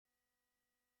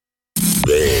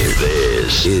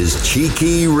This is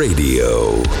Cheeky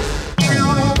Radio.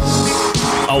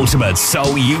 Ultimate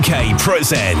Soul UK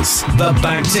presents the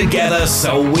Back Together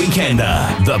Soul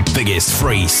Weekender, the biggest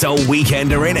free soul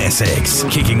weekender in Essex.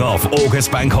 Kicking off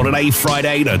August Bank Holiday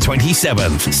Friday the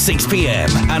 27th, 6 p.m.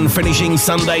 and finishing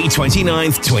Sunday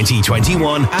 29th,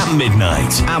 2021 at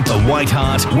midnight at the White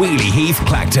Hart, Wheelie Heath,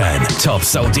 Clacton. Top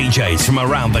soul DJs from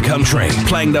around the country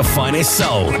playing the finest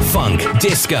soul, funk,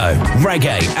 disco,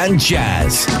 reggae and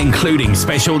jazz, including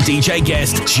special DJ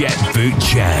guest Jet Boot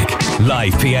Jack.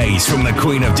 Live PAs from the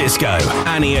Queen of Disco,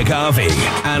 Annie Agave,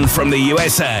 and from the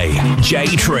USA, Jay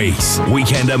Trees.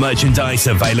 Weekender merchandise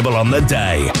available on the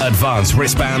day. Advanced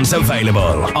wristbands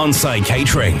available. On-site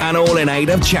catering and all in aid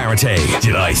of charity.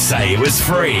 Did I say it was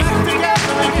free?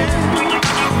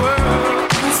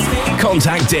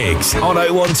 Contact Diggs on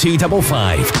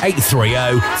 01255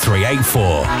 830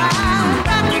 384.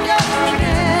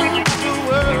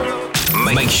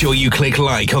 Make sure you click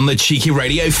like on the Cheeky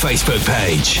Radio Facebook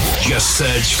page. Just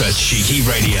search for Cheeky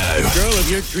Radio. Girl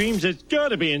of your dreams, it's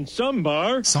gotta be in some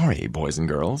bar. Sorry, boys and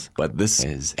girls, but this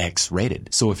is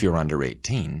X-rated. So if you're under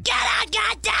 18... Get out,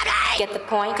 goddammit! Get the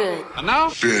point, good. And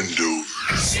now? Bendo.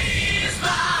 She's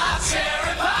my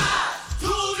cherry pie.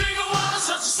 Cool drink of water,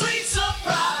 such a sweet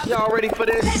surprise. Y'all ready for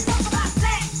this?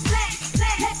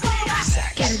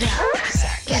 Get it out.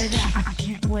 Get it out. I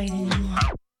can't wait anymore.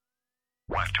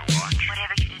 What to watch?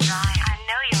 Whatever you desire. I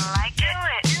know you like it.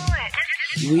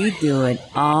 Do it. We do it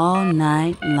all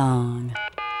night long.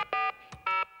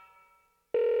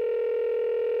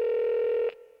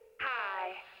 Hi,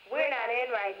 we're not in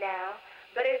right now,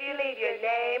 but if you leave your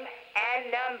name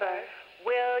and number,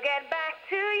 we'll get back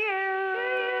to you.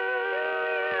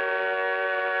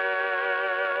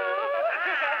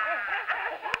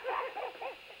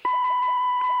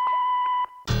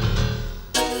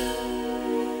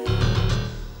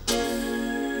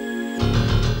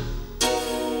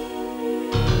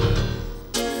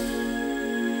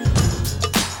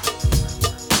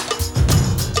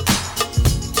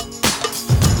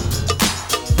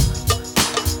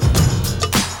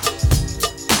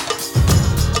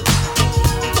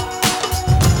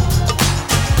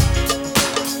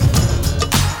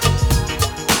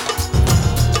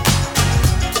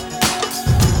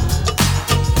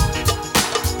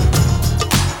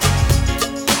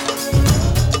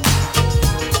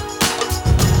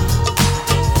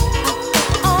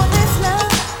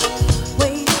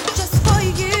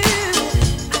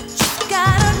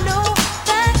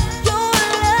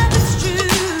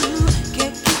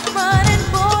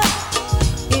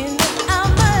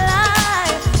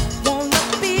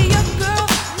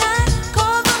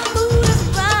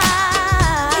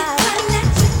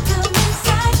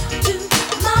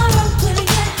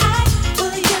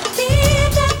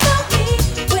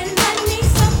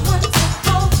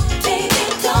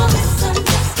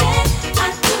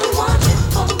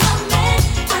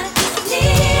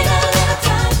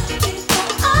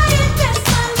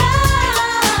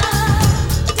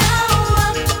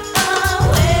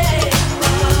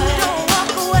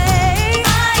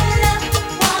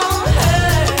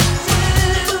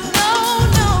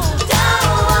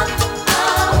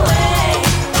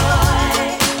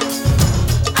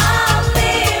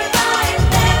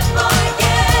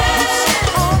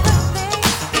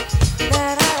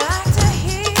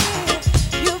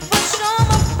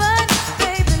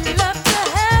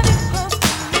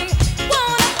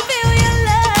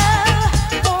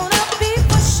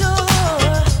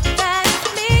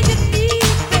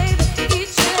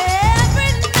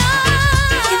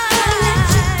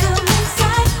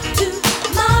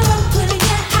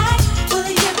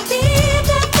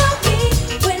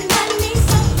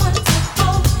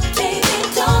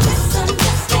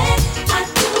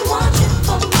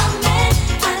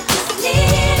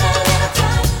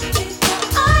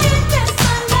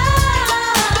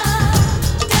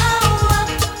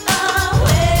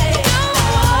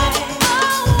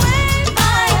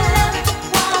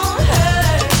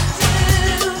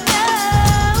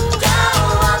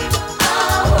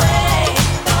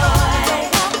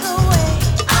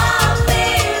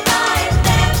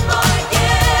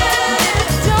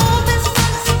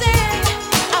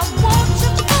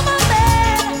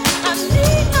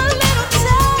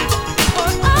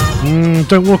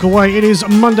 Don't walk away. It is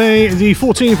Monday, the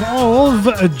 14th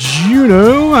of June.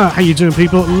 How you doing,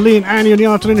 people? Lee and Annie in the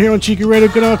afternoon here on Cheeky Radio.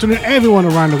 Good afternoon, everyone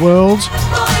around the world.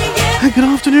 Hey, good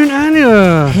afternoon,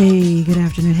 Anya. Hey, good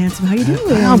afternoon, handsome. How you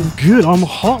doing? I'm good. I'm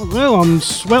hot. Well, I'm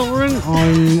sweltering.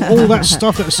 I'm all that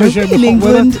stuff that's associated with hot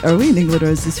weather. Are we in England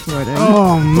or is this Florida?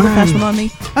 Oh, man. On me?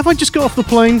 Have I just got off the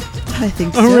plane? I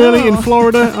think so. Oh, really? In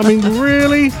Florida? I mean,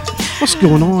 really? What's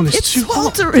going on? It's too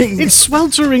hot. sweltering. It's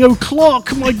sweltering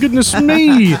o'clock. My goodness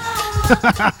me.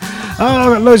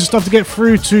 Loads of stuff to get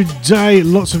through today.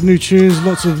 Lots of new tunes,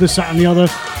 lots of this, that, and the other.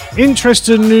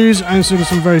 Interesting news, and some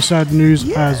very sad news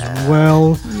as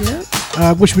well.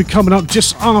 Yep. Which will be coming up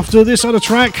just after this other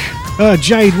track.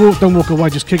 Jade, Don't Walk Away,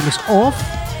 just kicking us off.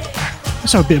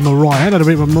 Let's have a bit of Mariah. I had a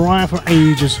bit of Mariah for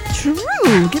ages. True.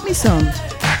 Give me some.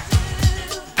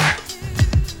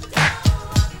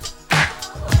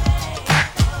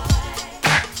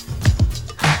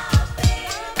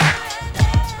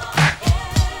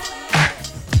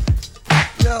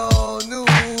 Yo, New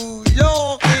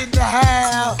York in the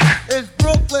house. It's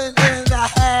Brooklyn in the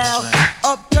house.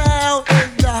 Uptown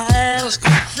in the house.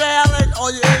 Charlotte,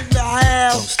 are you in the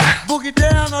house? Boogie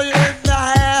Down, are you in the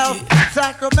house?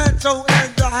 Sacramento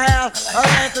in the house.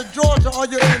 Atlanta, Georgia, are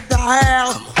you in the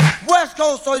house? West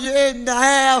Coast, are you in the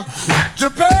house?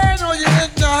 Japan, are you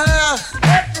in the house?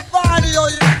 Everybody, are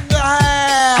you in the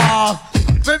house?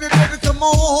 Baby, baby, come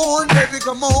on, baby,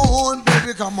 come on,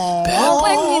 baby, come on. But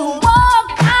when you walk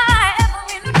by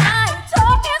every night,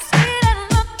 talking sweet and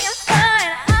looking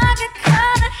fine, I get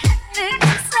kinda hectic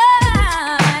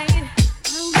inside.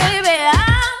 Baby,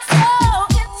 I'm so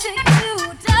into you,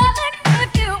 darling.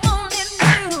 If you only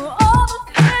knew all the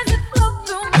things that flew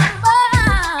through my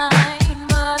mind,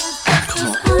 but it's just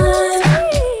as good.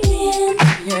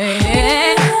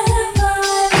 Yeah.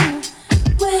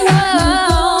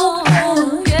 Oh,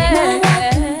 yeah.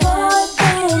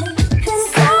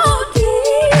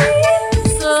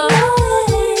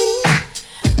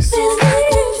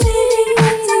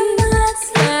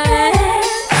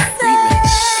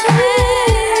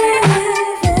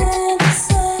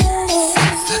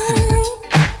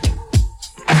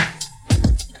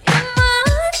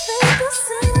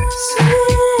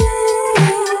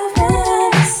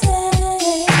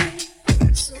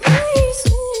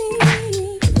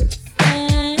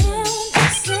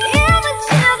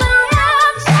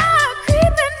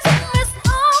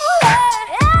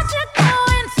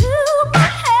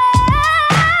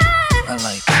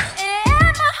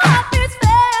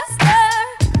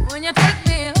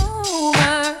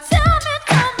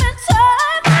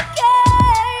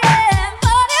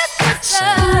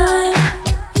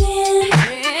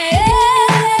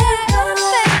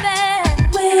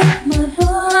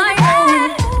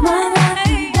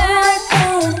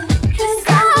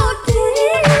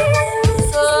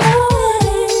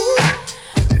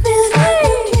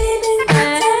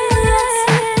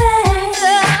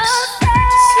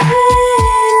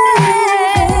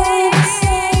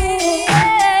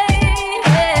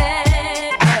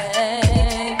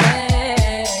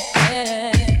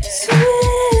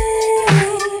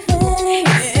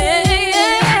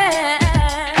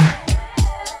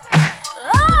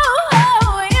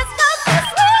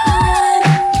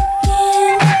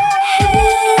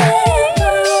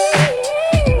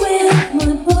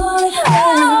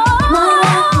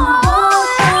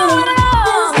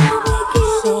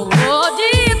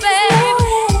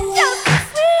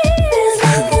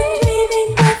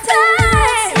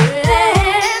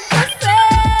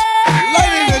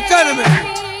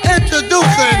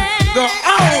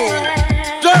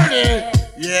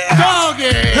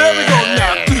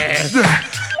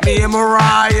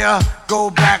 Mariah, go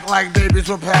back like babies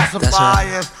with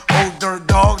pacifiers. Old dirt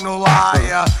dog, no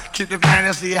liar. Keep the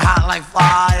fantasy hot like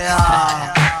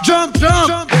fire. Jump,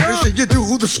 jump, let me see you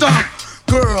do the stomp.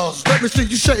 Girls, let me see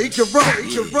you shake your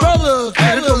rump. Brothers,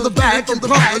 get it from the back and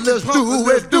front. Let's do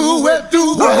it, do it,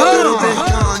 do it.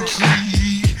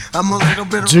 I'm a little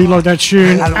bit. Do you like that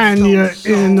tune? Anya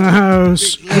in the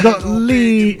house. We got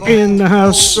Lee in the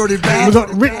house. We got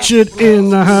Richard in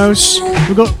the house.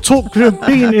 We got Talk to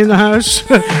Bean in the house.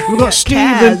 We got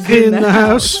Stephen in the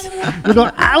house. We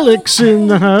got Alex in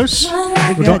the house.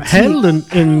 We got Helen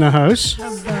in the house.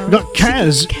 We got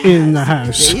Kaz in the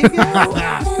house.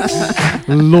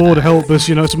 Lord help us,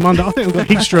 you know, it's a Monday. I think we've got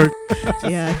heat stroke.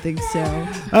 Yeah, I think so.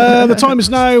 The time is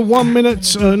now 1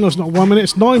 minute. No, it's not 1 minute.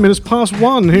 It's 9 minutes past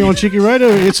 1 here on Cheeky Radio.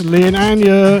 It's Lee and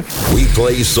Anya. We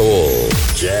play soul,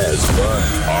 jazz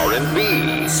funk,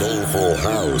 R&B, soulful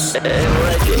house, and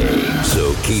reggae.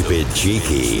 So keep it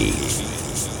cheeky.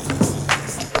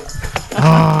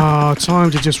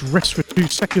 Time to just rest for 2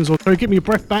 seconds or so. Give me your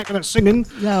breath back and that singing.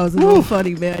 That was a little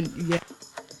funny, man. Yeah.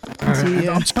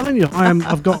 I'm telling you,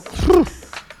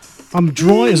 I'm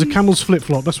dry as a camel's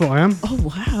flip-flop. That's what I am. Oh,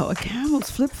 wow. A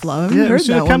camel's flip-flop. I've never heard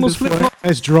seen that a camel's flip-flop?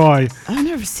 It's dry. I've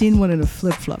never seen one in a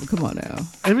flip-flop. Come on now.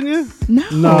 Haven't you? No.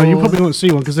 No, you probably won't see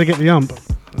one because they get the ump.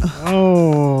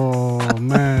 Oh,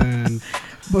 man.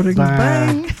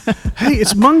 Bang. Hey,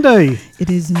 it's Monday. It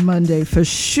is Monday for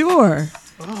sure.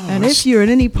 And if you're in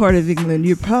any part of England,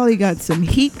 you probably got some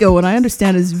heat going. I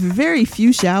understand there's very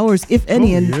few showers, if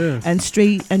any, and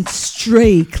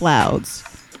stray clouds.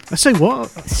 I say what?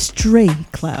 Stray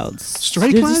clouds.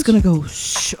 Stray They're clouds? just gonna go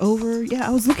over. Yeah,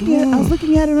 I was looking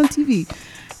at it on TV.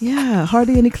 Yeah,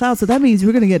 hardly any clouds. So that means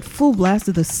we're gonna get full blast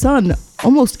of the sun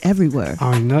almost everywhere.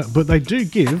 I know, but they do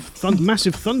give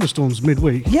massive thunderstorms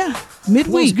midweek. Yeah,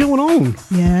 midweek. What's going on?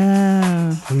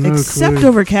 Yeah. No Except clue.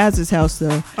 over Kaz's house,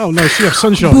 though. Oh no, she has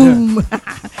sunshine. Boom.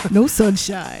 No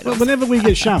sunshine. Well, whenever we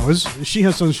get showers, she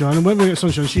has sunshine, and when we get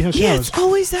sunshine, she has Yeah, showers. it's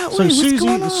always that way. So What's Susie,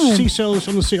 going the on? seashells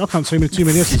on the sea. I can't say too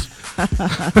many S's.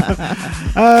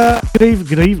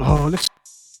 Good evening. Oh, let's.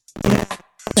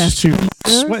 Just too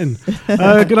sweating.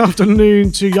 Good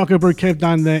afternoon to Jaco Bro Kev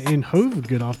down there in Hove.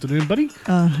 Good afternoon, buddy.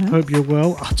 Hope you're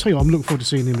well. I'll tell you, I'm looking forward to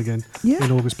seeing him again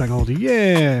in August Bank Holiday.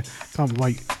 Yeah, can't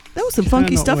wait. That was some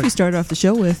funky Cannot stuff wait. you started off the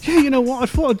show with. Yeah, you know what? I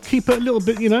thought I'd keep it a little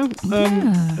bit,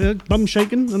 bum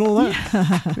shaking and all that.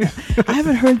 I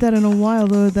haven't heard that in a while,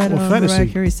 though, that Mariah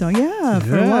Fantasy. Carey song. Yeah,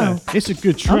 for a while. It's a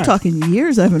good track. I'm talking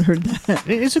years I haven't heard that.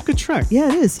 It is a good track. Yeah,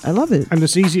 it is. I love it. And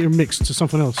it's easier to mix to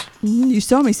something else. You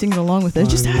saw me singing along with it. I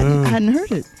just hadn't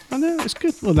heard it. I know, it's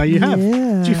good. Well, now you have.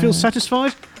 Yeah. Do you feel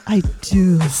satisfied? I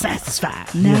do.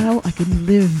 Satisfied. Now I can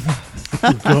live.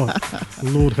 Oh, God.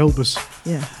 Lord help us.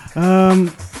 Yeah.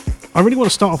 I really want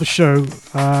to start off the show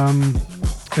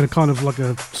in a kind of like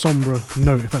a somber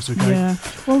note, if that's okay. Yeah.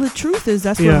 Well, the truth is,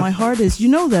 that's where my heart is. You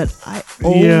know that I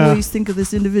always think of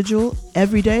this individual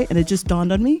every day, and it just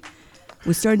dawned on me.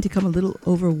 We're starting to become a little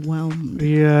overwhelmed.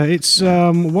 Yeah, it's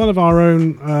one of our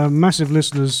own massive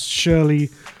listeners, Shirley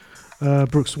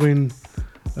Brooks Wynn,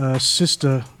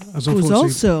 sister. Who's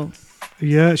also...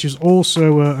 Yeah, she's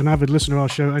also an avid listener of our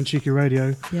show and Cheeky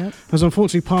Radio. Yep. Has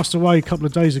unfortunately passed away a couple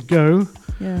of days ago.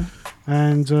 Yeah.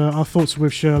 And our thoughts are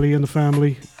with Shirley and the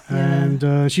family. Yeah.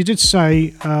 And she did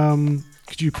say,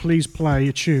 could you please play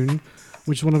a tune,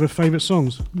 which is one of her favourite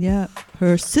songs. Yeah,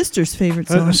 her sister's favourite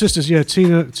song. Her sister's,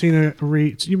 Tina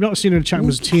Reid. You might have seen her chat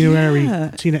with Tina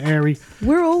Airy.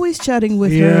 We're always chatting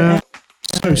with her.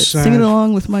 So sad. Singing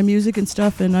along with my music and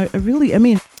stuff. And I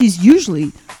mean, she's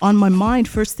usually on my mind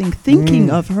first thing, thinking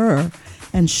of her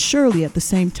and Shirley at the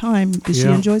same time because she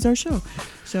enjoys our show.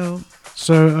 So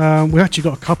we actually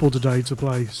got a couple today to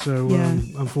play, so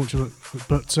unfortunate.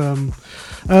 But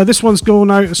this one's gone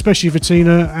out especially for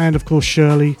Tina and, of course,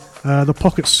 Shirley. The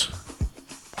Pockets.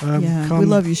 We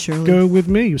love you, Shirley. Go with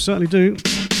me, you certainly do.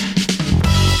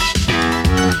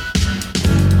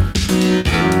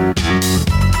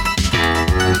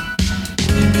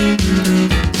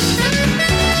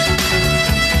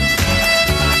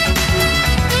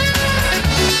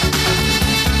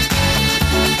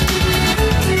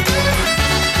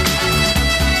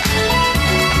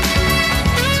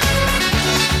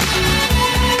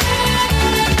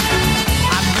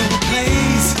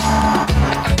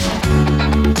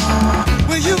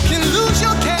 Where you can lose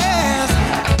your cares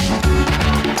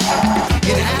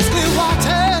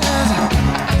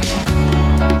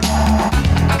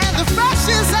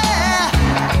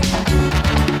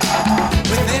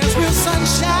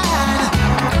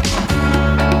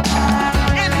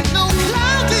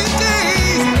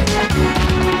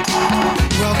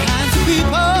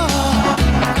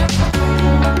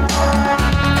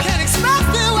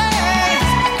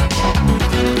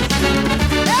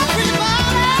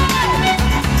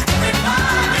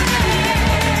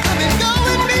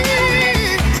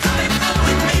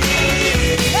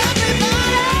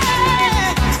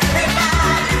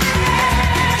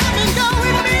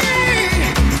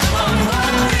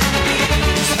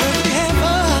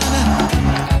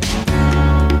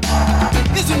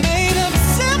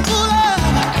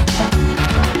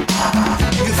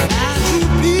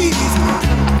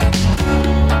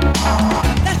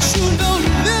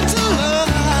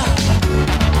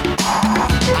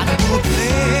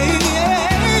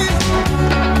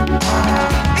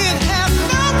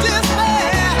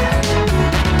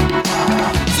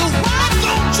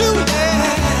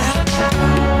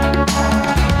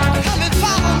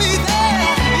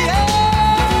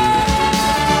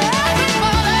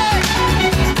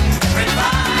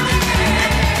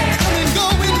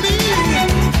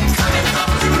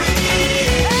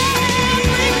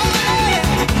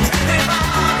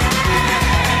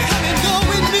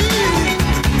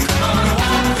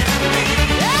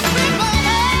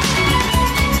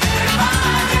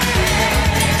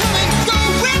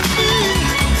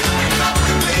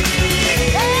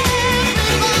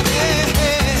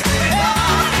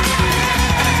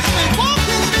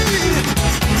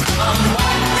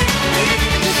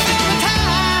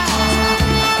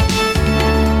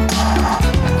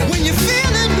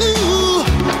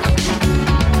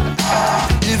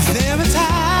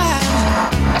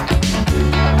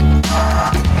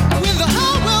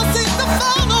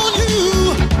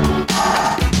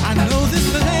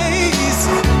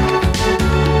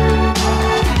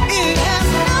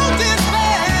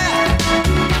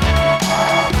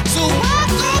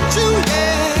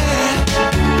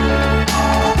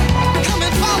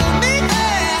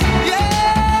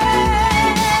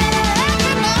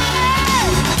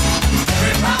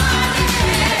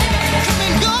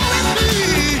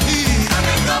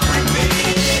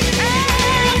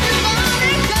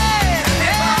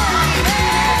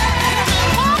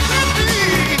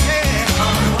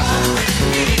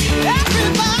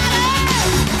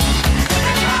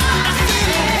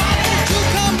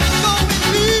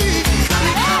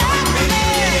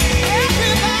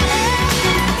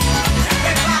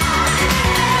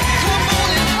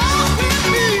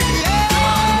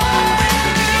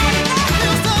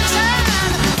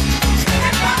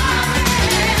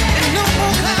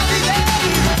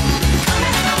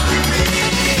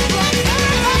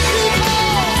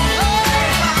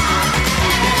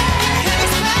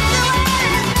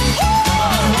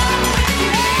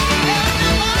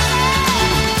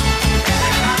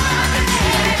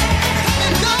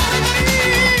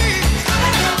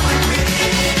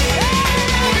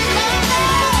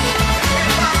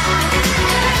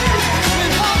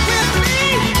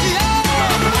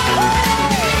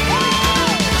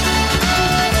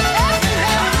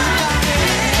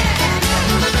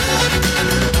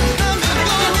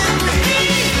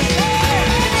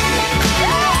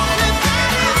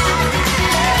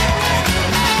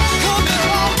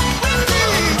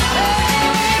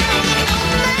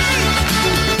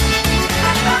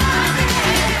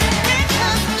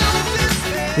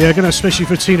Yeah, going to especially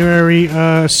for Tina Airy,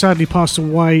 sadly passed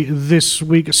away this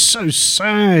week. So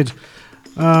sad.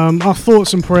 Our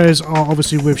thoughts and prayers are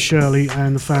obviously with Shirley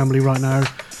and the family right now.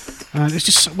 And it's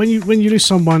just when you lose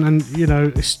someone, and you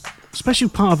know, it's especially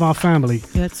part of our family.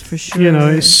 That's for sure. You know,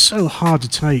 it's so hard to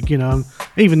take. You know,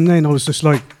 even then I was just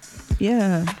like,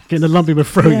 getting a lump in my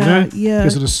throat. You know,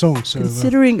 because of the song. So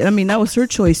considering, I mean, that was her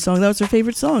choice song. That was her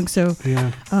favorite song. So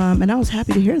and I was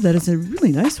happy to hear that. It's a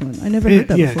really nice one. I never heard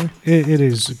that before. It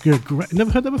is good.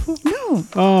 Never heard that before? No.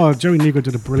 Oh, Joey Negro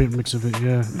did a brilliant mix of it.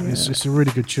 Yeah. It's a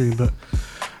really good tune. But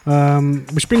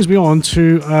which brings me on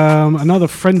to another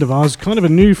friend of ours, kind of a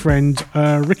new friend,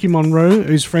 Ricky Monroe,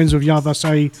 who's friends with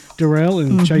Yavase Durrell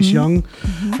and Chase Young.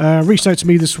 Reached out to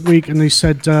me this week and he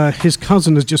said his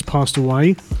cousin has just passed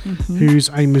away, who's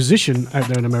a musician out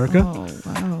there in America. Oh,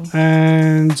 wow.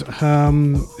 And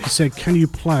he said, can you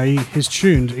play his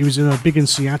tune? He was big in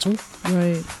Seattle.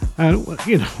 Right. And,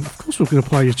 you know, of course we're going to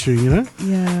play his tune, you know?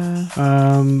 Yeah.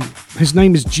 His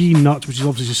name is G Nut, which is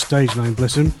obviously his stage name,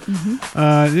 bless him.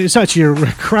 It's actually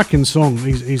a cracking song.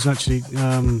 He's actually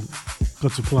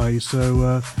got to play.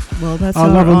 So well, that's I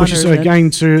love him, wishes again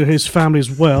to his family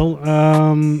as well.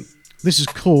 This is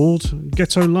called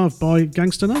Ghetto Love by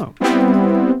Gangsta Nut.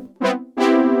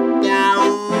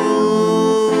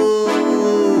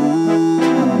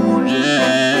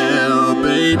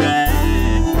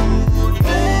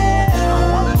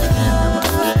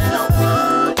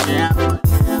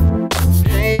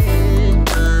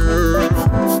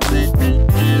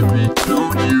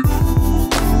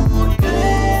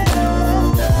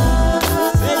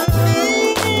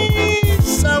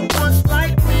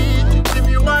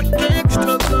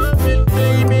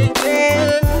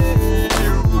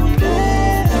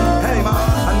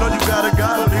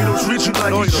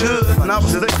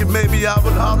 Maybe I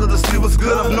would holler to see what's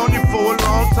good. I've known you for a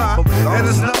long time, and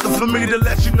it's nothing for me to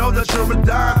let you know that you're a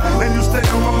dime, and you stay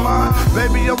on my mind.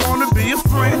 Baby, I wanna be a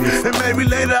friend, and maybe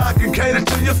later I can cater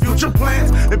to your future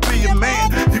plans and be a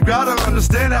man. You gotta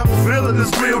understand how I'm feeling this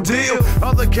real deal.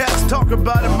 Other cats talk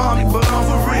about it, mommy, but I'm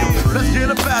for real. Let's get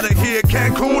up out of here,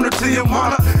 Cancun or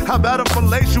Tijuana. How about I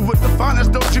fillet you with the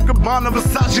finest Dolce Gabbana,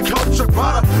 Versace, Coach,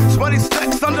 Prada. Sweaty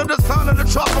sex under the sun of the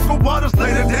tropical waters.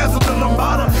 Lady dance with the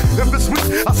lambada. If it's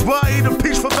sweet, I swear I eat a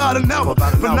peach for about an hour,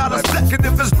 but not a second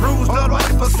if it's bruised or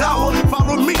ripe or sour.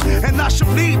 Follow me, and I should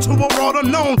lead to a world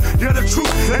unknown. You're the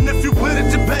truth, and if you with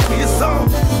it, then baby, it's on.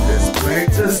 It's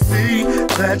great to see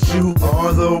that you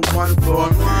are the one for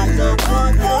me.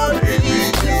 Baby,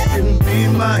 you can be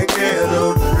my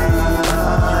ghetto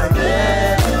light.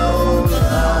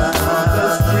 The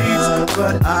streets,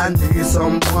 but I need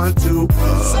someone to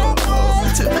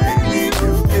baby,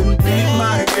 you can be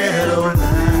my ghetto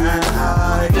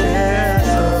light.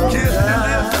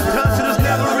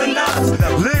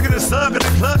 Licking and sucking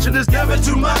and clutching is never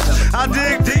too much. I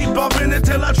dig deep up in it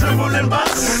till I tremble and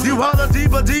bust. You holler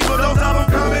deeper, deeper, don't stop,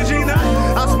 I'm coming, Gina.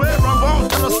 I swear I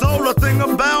won't tell a soul a thing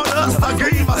about us. I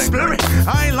gave you my spirit,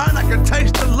 I ain't lying, I can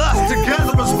taste the lust.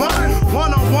 Together as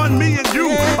one on one, me and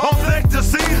you. All thanks to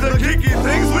see the geeky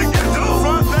things we can do.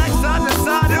 Front, back, side to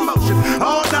side in motion.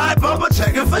 All night, bumper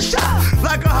checking for shot.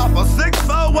 Like a hopper,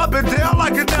 6'4", up and down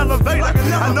like an elevator.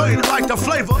 I know you like the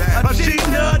flavor. A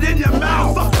G-nut in your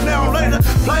mouth, fucking down later.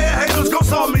 Player haters gon'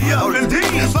 saw me up,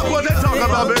 indeed. So what they talk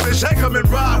about, baby, shake 'em and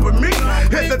ride with me.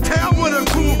 Hit the town with a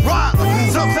cool ride.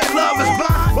 Some say love is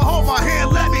blind, but hold my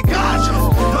hand, let me guide you.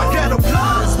 My ghetto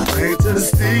blood. It's great to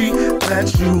see that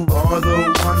you are the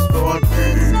one for me.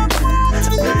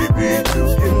 Baby, you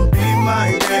can be my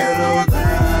ghetto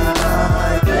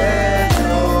light.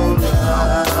 Ghetto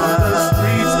light. On the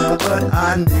streets, but I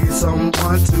need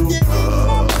someone to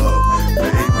love.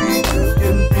 Baby, you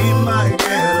can be my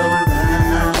ghetto light.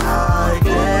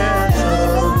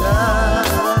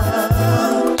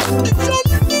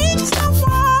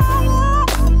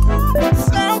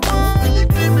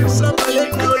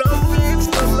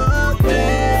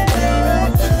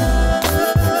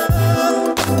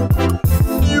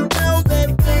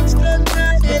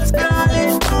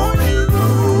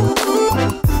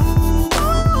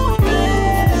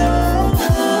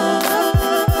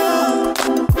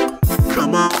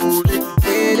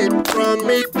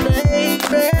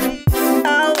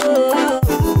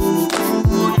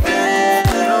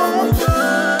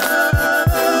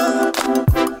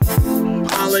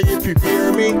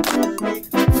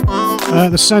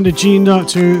 The sound of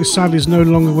G-Nut, who sadly is no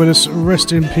longer with us.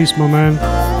 Rest in peace, my man.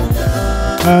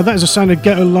 That is the sound of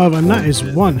Ghetto Love, and that is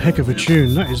one heck of a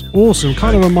tune. That is awesome.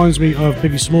 Kind of reminds me of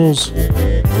Biggie Smalls.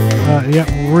 Yeah,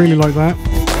 really like that.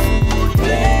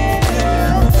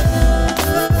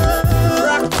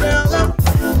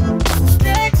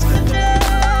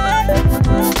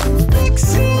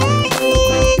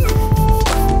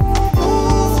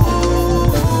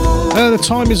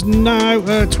 time is now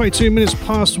 22 minutes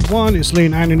past 1. It's Lee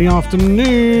and Annie in the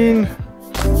afternoon.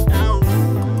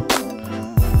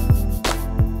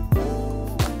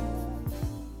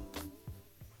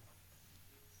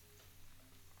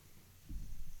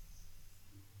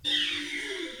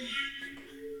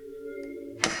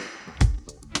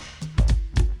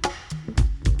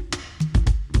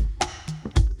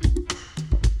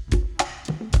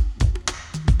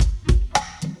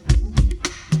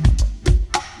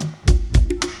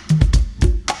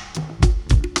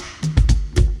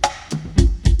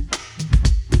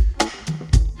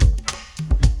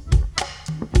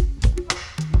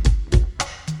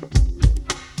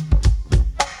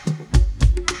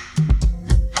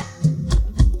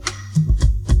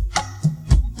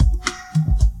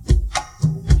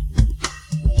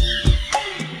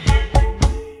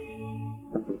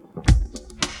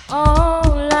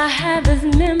 All I have is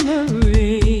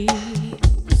memories,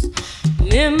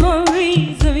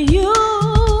 memories of you.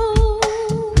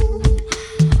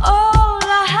 All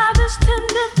I have is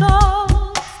tender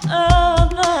thoughts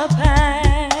of the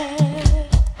past.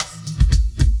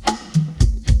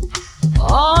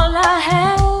 All I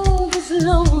have is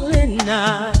lonely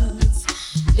nights,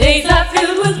 days are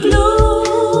filled with gloom.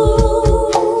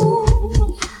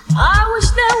 I wish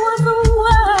there was a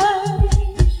way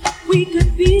we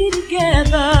could be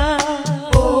together.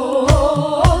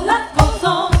 Oh, life goes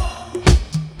on.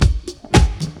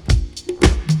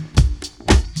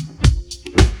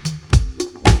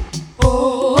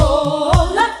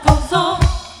 Oh, life goes on.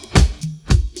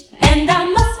 And I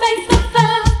must face the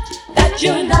fact that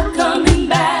you're not coming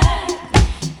back.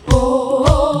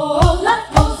 Oh, life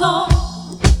goes on.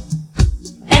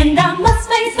 And I must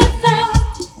face the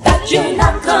fact that you're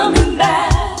not coming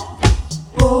back.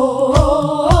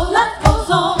 Oh, life goes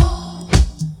on,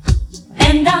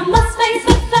 and I must face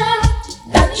the fact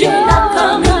that you're not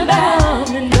coming back.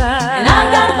 And I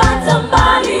gotta find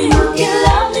somebody who can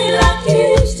love me like you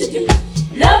used to do,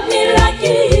 love me like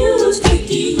you used to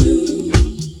do.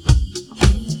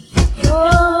 Oh.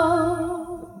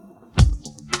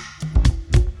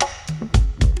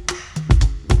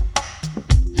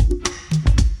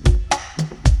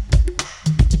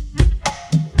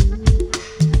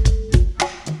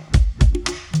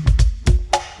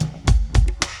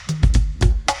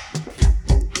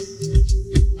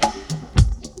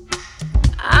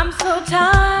 I'm so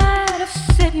tired of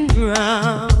sitting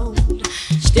around,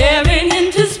 staring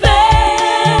into space.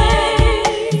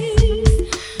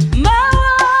 My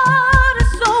world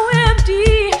is so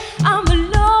empty, I'm a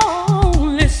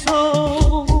lonely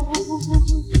soul.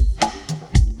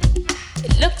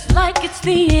 It looks like it's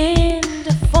the end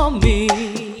for me,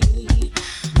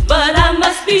 but I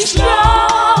must be strong.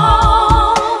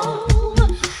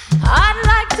 I'd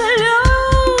like to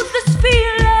lose this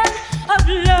feeling of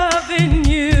loving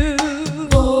you.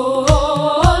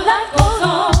 Oh, life goes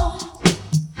on,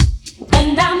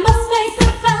 and I must face the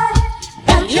fact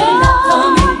that you're not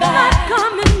coming back. And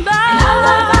I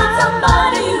gotta find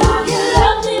somebody who can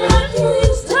love me like you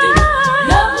used to do,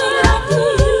 love me like you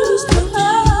used to do.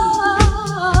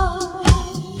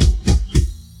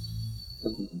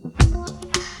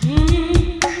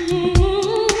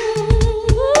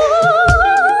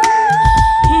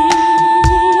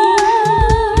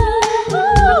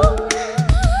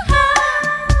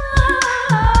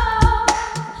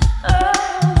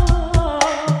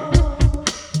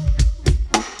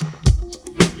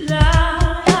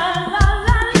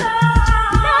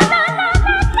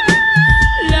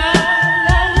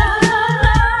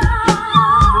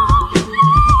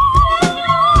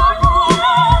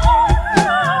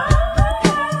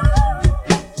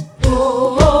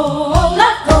 Oh,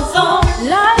 life goes on,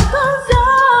 life goes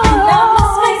on, and I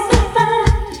must face the fact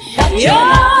that you're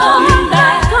not coming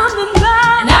back,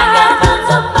 And I gotta find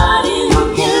somebody who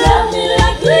can love me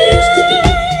like you used to do,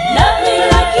 love me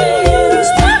like you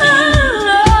used to do.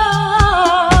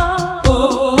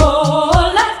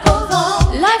 Oh, life goes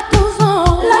on, life goes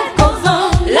on, life goes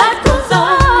on, life goes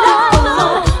on, life goes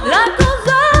on, life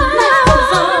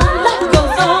goes on, life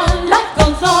goes on, life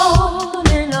goes on,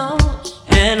 and on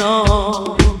and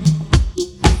on.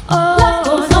 Oh, life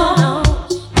goes on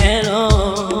and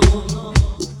on.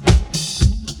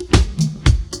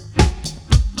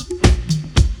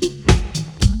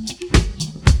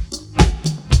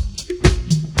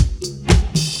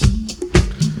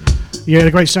 Yeah,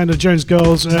 the great sound of Jones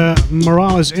Girls.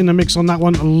 Morales in the mix on that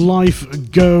one. Life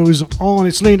goes on.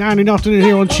 It's Lee and Annie in the afternoon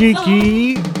here on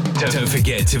Cheeky. Don't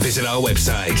forget to visit our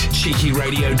website,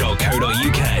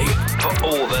 cheekyradio.co.uk, for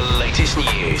all the latest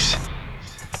news.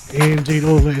 Indeed,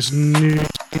 all this news.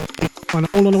 Find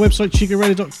it all on the website,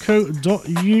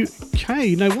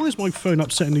 cheekyradio.co.uk. Now, why is my phone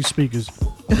upsetting these speakers?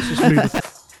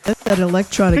 That's that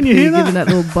electronic Can you hear that? giving that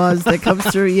little buzz that comes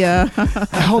through, yeah.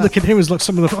 All I can hear is like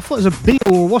some of the... I thought there was a bee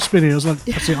or a wasp in here. I was like,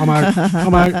 that's it, I'm out.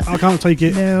 I can't take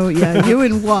it. No, yeah, you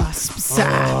and wasps. Oh,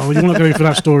 well, you want to go in for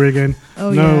that story again?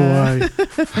 Oh, no yeah.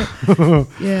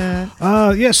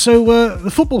 way. Yeah. So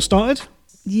the football started.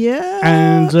 Yeah.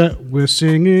 And we're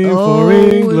singing for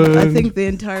England. I think the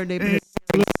entire neighborhood.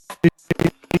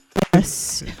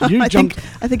 Yes. I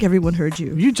think everyone heard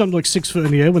you. You jumped like 6 foot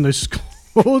in the air when they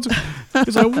scored.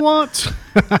 It's like, what?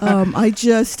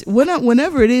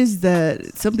 Whenever it is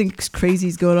that something crazy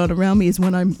is going on around me is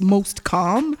when I'm most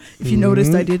calm. If you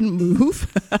noticed, I didn't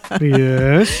move.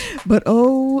 Yes. But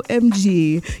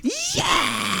OMG,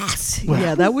 yes! Well,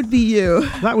 yeah, that would be you.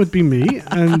 That would be me.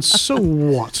 And so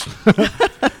what?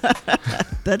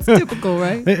 That's typical,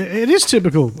 right? It is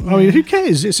typical. I mean, who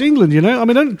cares? It's England, you know? I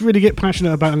mean, I don't really get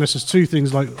passionate about unless there's two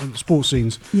things like sports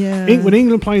scenes. Yeah. When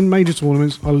England play in major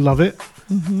tournaments, I love it.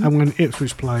 Mm-hmm. And when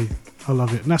Ipswich play, I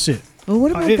love it. And that's it. Well,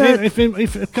 what about that?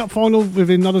 If a cup final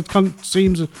within other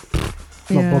teams, not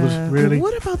bothers, really.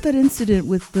 Well, what about that incident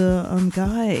with the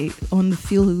guy on the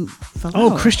field who fell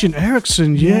out? Oh, Christian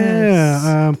Eriksen, yes.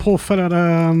 Yeah. Poor fella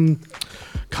had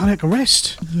cardiac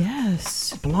arrest.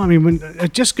 Yes. Blimey,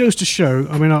 it just goes to show,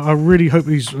 I mean, I really hope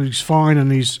he's fine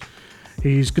and he's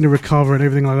going to recover and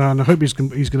everything like that, and I hope he's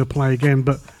going to play again.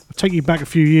 But I'll take you back a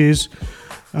few years.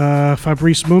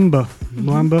 Fabrice Muamba,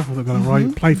 I think I got it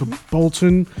right, played for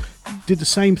Bolton, did the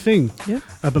same thing. Yeah.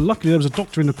 But luckily there was a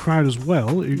doctor in the crowd as well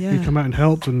who came out and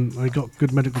helped, and they got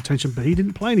good medical attention, but he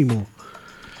didn't play anymore.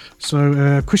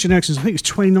 So Christian Eriksen, I think he's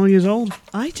 29 years old.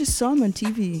 I just saw him on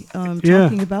TV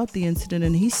talking about the incident,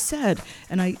 and he said,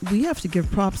 and we have to give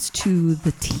props to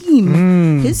the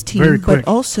team, his team, but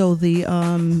also the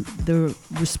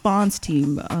response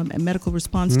team, and medical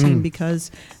response team,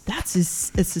 because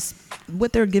it's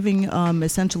what they're giving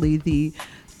essentially the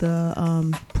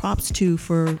props to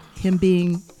for him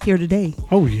being here today.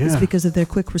 Oh, yeah. It's because of their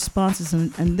quick responses.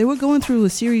 And they were going through a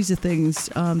series of things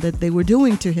that they were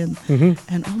doing to him. Mm-hmm.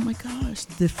 And, oh, my gosh,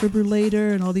 the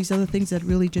defibrillator and all these other things that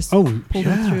really just pulled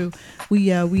him through.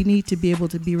 We need to be able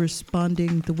to be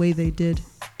responding the way they did.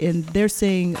 And they're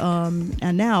saying,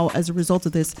 and now, as a result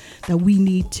of this, that we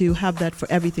need to have that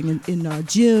for everything in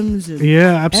gyms and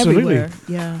absolutely. Everywhere.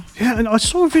 Yeah. Yeah, and I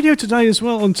saw a video today as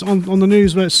well on the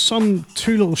news where some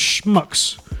two little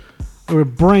schmucks who are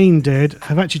brain dead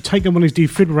have actually taken one of these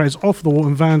defibrillators off the wall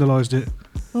and vandalised it.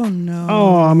 Oh, no.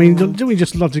 Oh, I mean, don't we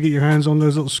just love to get your hands on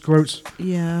those little scrotes?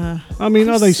 Yeah. I mean,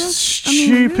 are they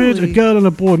stupid? Really? A girl and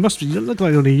a boy look like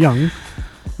they're only young.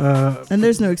 And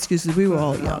there's no excuses. We were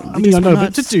all young. I mean, I know,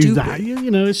 but to do that,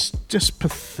 you know, it's just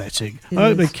pathetic. I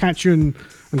hope they catch you and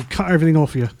cut everything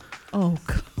off you. Oh,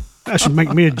 God. That should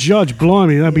make me a judge.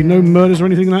 Blimey, there'll be no murders or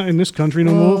anything like that in this country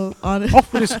no more.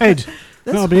 Off with his head.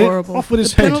 That's horrible. Off with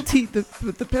his head.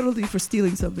 The penalty for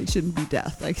stealing something shouldn't be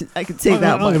death. I can say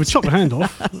that much. They would chop the hand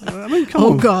off. I mean, come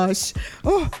on. Oh, gosh.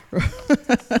 Oh.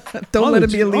 Don't let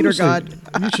him be a leader, God.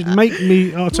 You should make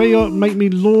me, I'll tell you what, make me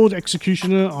Lord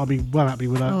Executioner. I'll be well happy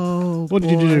with that. Oh, what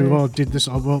did you do? Well, I did this.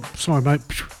 Well, sorry, mate.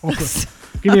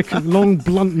 Give me a long,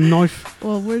 blunt knife.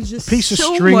 Well, we're just piece of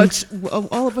so string. much.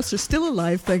 All of us are still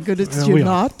alive. Thank goodness you're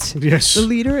not. Yes. The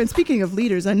leader. And speaking of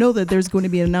leaders, I know that there's going to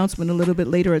be an announcement a little bit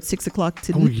later at 6 o'clock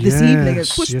this evening.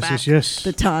 It's pushed back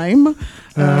the time.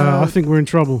 I think we're in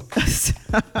trouble.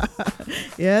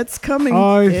 Yeah, it's coming.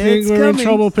 I think we're in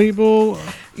trouble, people.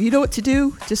 You know what to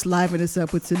do? Just liven us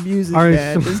up with some music,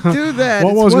 man. Just do that.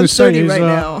 What I was going to say is, right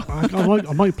now.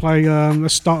 I might play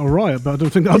Let's Start a Riot, but I don't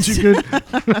think that'll do good.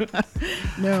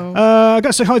 No. I got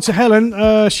to say hi to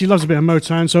Helen. She loves a bit of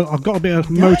Motown, so I've got a bit of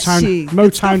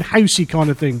Motown housey kind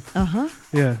of thing. Uh-huh.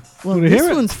 Yeah. Well, this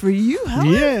one's for you, Helen.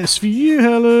 Yes, for you,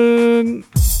 Helen.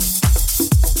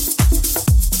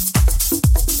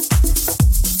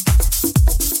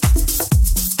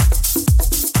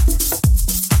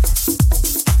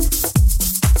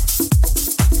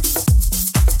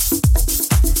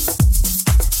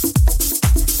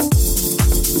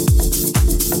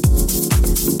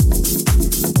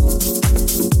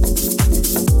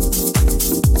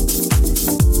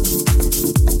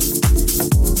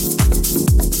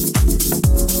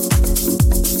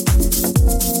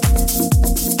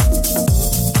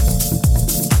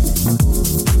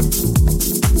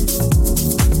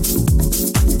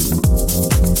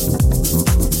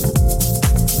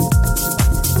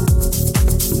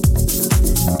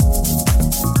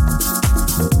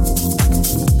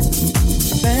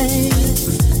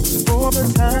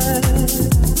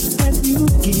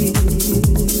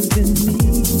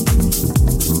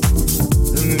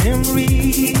 Memory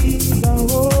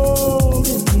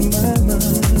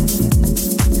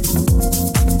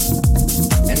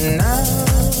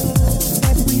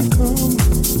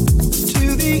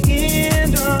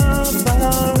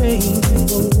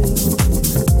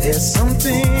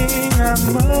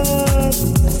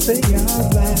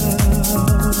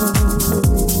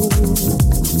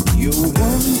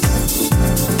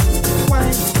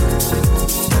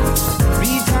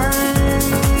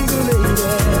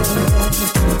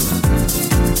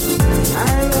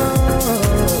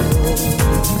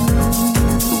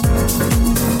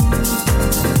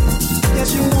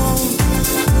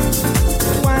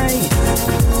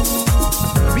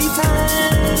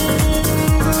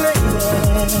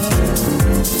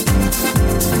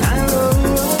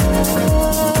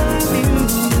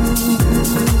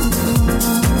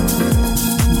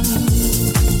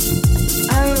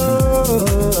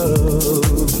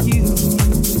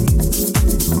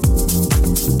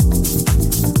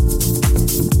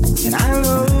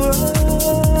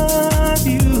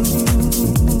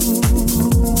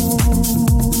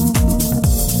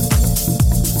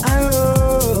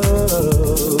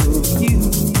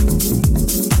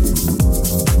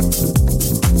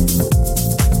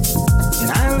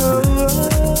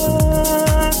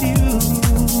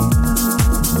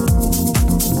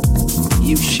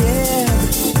You shared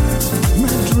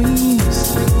my dreams,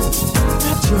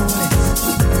 my joys,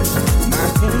 my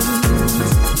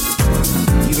pains.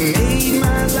 You made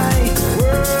my life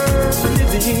worth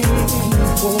living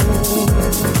for.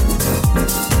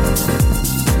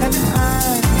 And if I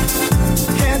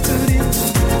had to live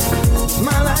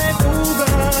my life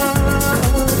over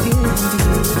again,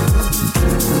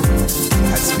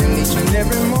 I'd spend each and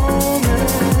every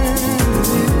moment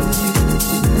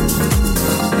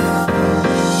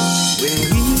when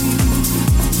we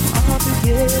are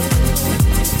together.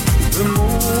 The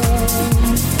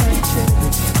moment I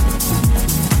cherish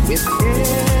with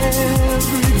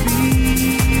every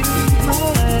beat of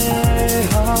my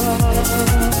heart.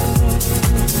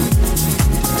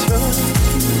 To touch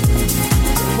you,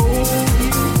 to hold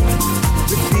you,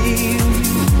 to feel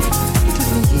you, to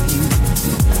need you.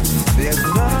 There's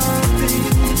nothing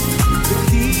to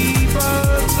keep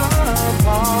us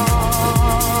apart.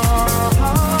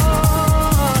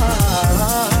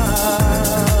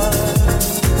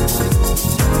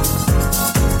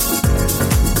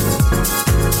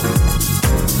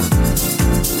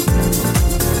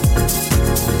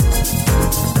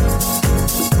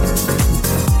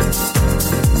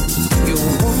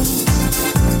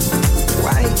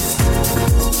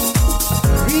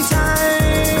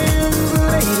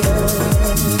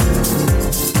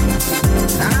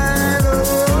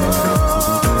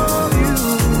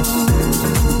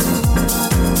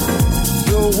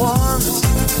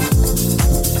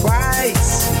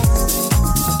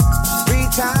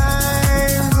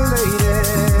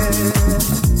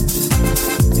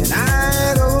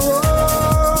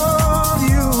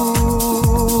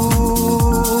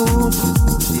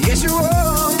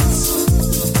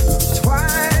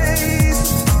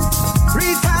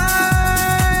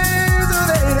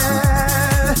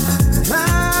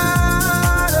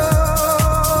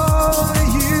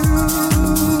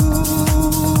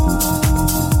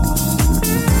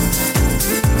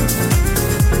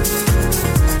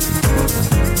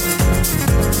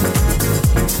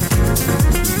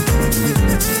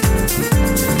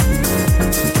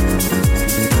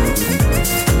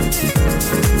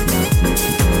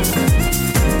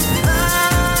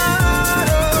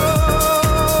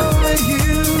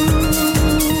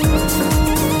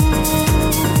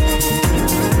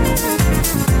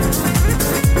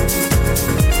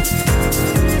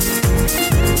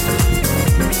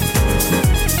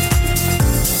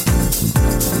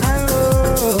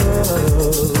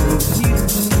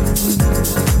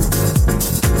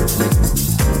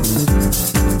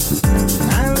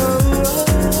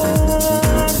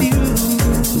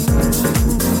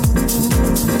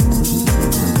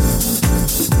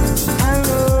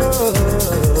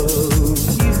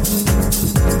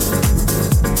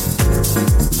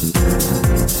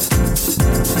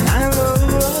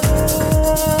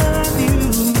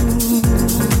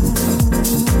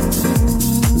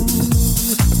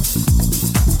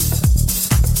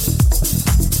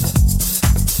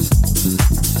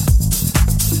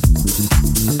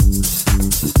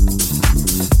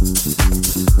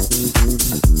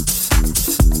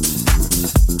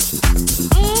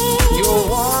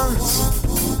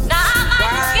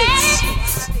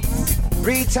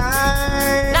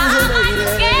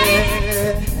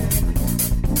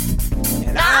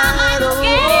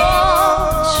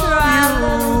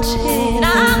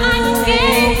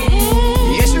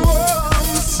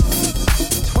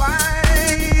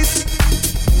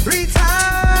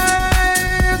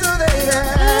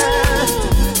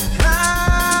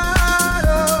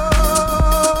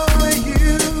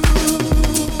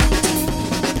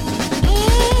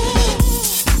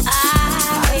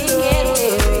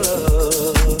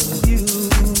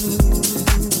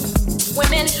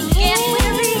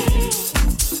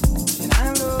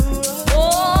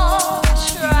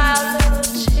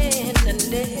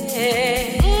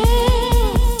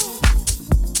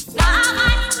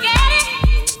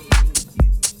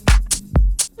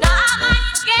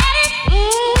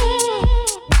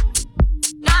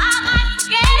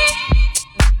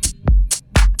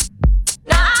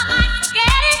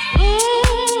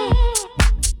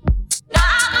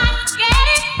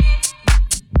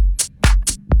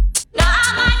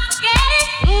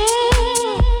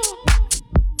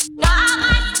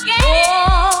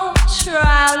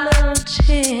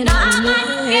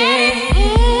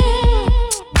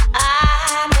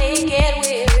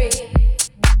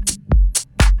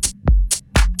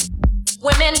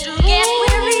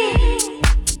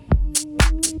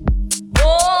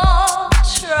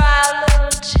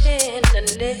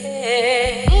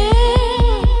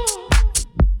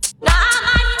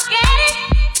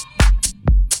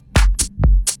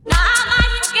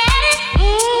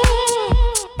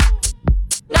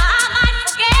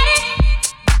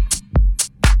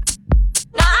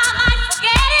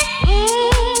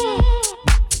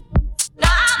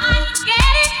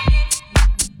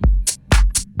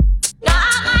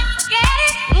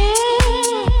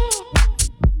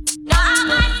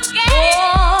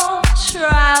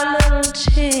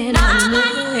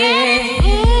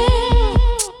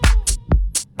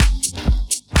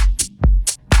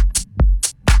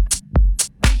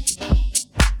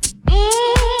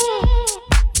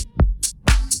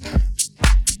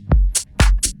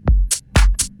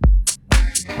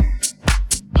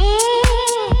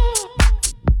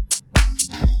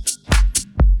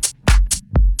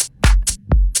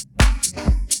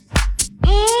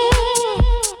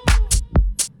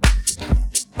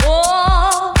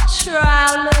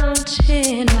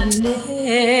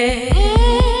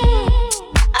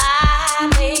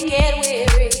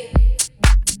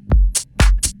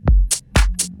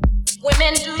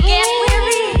 Women do get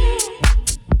weary.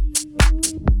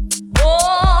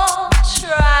 Oh,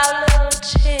 try a little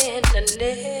tenderness.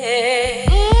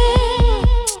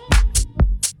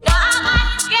 Now I might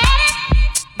forget it.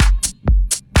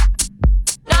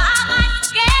 Now I might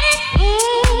forget it.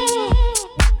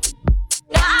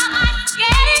 Now I might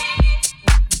forget it.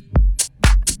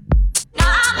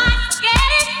 Now I might forget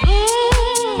it. Now I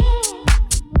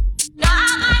might forget it. Now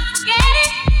I might forget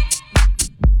it.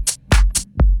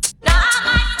 Now I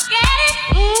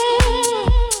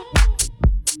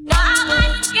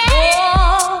might forget it.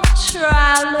 Oh, try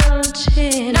a little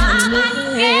tenderness.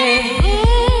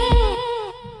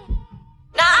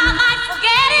 Now I might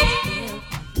forget it. Now I might forget it.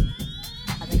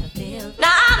 Now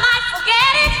I might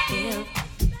forget it.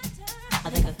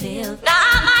 Now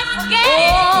I might forget it.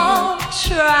 Oh,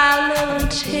 try a little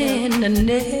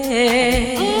tenderness.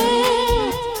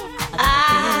 I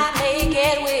may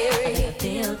get weary.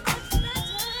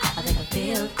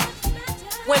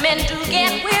 Women do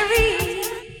get weary.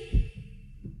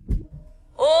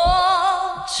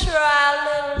 Oh, try a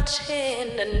little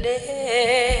tenderness.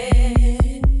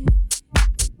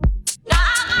 Now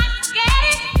I might forget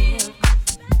it.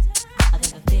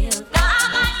 Now I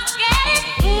might forget it.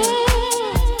 Now I might forget it.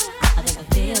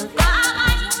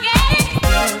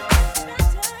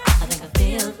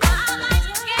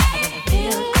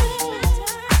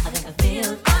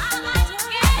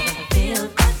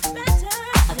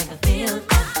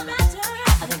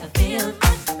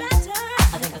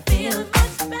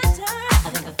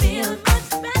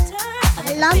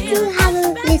 I love to have a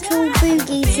little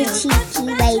boogie to Cheeky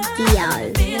Radio.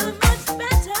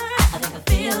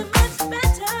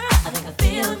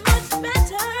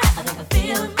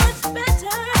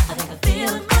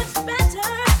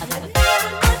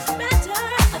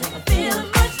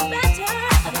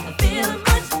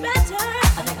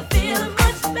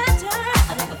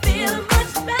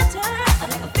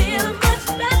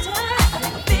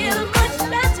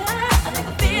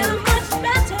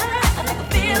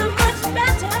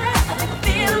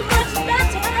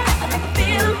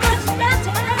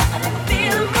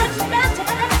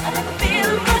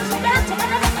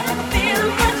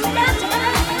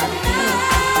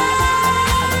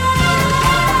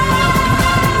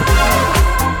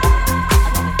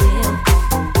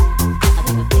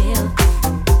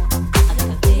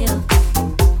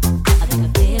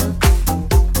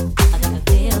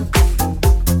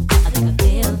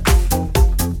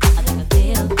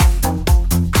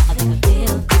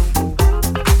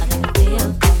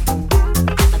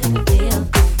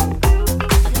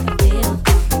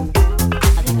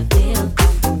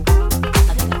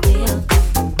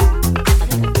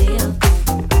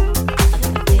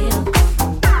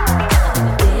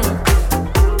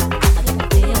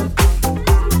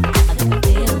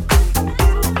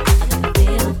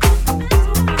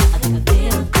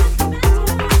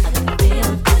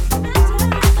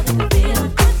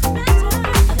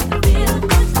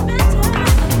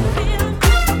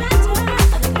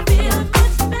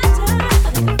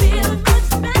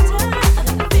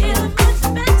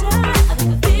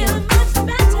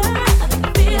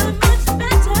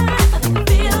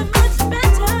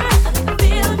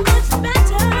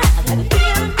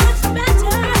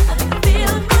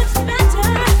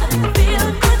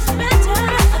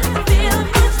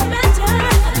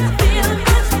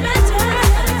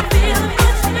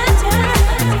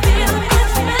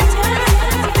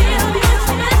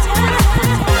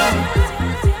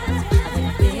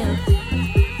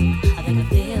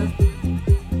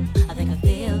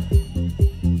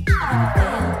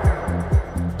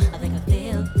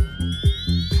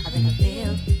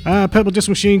 Purple Disc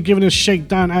Machine giving us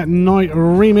Shakedown at Night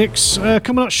remix.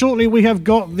 Coming up shortly, we have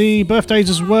got the birthdays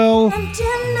as well.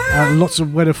 Lots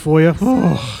of weather for you.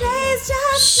 Oh,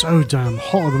 so damn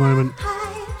hot at the moment.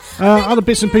 Other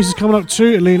bits and pieces coming up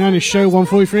too. Lee and Annie's show,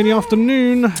 1:43 in the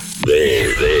afternoon.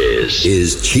 This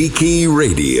is Cheeky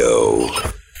Radio.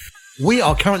 We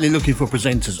are currently looking for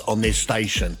presenters on this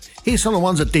station. Here's some of the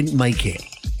ones that didn't make it.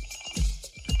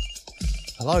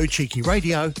 Hello, Cheeky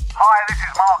Radio. Hi, this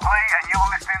is Mark Lee, and you're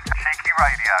listening to Cheeky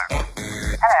Radio.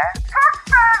 Hello?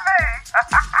 Stanley!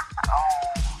 Oh,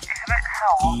 is it a bit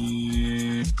soul?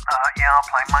 Yeah, I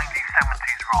play mainly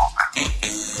 70s rock.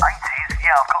 80s,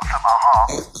 yeah, I've got some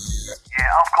heart. Yeah,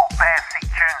 I've got bare sick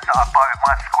tunes that I buy with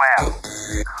my square.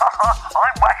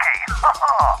 I'm wacky.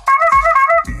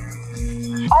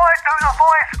 I do the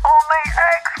voice on the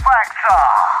X Factor.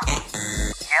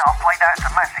 Yeah, I played out to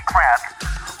massive crowd.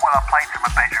 Well, I played to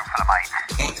my bedroom for the mate.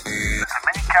 There's a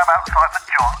minicab outside for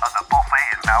John and the buffet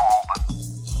is now open.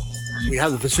 We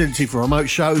have the facility for remote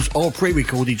shows or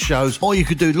pre-recorded shows, or you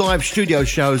could do live studio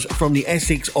shows from the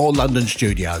Essex or London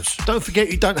studios. Don't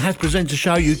forget, you don't have to present a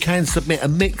show, you can submit a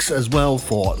mix as well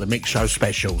for the Mix Show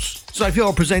specials. So if you're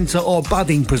a presenter or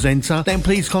budding presenter, then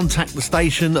please contact the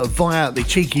station via the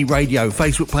Cheeky Radio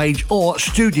Facebook page or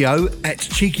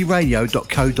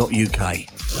studio@cheekyradio.co.uk.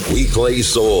 We play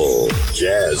soul,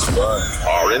 jazz, funk,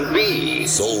 R&B,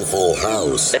 soulful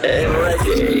house, and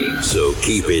reggae. So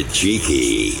keep it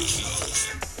cheeky.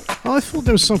 I thought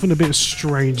there was something a bit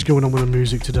strange going on with the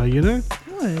music today, you know?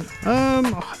 What?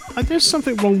 There's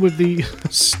something wrong with the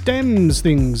stems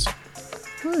things.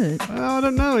 What? I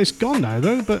don't know. It's gone now,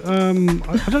 though. But I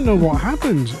don't know what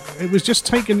happened. It was just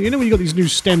taken. You know when you got these new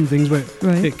stem things where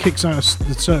it kicks out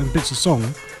certain bits of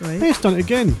song. Right. It's done it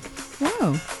again.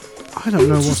 Wow. I don't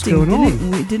know what's going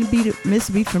on. It didn't miss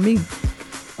a beat for me.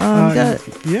 Yeah,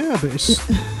 but it's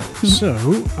so.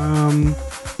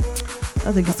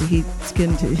 I think it's the heat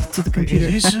getting to the computer.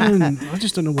 It isn't. I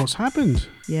just don't know what's happened.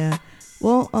 Yeah.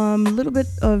 Well, a little bit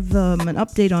of an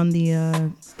update on the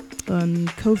on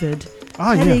COVID.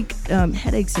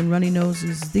 Headaches and runny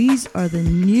noses. These are the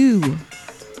new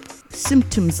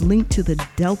symptoms linked to the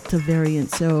Delta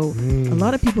variant. So a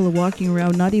lot of people are walking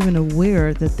around not even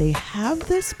aware that they have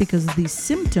this because these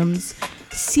symptoms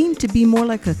seem to be more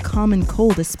like a common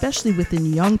cold, especially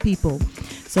within young people.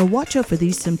 So watch out for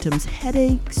these symptoms: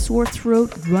 headache, sore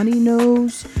throat, runny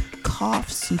nose,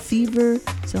 coughs and fever.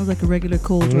 Sounds like a regular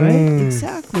cold, right?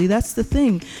 Exactly. That's the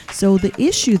thing. So the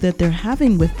issue that they're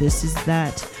having with this is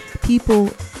that people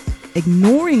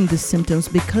ignoring the symptoms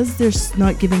because they're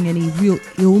not giving any real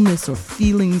illness or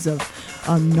feelings of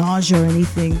nausea or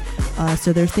anything.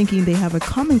 So they're thinking they have a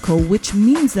common cold, which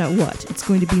means that what? It's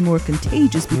going to be more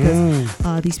contagious because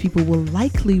these people will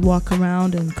likely walk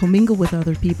around and commingle with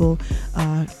other people,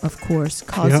 of course,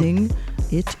 causing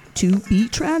it to be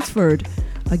transferred.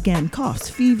 Again, coughs,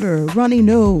 fever, runny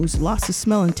nose, loss of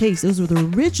smell and taste. Those were the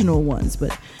original ones,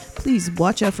 but please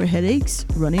watch out for headaches,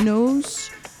 runny nose.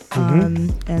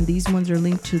 And these ones are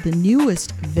linked to the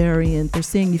newest variant. They're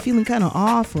saying you're feeling kind of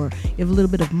off or you have a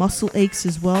little bit of muscle aches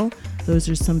as well. Those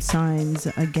are some signs.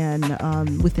 Again,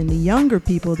 within the younger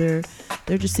people, they're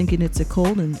just thinking it's a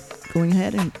cold and going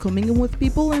ahead and commingling with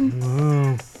people and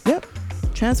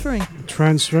transferring.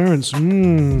 Transference.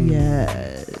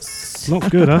 Yes. Not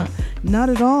good, huh? Not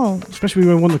at all. Especially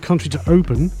when we want the country to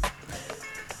open.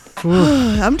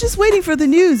 I'm just waiting for the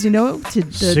news, the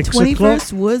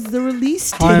 21st was the release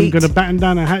date. I am going to batten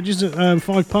down the hatches at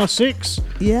 6:05.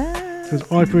 Yeah. Because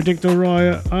I predict a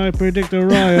riot. I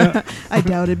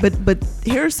doubt it. But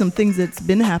here are some things that's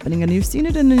been happening, and you've seen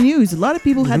it in the news. A lot of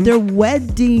people had their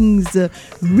weddings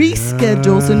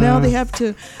rescheduled, so now they have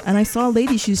to. And I saw a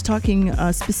lady, she was talking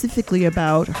specifically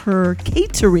about her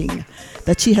catering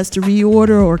that she has to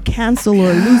reorder or cancel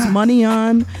or lose money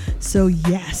on. So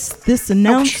yes, this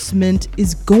announcement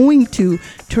is going to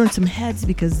turn some heads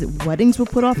because the weddings were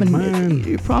put off, and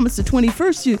you promised the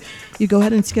 21st, you go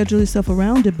ahead and schedule yourself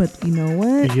around it, but you know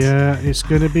what? Yeah, it's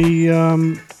going to be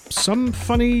some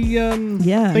funny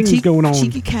things going on.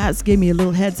 Cheeky Cats gave me a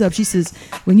little heads up. She says,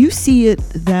 when you see it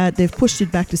that they've pushed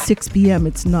it back to 6 p.m.,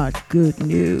 it's not good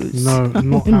news. No,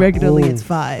 not and regularly at all. It's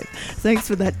 5. Thanks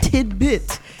for that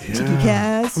tidbit, Cheeky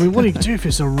Cats. I mean, what do you do if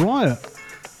it's a riot?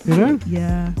 You know?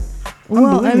 Yeah.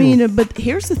 Well, I mean, but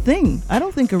here's the thing. I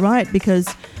don't think a riot because,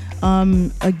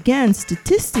 again,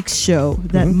 statistics show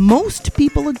that most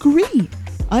people agree.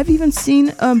 I've even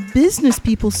seen business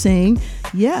people saying,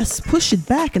 yes, push it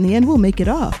back. In the end, we'll make it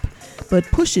up. But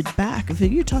push it back. If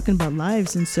you're talking about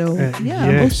lives. And so,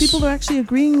 most people are actually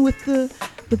agreeing with the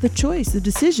choice, the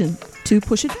decision to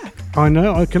push it back. I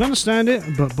know. I can understand it.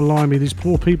 But blimey, these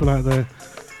poor people out there.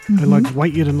 They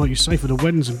waited and, like you say, for the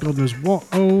weddings and God knows what.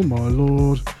 Oh, my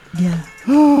Lord. Yeah.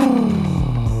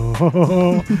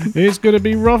 It's going to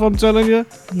be rough, I'm telling you.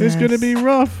 Yes. It's going to be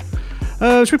rough.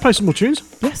 Should we play some more tunes?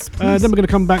 Yes, please. Then we're going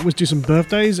to come back with do some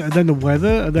birthdays, and then the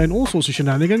weather, and then all sorts of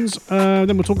shenanigans.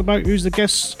 Then we'll talk about who's the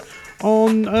guests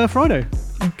on Friday.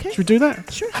 Okay. Should we do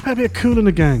that? Sure. How about a bit of Kool and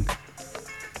the Gang?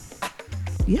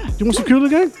 Yeah. Do you want some Kool and the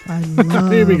Gang? I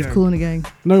love Here we go. Kool and the Gang.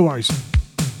 No worries.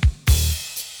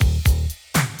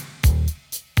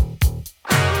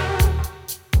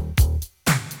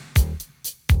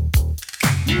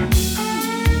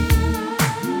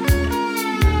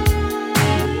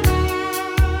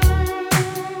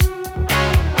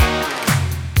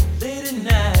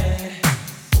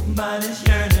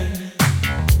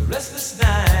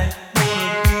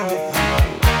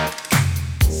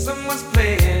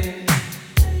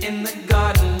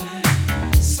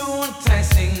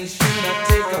 Should I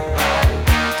take a ride?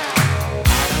 I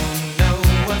don't know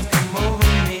what's come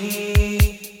over me.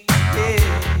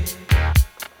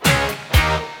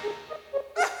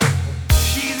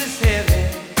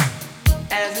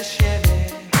 as a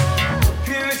Chevy,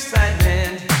 pure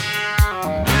excitement.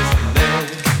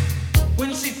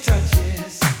 When she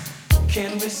touches,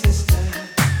 can't resist her.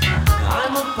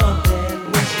 I'm a puppet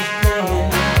when she's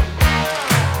playing.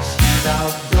 She's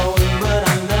outgoing, but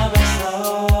I love her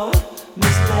so.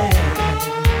 Miss Lady.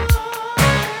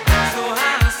 So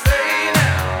I say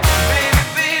now,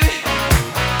 baby,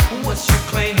 what's your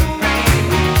claim to fame?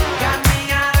 Got me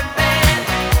out of bed,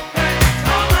 heard you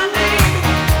call my name.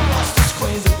 What's this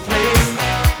crazy place?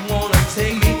 Wanna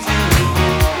take me to?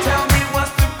 Tell me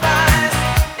what's the price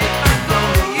if I go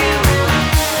with you?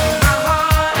 My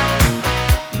heart,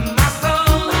 my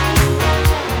soul,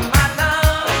 my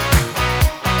love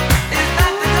is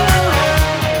not to go.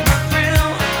 My thrill,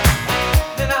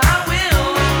 then I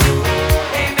will.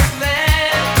 Hey, Miss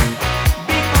Land,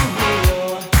 be for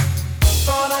real.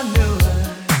 Thought I knew her,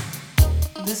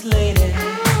 this lady,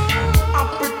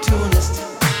 opportunist.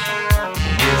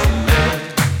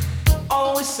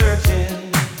 Always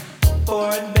searching for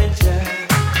adventure,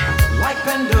 like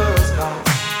Pandora's box.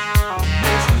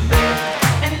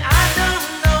 And I don't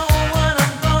know what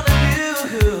I'm gonna do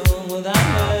without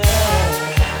her.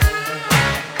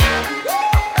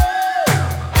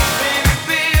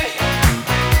 Baby,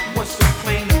 what's your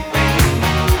claim to fame?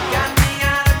 Got me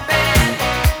out of bed,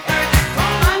 heard you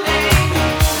call my name.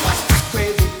 What's this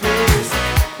crazy place?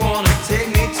 Wanna take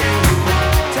me to?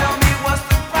 Tell me what's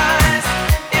the price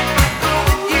if I go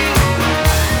with you?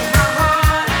 My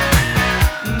heart,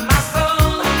 my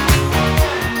soul,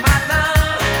 my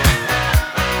love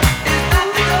is not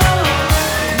to go.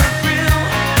 My thrill,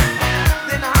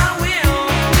 then I will.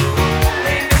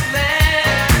 Hey, Miss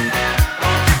Land,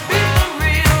 won't you be for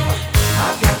real? I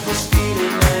got this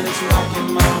feeling that it's rocking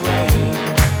my way,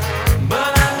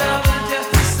 but I love her just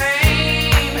the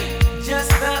same,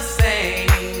 just the same.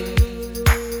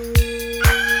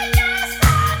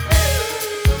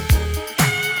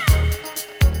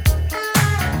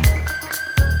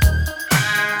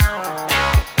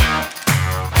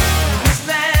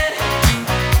 Misled,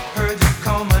 heard you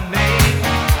call my name.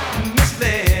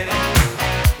 Misled,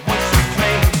 what's your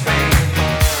claim to fame?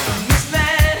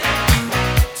 Misled,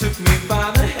 took me by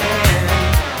the hand.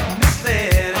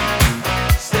 Misled,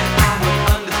 said I would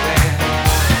understand.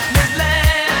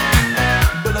 Misled,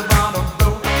 boulevard of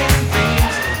broken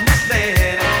dreams.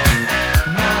 Misled,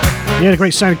 Yeah, the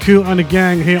great sound Cool and the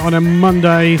gang here on a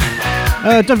Monday.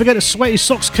 Don't forget the Sweaty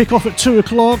Socks kick off at 2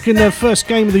 o'clock in their first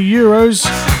game of the Euros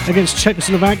against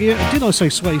Czechoslovakia. Did I say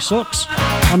Sweaty Socks?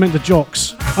 I meant the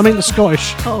Jocks. I meant the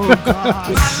Scottish. Oh,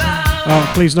 gosh.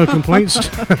 Oh, please, no complaints.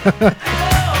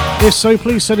 If so,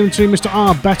 please send them to Mr.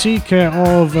 R. Batty, care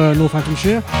of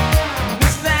Northamptonshire.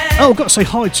 Oh, got to say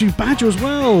hi to Badger as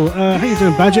well. How you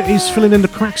doing, Badger? He's filling in the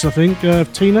cracks, I think.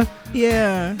 Tina.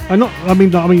 Yeah. You know what I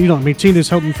mean. Tina's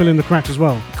helping fill in the cracks as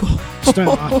well.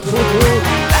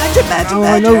 Badger, Oh,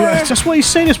 I know. That's what he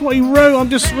said. That's what he wrote. I'm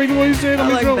just reading what he said. I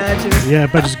like Badger. Yeah,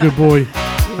 Badger's a good boy.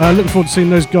 Looking forward to seeing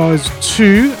those guys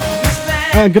too.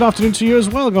 And good afternoon to you as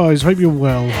well, guys. Hope you're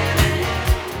well.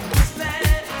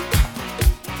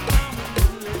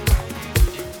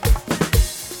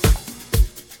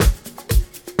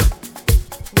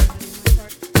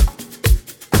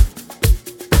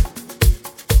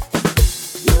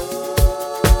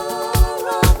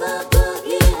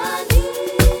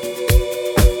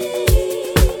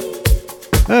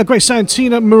 Great sound,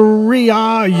 Tina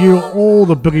Maria. You're all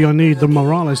the boogie I need. The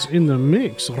Morales in the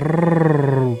mix.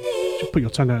 Just put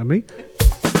your tongue out at me.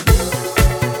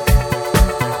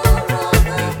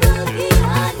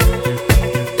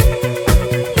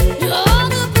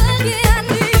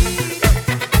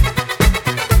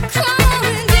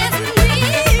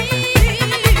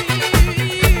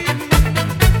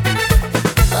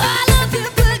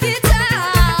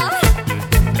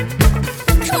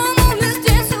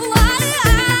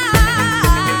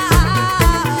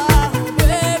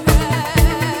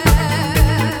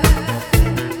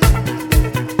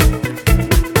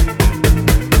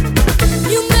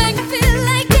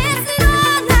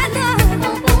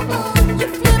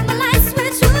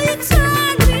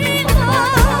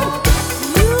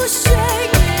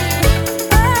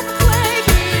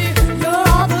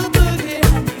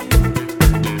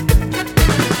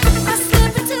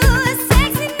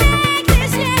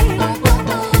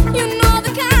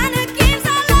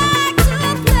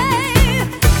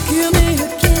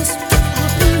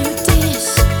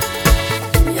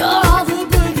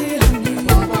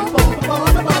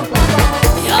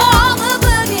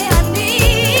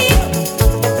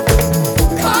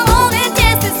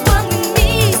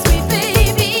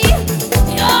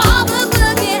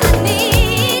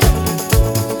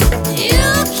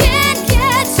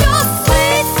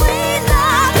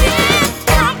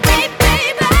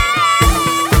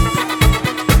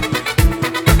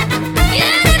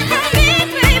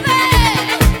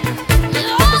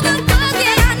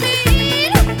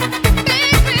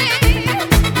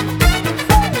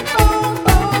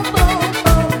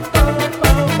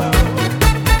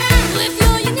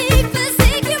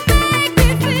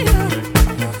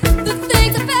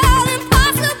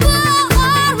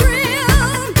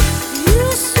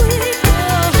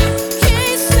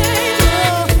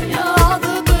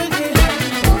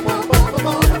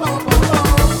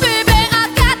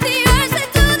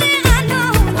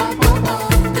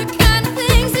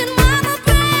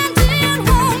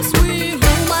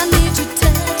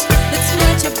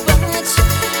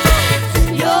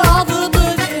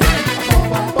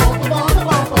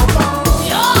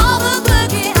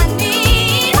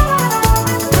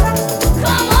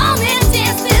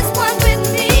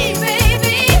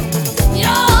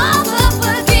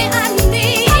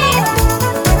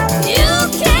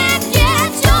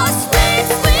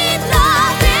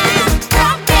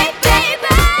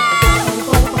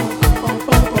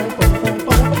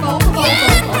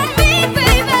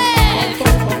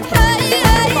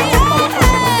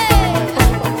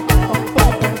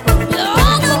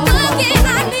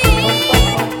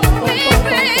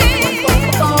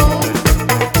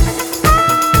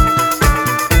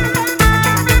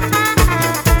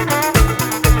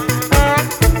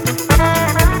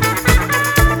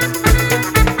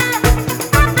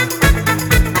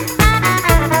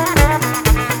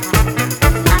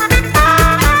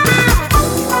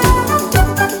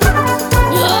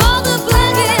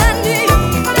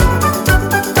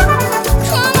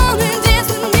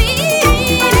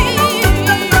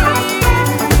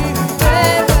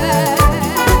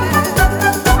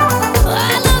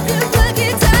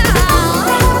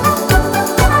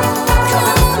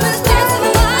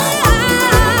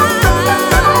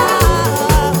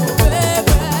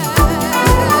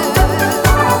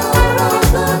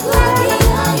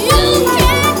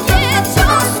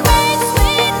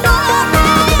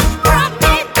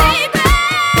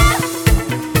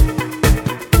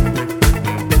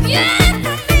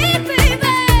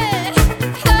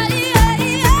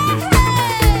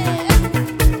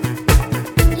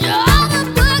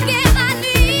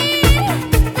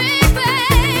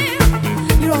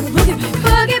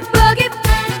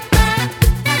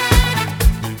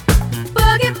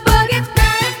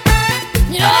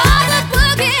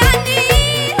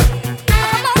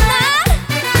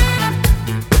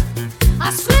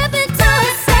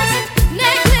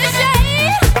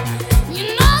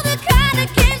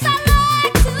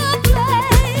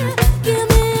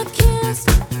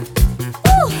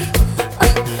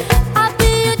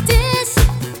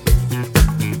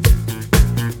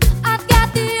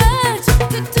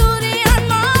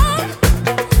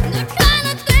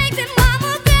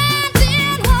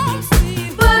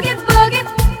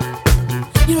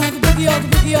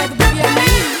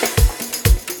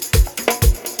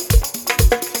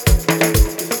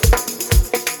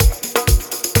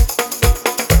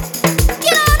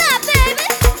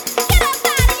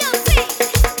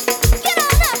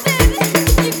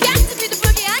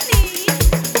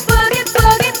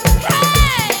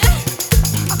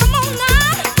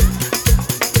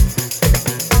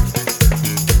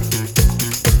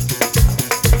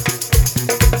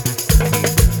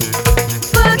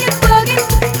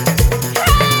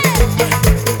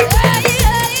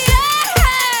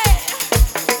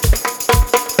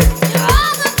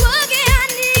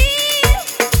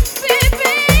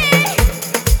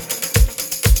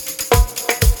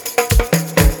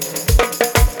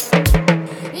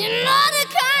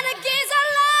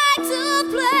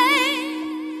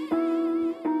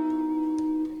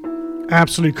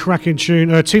 Absolute cracking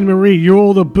tune. Tina Marie,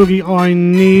 You're the Boogie I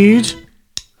Need.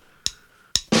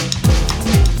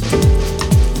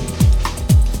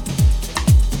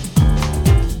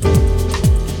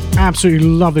 Absolutely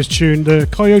love this tune. The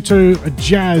Kyoto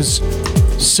Jazz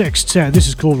Sextet. This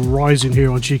is called Rising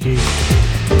here on Cheeky.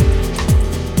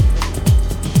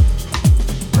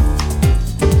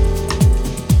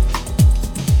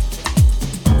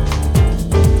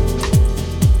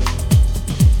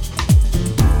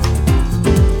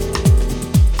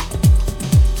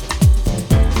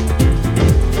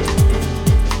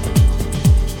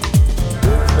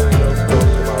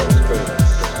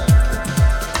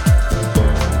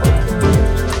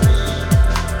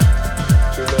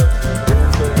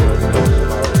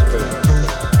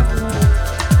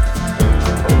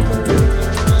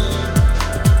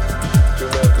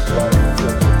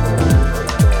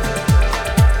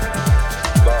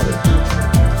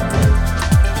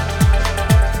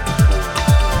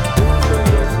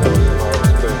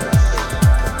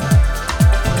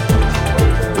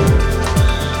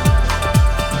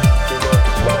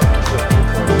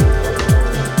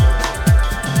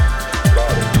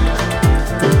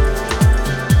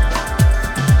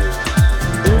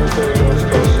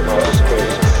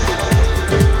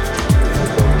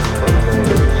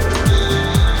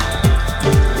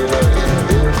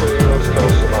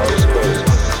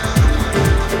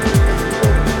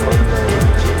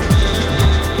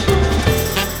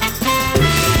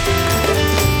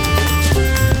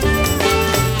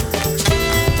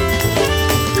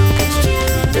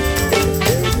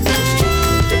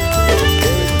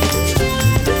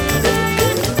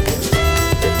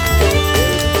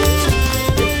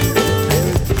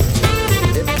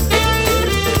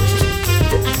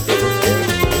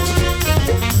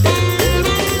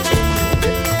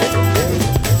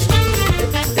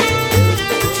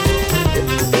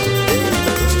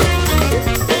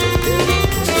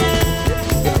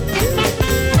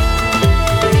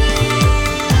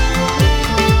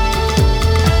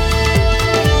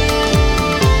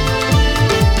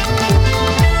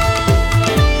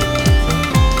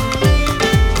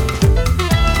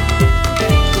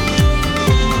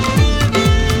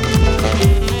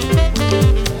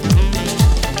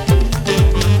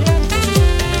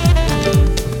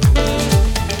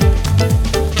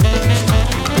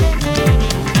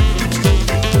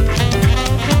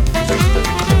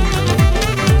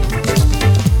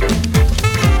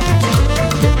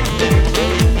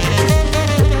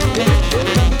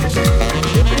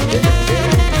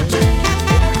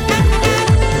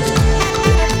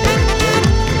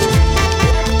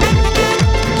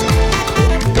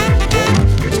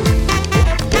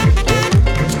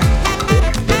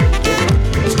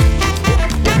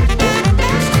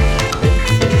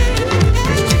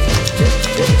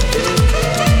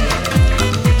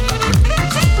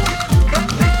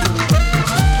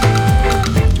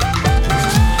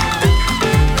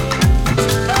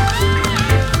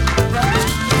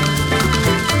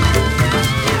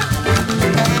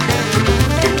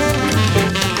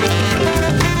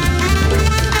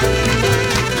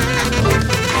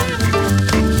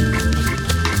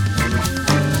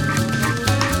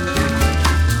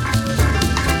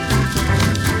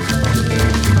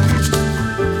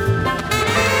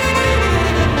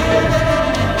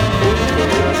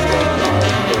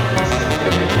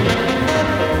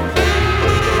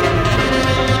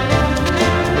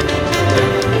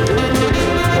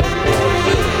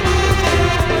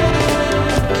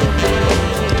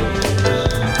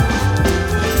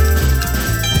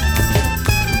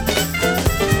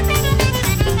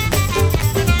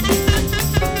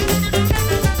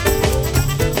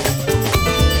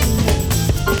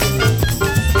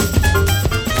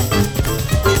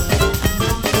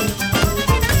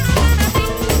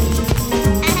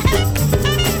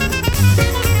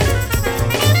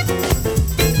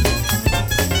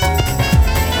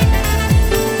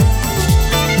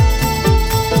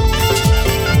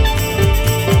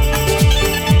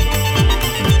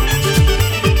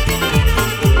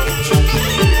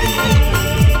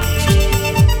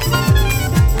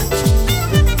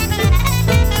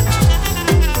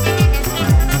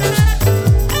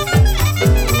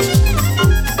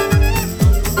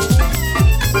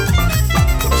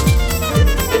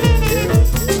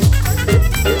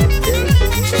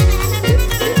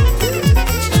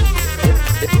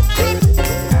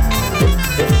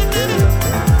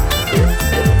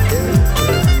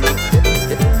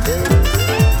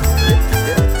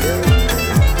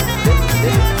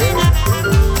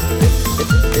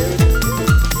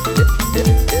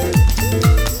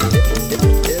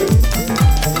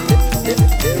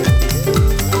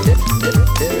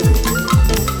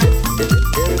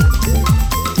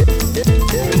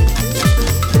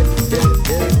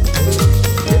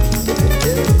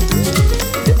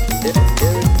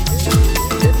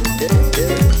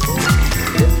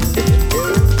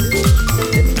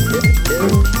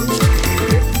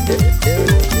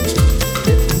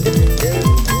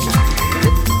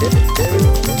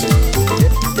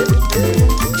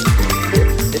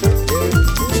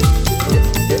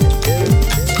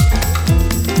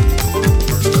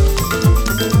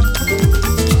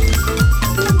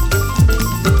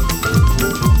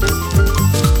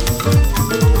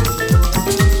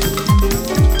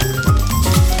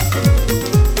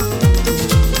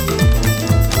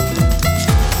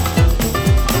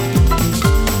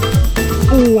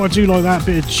 do like that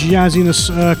bit of jazziness.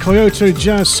 Kyoto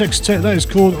Jazz Sextet, that is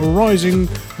called Rising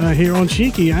here on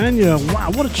Cheeky. Anya,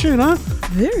 wow, what a tune, huh?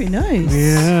 Very nice.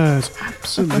 Yes,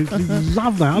 absolutely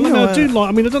love that. I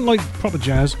don't like proper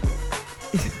jazz,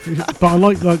 but I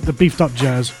like the beefed up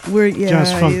jazz.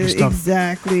 Jazz funk and stuff.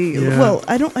 Exactly. Yeah. Well,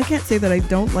 I can't say that I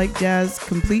don't like jazz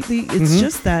completely. It's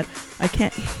just that I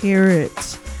can't hear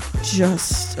it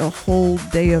just a whole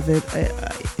day of it,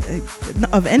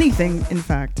 of anything, in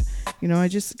fact. I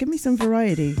just give me some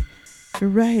variety.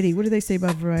 Variety. What do they say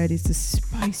about variety? It's the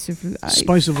spice of life.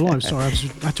 Spice of life. Sorry, I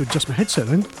had to adjust my headset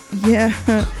then. Yeah.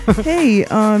 Hey.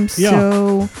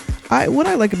 So, what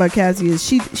I like about Cassie is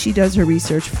she does her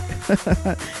research,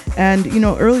 and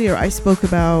earlier I spoke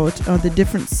about the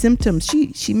different symptoms.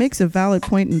 She makes a valid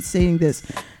point in saying this.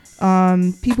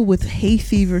 People with hay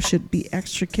fever should be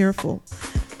extra careful,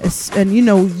 and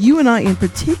you and I in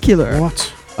particular.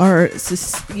 What?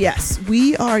 Yes,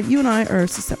 we are. You and I are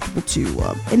susceptible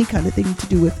to any kind of thing to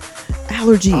do with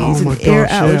allergies and air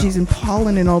allergies and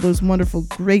pollen and all those wonderful,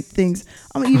 great things.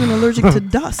 I'm even allergic to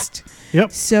dust.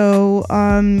 Yep. So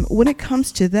when it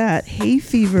comes to that, hay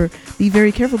fever, be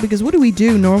very careful, because what do we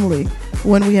do normally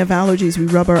when we have allergies? We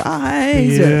rub our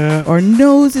eyes or our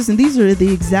noses, and these are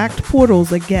the exact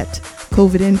portals that get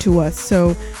COVID into us.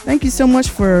 So thank you so much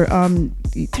for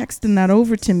texting that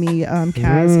over to me,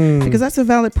 Kaz, because that's a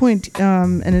valid point,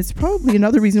 and it's probably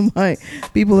another reason why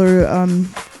people are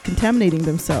contaminating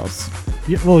themselves.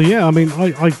 Yeah, well, yeah. I mean,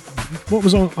 I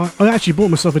actually bought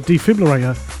myself a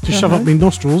defibrillator to shove up my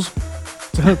nostrils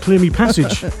to help clear me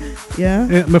passage.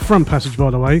 Yeah. My front passage,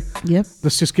 by the way. Yep.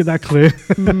 Let's just get that clear.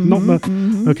 Not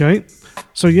the. Okay.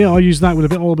 So yeah, I use that with a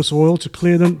bit of Olbus oil to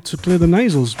clear the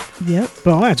nasals. Yep.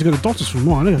 But I had to go to the doctors for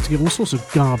mine. I had to get all sorts of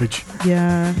garbage.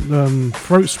 Yeah.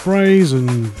 Throat sprays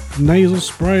and nasal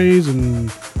sprays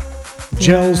and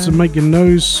gels to make your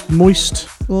nose moist.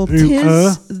 Well,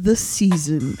 'tis the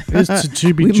season. It's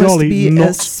to be we jolly, must be not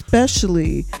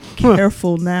especially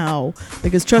careful now,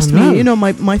 because trust me,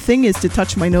 my thing is to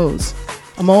touch my nose.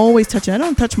 I'm always touching. I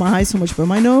don't touch my eyes so much, but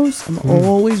my nose, I'm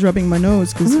always rubbing my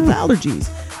nose because of allergies.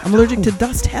 I'm allergic to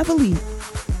dust heavily.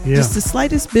 Yeah. Just the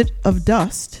slightest bit of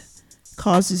dust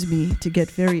causes me to get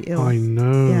very ill. I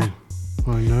know. Yeah.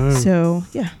 I know. So,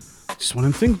 yeah. Just one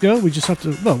of them things, girl. We just have to,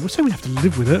 we say we have to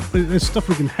live with it, but there's stuff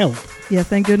we can help. Yeah,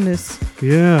 thank goodness.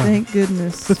 Yeah. Thank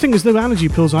goodness. The thing is, the allergy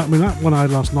pills, that one I had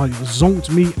last night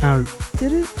zonked me out.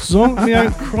 Did it? Zonked me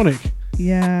out chronic.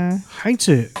 Yeah. Hate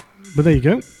it. But there you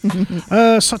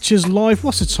go. Such is life.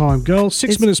 What's the time, girl?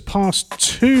 6 minutes past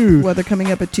 2. Weather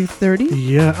coming up at 2:30.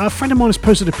 Yeah. A friend of mine has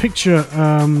posted a picture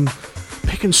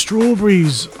picking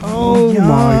strawberries. Oh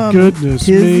my goodness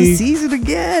Tis me. the season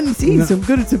again. See, some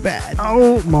good and some bad.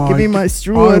 Oh my. Give me my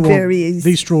strawberries.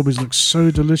 These strawberries look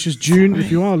so delicious. June, if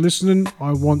you are listening,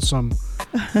 I want some.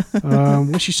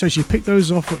 What she says, she picked those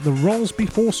off at the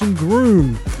Rollsby Horse and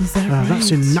Groom. Is that right?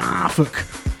 That's in Norfolk.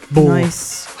 Ball.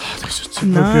 Nice. So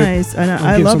nice. good. And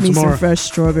I love me some fresh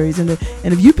strawberries. And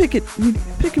if you pick it, you're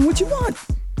picking what you want.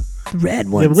 The red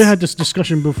ones. Yeah, we had this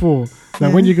discussion before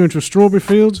that when you go into a strawberry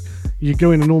field, you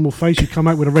go in a normal face, you come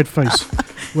out with a red face.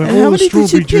 Where and all how the many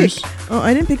strawberry did you juice. Pick? Oh,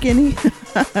 I didn't pick any.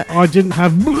 I didn't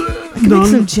have I can make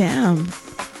some jam.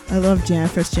 I love jam,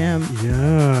 fresh jam.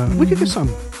 Yeah. We could get some.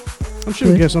 I'm sure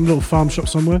we can get some little farm shop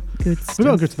somewhere. Good stuff. We've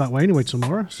got to go to that way anyway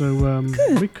tomorrow, so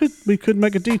we could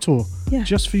make a detour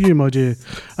just for you, my dear.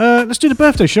 Let's do the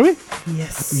birthday, shall we?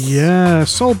 Yes. Yeah,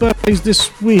 Soul birthdays this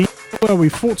week. Where are we?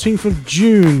 14th of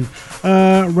June.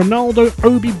 Ronaldo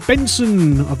Obi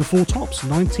Benson of the Four Tops,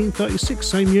 1936,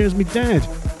 same year as my dad. I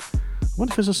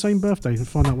wonder if it's the same birthday. Can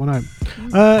find that one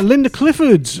out. Linda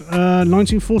Clifford,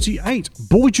 1948.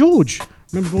 Boy George.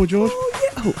 Remember Boy George? Oh,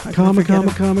 yeah. Oh, Karma.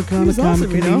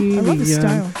 Awesome, I love his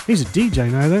style. He's a DJ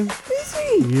now, though. Is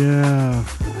he? Yeah.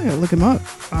 I gotta look him up.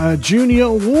 Junior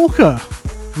Walker.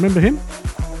 Remember him?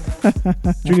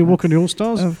 Junior Walker and the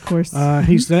All-Stars. Of course.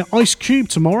 He's there. Ice Cube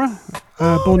tomorrow.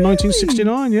 Born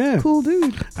 1969, yeah. Cool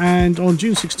dude. And on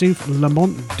June 16th,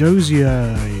 Lamont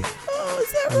Dozier. Oh,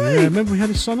 is that right? Yeah, remember we had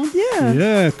his son on? Yeah.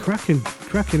 Yeah, cracking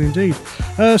indeed.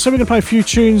 So we're going to play a few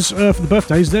tunes for the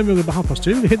birthdays, then we're going to be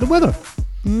 2:30 to hit the weather.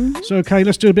 Mm-hmm. So, okay,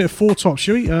 let's do a bit of Four Tops,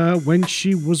 shall we? When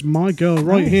She Was My Girl,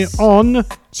 right here on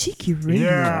Cheeky Radio.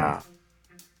 Yeah.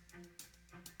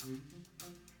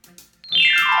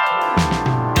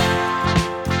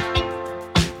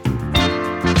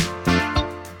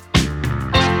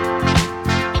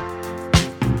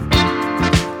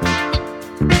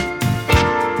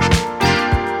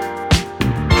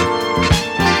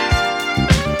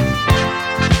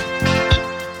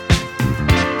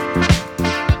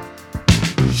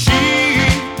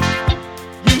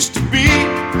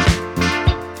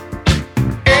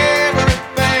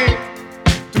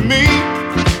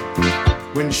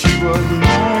 when she was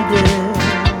my girl.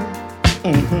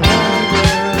 Mhm.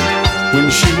 When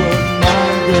she was my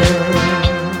girl.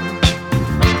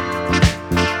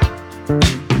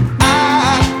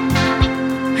 I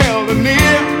held her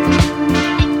near,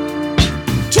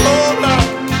 told her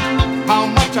how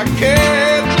much I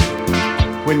cared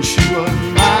when she was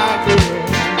my girl.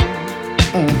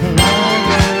 Mhm.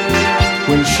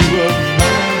 When she was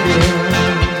my girl.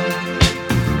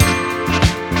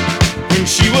 When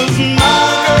she was my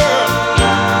girl,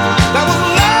 there was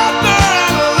laughter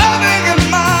and loving in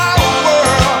my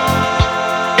world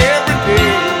every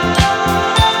day.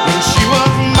 When she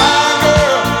was my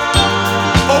girl,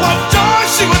 oh what joy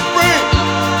she would bring.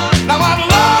 Now I've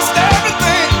lost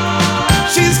everything.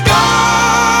 She's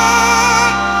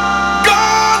gone,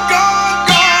 gone, gone,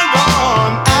 gone,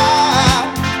 gone.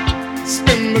 I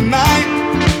spend the night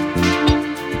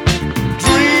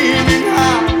dreaming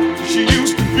how she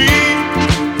used to be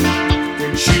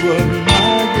when she was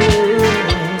my girl.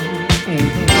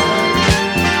 Mhm.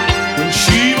 When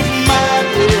she was my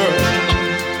girl.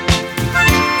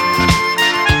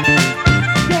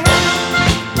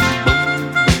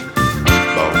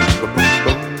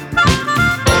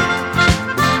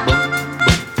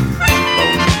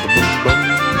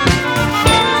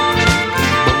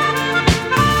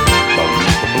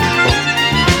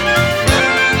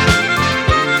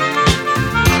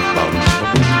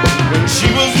 When she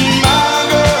was my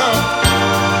girl,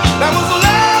 there was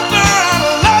laughter and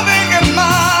loving in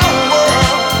my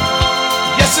world.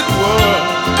 Yes, it was.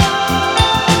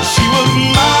 When she was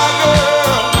my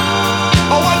girl,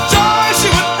 oh what joy she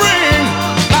would bring.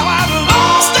 Now I've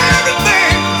lost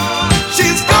everything.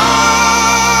 She's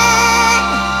gone.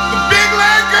 The big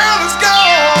leg girl is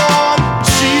gone.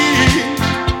 She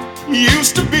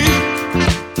used to be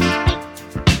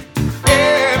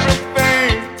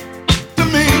everything to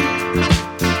me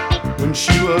when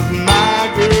she was my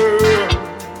girl.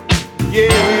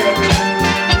 Yeah,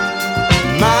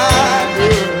 my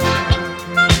girl.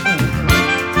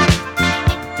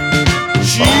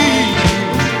 She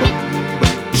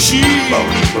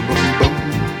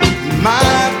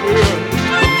my girl.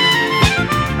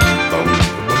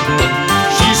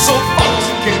 She's so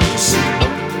foxy, can't you see?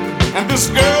 And this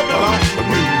girl belongs to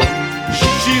me.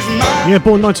 She's my Yeah,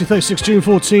 born 1936, June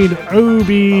 14,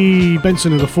 Obie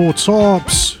Benson of the Four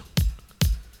Tops.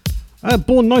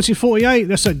 Born 1948,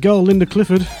 that's that girl Linda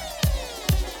Clifford.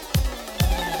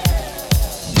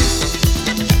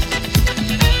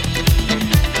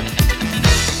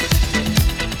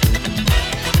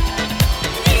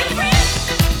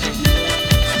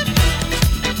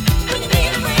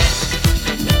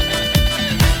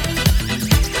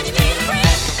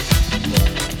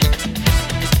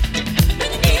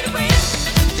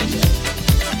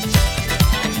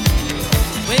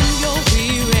 When you're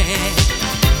weary,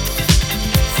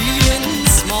 feeling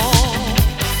small,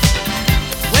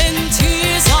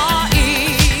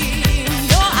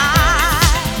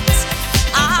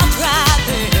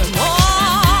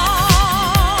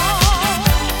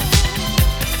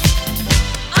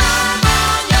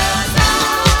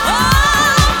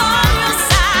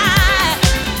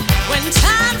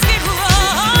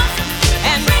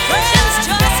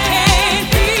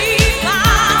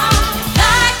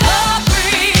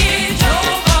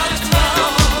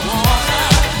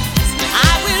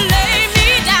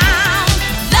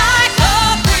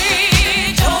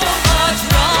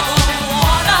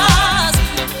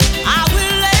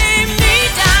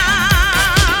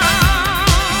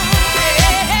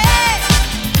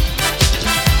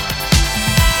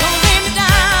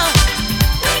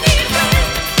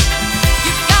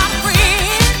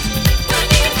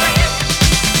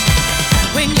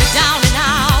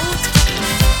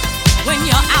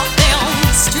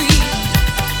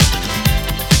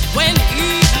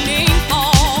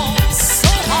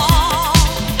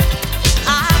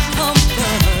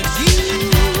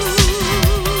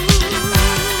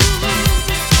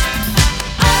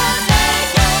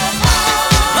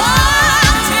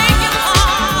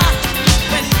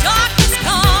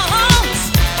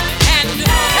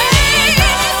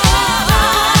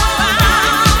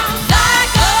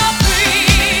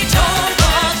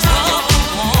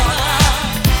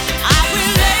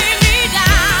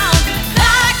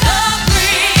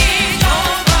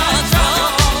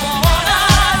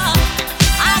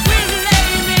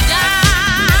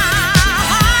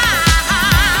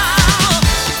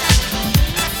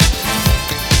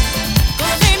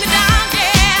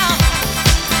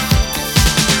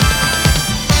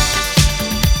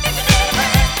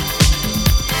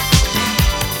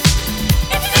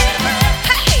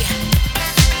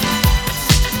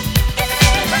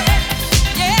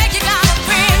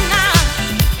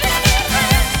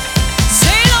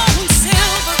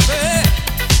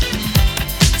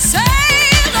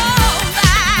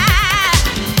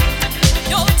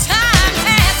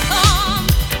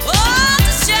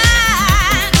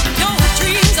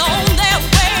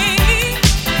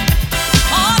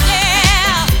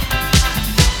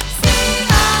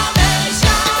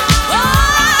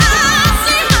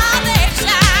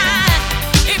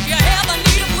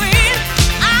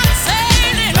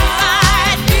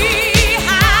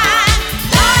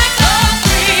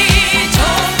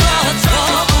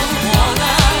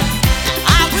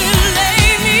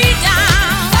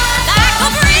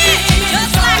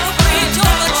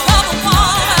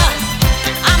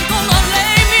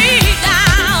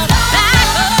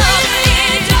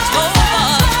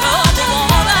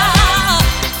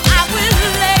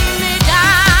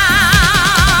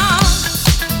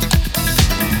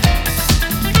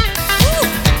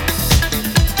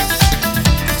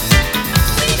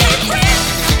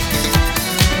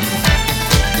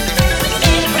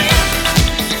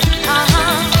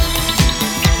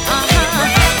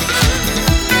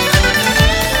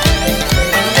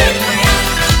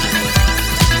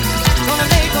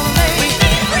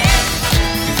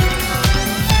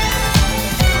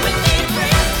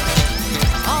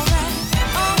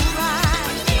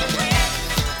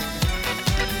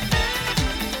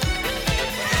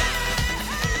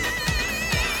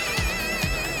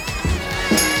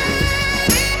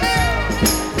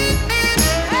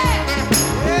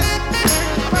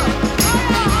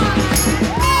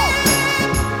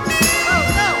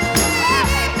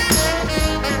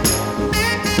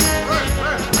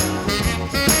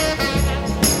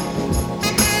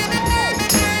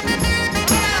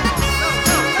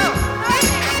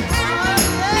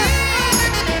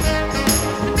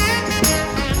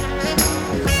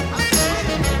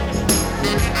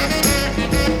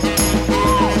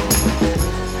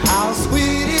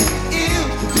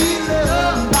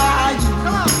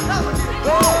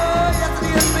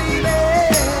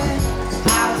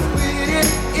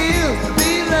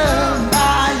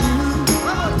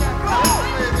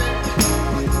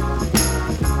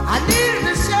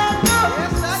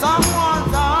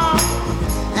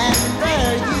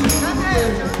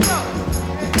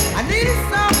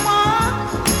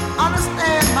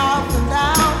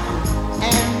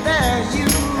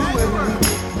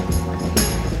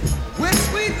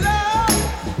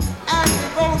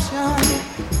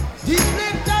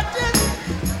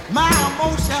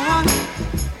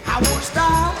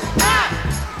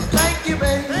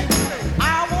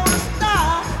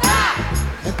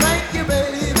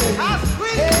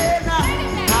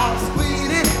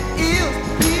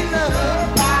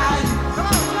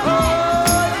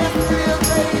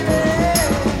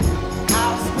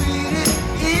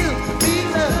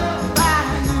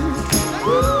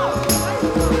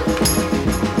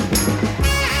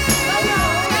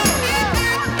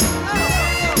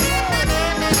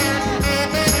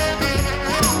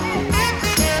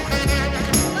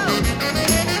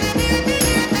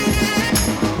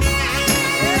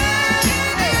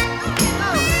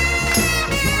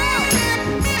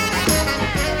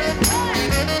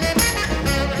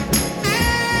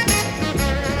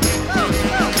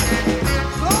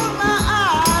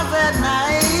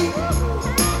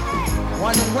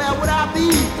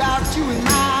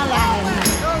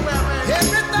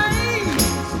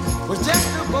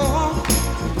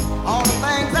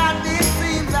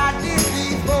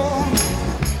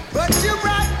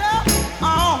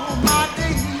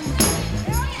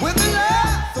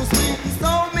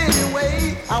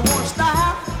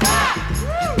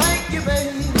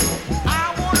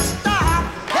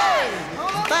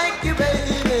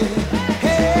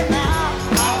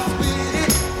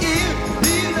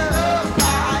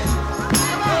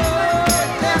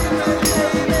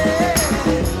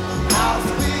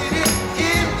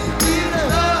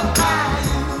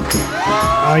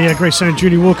 Oh yeah, great sound.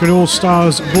 Julie Walker and All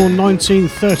Stars, born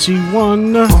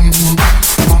 1931.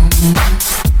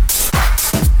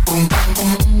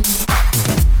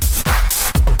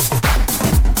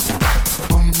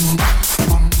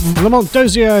 Lamont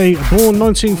Dozier, born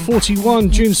 1941,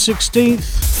 June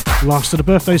 16th. Last of the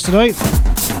birthdays today.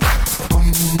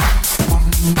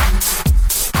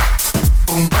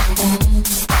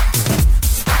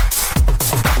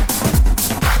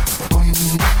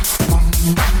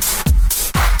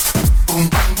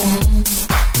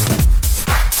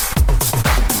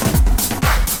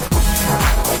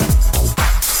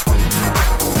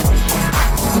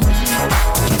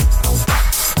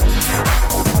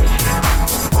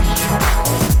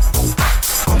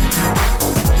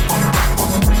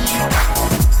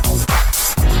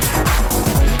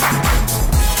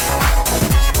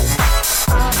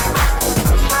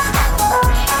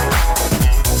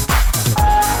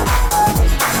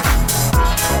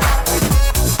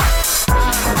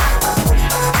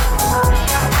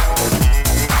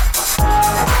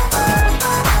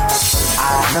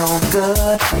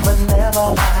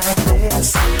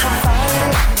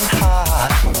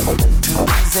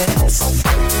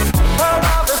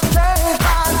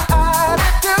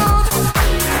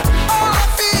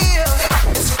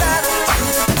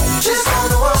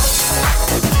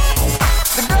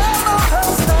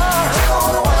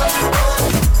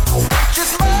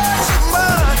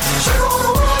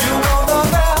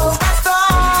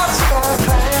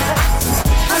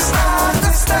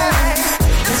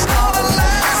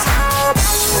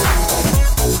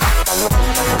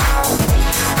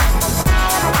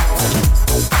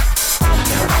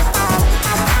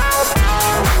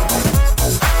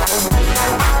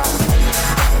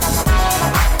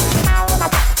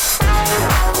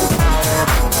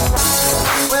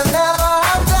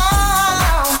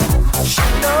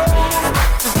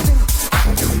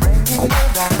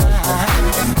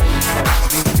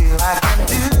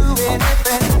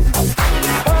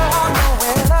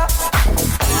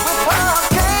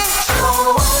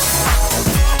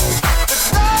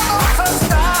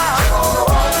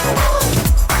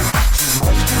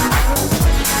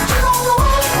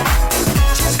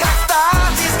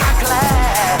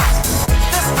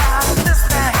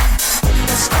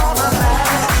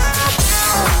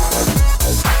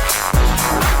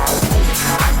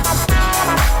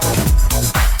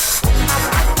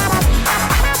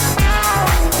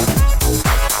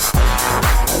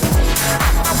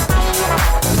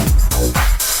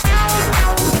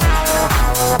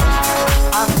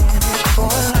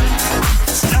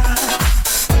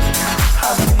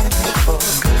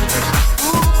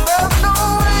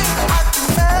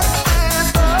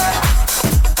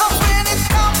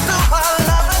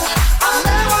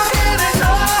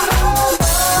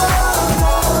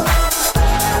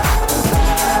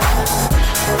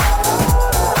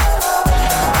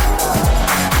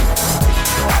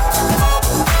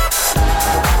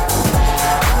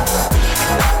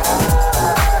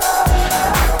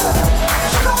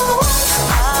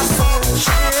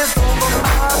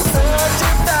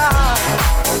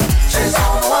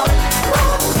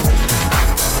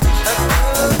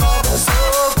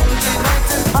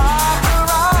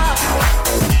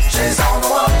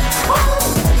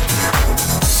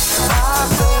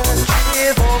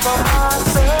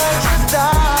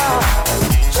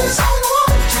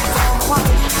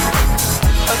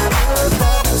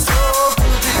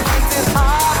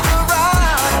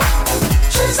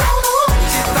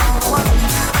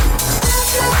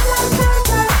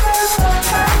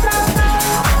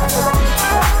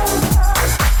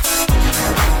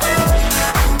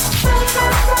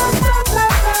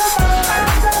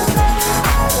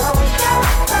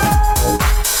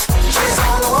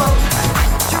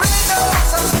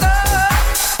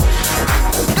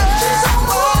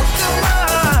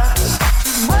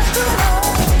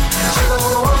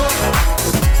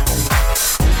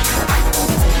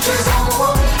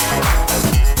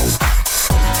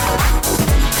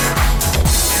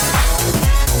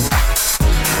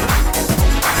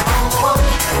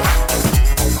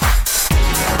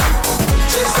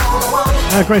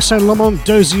 Great sound, Lamont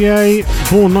Dozier,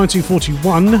 born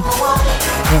 1941.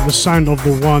 The sound of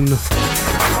the one.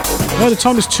 The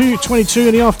time is 2:22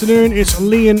 in the afternoon. It's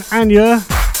Lee and Anya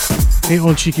here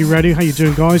on Cheeky Radio. How you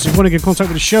doing, guys? If you want to get in contact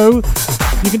with the show,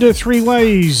 you can do it three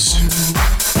ways.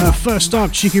 First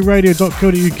up,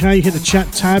 cheekyradio.co.uk. Hit the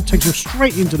chat tab, takes you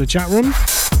straight into the chat room.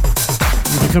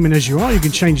 You can come in as you are. You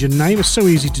can change your name. It's so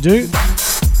easy to do.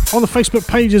 On the Facebook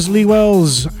pages, Lee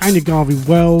Wells, Anya Garvey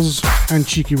Wells, and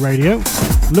Cheeky Radio.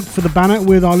 Look for the banner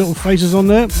with our little faces on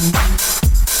there.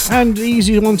 And the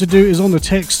easy one to do is on the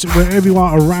text wherever you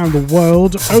are around the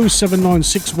world.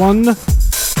 07961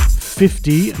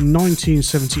 50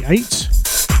 1978.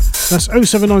 That's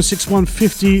 07961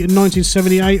 50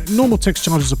 1978. Normal text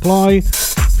charges apply.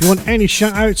 If you want any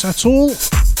shout outs at all,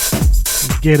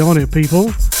 get on it,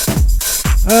 people.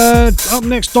 Up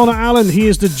next, Donna Allen. He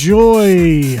is the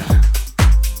Joy.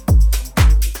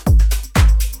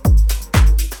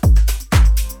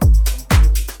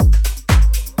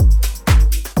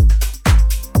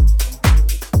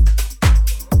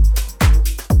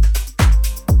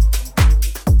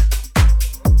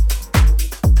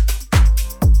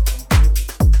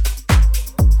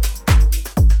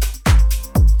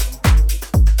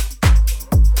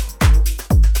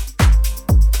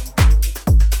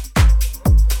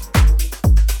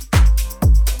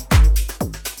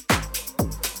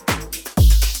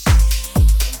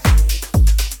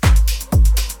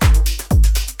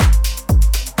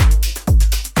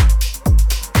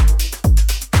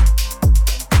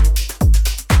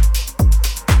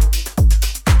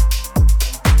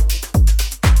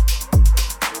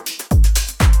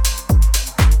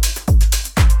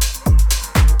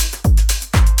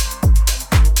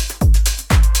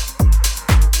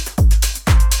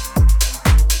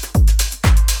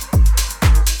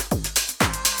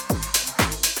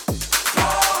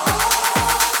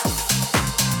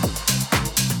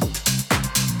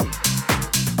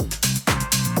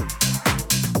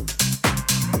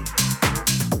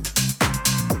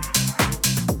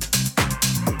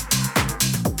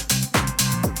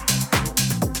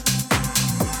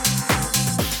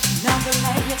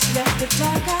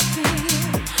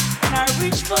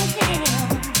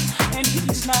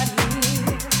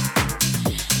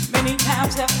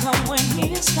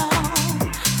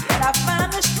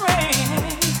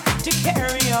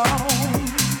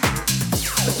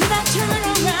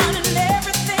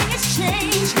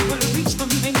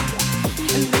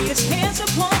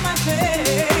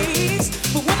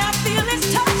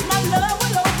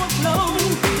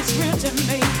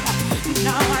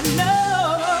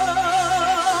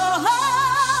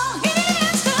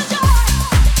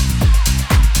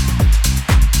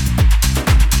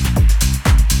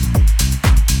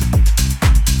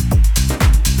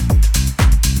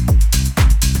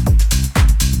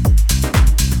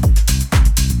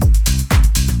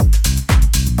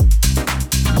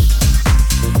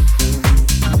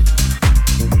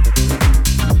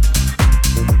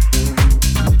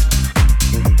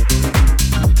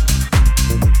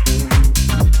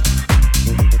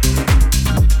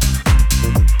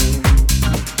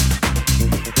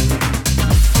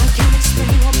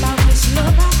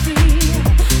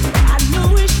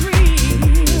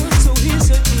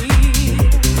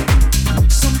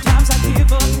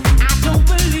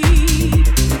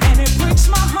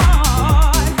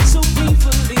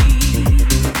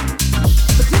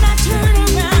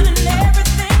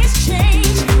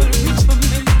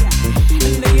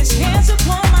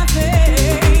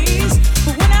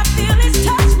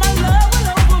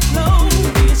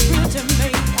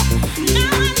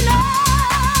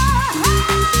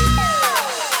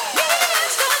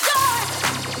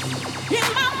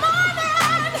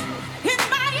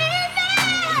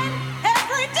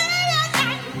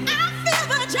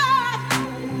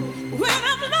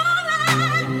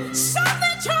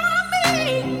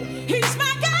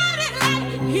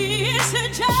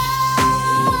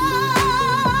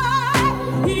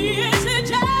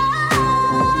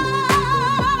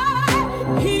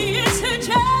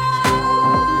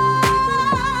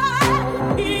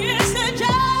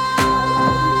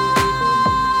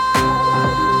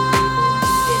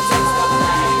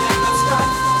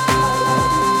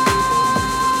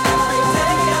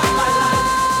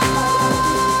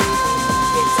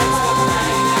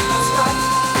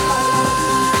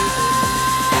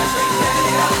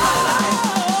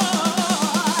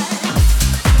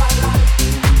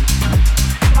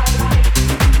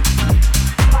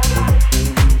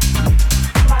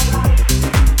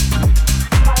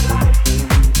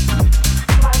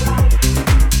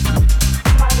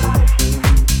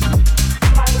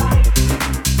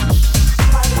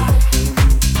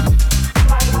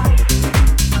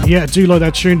 Yeah, do like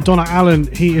that tune. Donna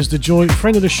Allen, he is the Joy,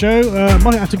 friend of the show.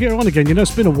 Might have to get her on again, you know,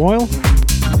 it's been a while.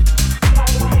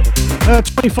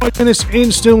 25 minutes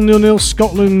in, still 0-0,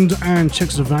 Scotland and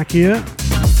Czechoslovakia.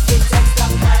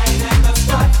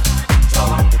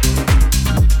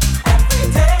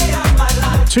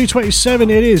 2:27,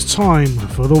 it is time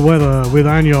for the weather with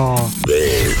Anya.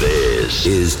 This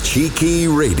is Cheeky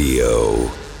Radio.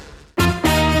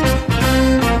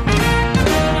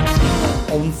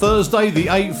 On On Thursday, the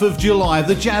 8th of July,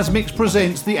 the Jazz Mix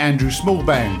presents the Andrew Small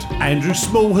Band. Andrew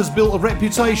Small has built a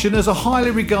reputation as a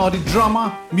highly regarded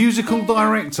drummer, musical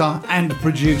director and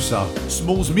producer.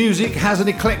 Small's music has an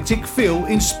eclectic feel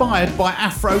inspired by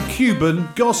Afro-Cuban,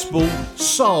 gospel,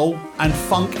 soul and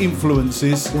funk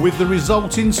influences, with the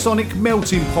resulting sonic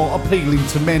melting pot appealing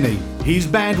to many. His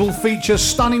band will feature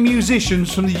stunning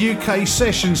musicians from the UK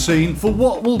session scene for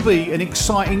what will be an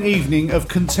exciting evening of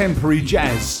contemporary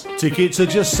jazz. Tickets are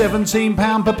just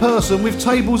 £17 per person, with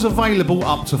tables available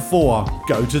up to 4.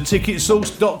 Go to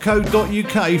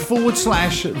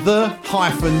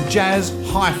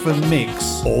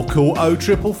ticketsource.co.uk/the-jazz-mix or call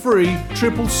 0333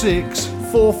 666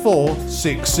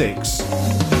 4466.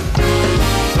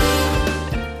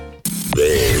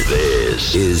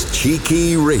 This is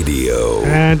Cheeky Radio.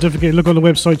 And don't forget, look on the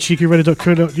website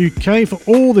cheekyradio.co.uk for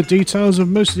all the details of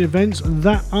most of the events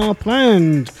that are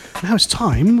planned. Now it's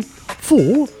time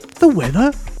for the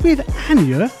weather with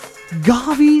Anya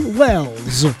Garvey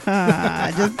Wells.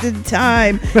 Just in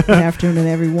time. Good afternoon,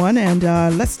 everyone, and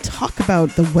let's talk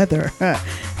about the weather.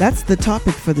 That's the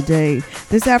topic for the day.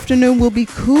 This afternoon will be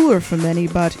cooler for many,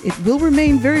 but it will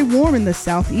remain very warm in the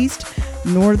southeast.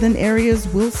 Northern areas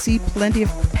will see plenty of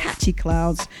patchy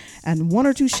clouds, and 1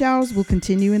 or 2 showers will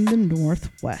continue in the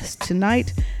northwest.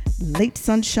 Tonight, late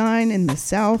sunshine in the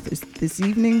south. This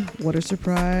evening, what a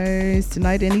surprise.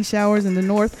 Tonight, any showers in the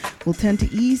north will tend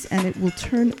to ease, and it will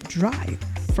turn dry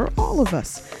for all of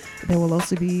us. There will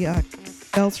also be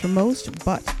spells for most,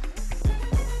 but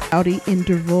cloudy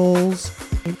intervals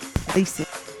in places.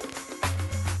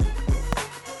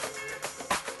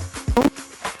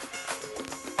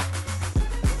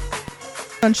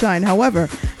 Sunshine. However,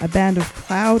 a band of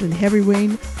cloud and heavy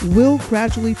rain will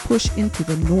gradually push into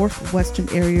the northwestern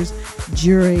areas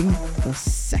during the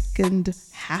second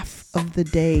half of the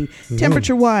day.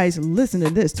 Temperature-wise, listen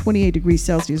to this, 28 degrees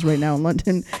Celsius right now in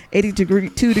London,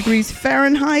 82 degrees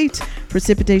Fahrenheit,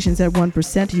 precipitation's at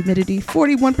 1%, humidity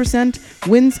 41%,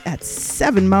 winds at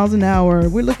 7 miles an hour.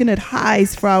 We're looking at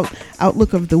highs for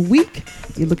outlook of the week.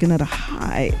 You're looking at a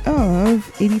high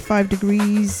of 85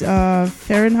 degrees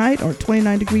Fahrenheit or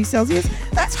 29 degrees Celsius.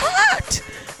 That's hot!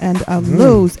 And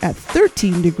lows at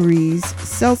 13 degrees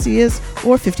Celsius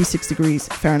or 56 degrees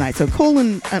Fahrenheit. So cold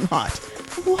and hot.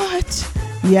 What?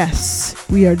 Yes,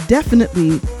 we are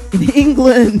definitely in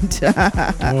England.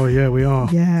 Oh, yeah, we are.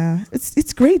 Yeah,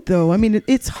 it's great, though. I mean,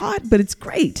 it's hot, but it's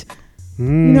great. You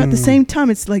know, at the same time,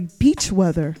 it's like beach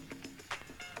weather.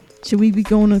 Should we be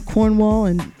going to Cornwall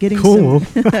and getting Cornwall?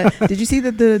 some? Did you see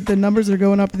that the numbers are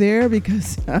going up there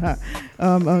because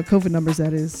COVID numbers?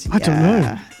 That is. I don't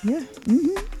know. Yeah,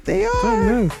 they are. I don't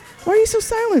know. Why are you so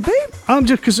silent, babe?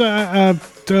 Just because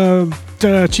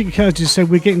Cheeky Cow just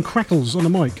said we're getting crackles on the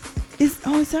mic. Is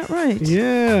that right?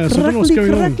 Yeah, so I don't know what's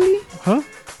going on. Huh?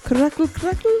 Crackle.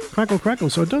 Crackle.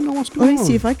 So I don't know what's going on. Let me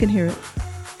see if I can hear it.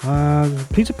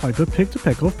 Peter Piper picked a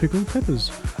peck of pickled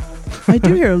peppers. I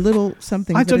do hear a little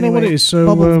something. I don't know what it is.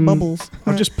 So bubbles.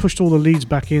 I've just pushed all the leads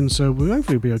back in, so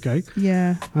hopefully we'll be okay.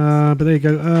 Yeah. But there you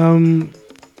go.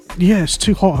 Yeah, it's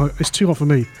too hot. It's too hot for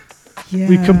me. Yeah,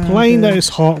 we complain that it's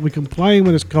hot. We complain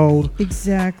when it's cold.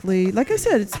 Exactly. Like I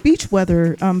said, it's beach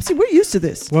weather. See, we're used to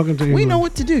this. Welcome to England. We know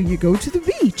what to do. You go to the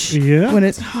beach. Yeah. When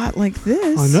it's hot like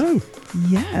this. I know.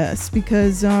 Yes,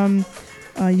 because you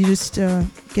just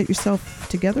get yourself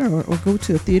together or go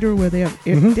to a theater where they have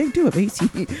they do have AC.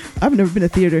 I've never been to a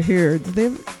theater here. Do they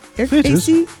have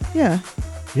AC? Yeah.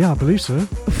 Yeah, I believe so.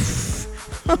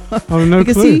 Oh, no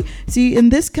because clue. see, in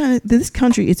this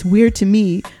country, it's weird to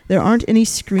me. There aren't any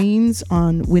screens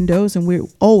on windows, and we're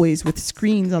always with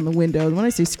screens on the windows. When I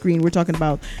say screen, we're talking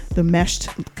about the meshed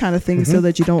kind of thing, so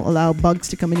that you don't allow bugs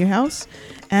to come in your house.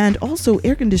 And also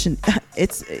air conditioning.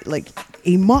 It's like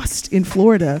a must in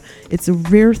Florida. It's a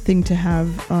rare thing to have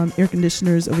air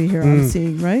conditioners over here. I'm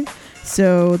seeing, right?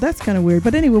 So that's kind of weird.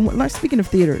 But anyway, speaking of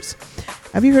theaters,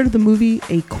 have you heard of the movie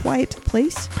A Quiet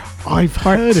Place? I've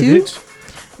heard of it.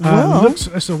 Well,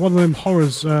 it's one of them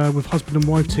horrors with husband and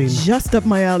wife team. Just up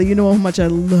my alley. You know how much I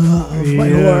love my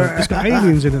horror. It's got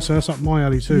aliens in it, so that's up my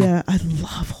alley too. Yeah, I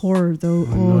love horror though.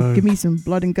 Oh, give me some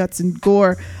blood and guts and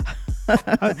gore.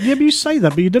 Yeah, but you say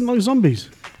that, but you didn't like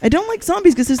zombies. I don't like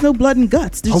zombies because there's no blood and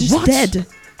guts. They're just dead.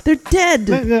 They're dead.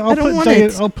 I don't want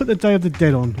it. I'll put the Day of the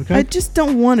Dead on, okay? I just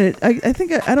don't want it. I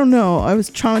think, I don't know. I was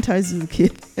traumatized as a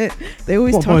kid. They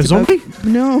always talked about... zombie?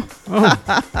 No. Oh.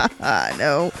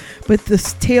 No. But the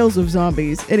tales of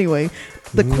zombies. Anyway,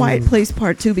 The Quiet Place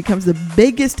Part 2 becomes the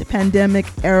biggest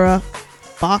pandemic-era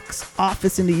box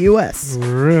office in the U.S.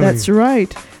 Really? That's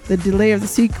right. the delay of the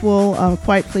sequel,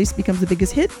 Quiet Place, becomes the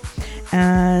biggest hit,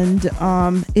 and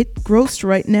it grossed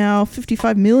right now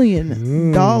 $55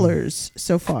 million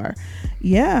so far.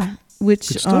 Yeah, which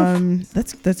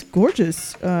that's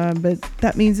gorgeous. But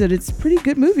that means that it's a pretty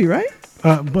good movie, right?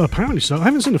 Well, apparently so. I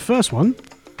haven't seen the first one.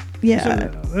 Yeah,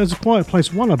 there's a Quiet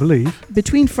Place 1, I believe.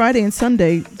 Between Friday and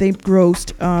Sunday, they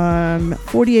grossed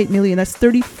 $48 million. That's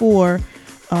 34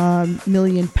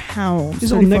 million pounds.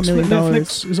 Is it on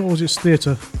Netflix? Is it or just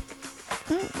theatre?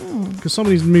 Because some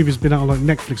of these movies have been out on like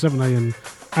Netflix, haven't they, and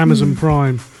Amazon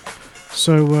Prime.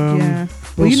 So yeah.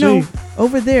 Well, you know,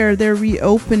 over there they're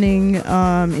reopening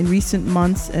in recent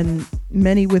months, and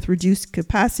many with reduced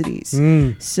capacities.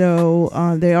 So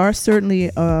there are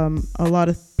certainly a lot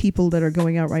of people that are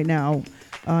going out right now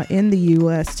in the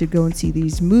U.S. to go and see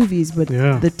these movies. But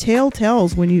the tale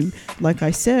tells when you, like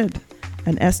I said,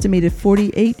 an estimated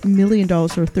 $48 million or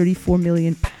 34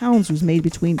 million pounds was made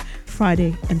between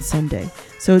Friday and Sunday.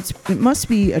 So it must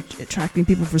be attracting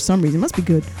people for some reason. It must be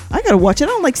good. I gotta watch it. I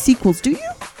don't like sequels. Do you?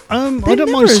 I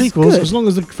don't mind sequels as long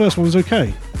as the first one was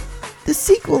okay. The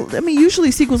sequel, I mean, usually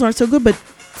sequels aren't so good, but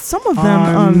some of them.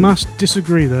 I must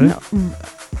disagree there. No,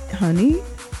 honey.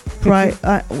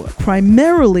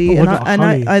 Primarily,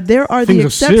 there are the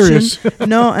exceptions.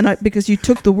 No, because you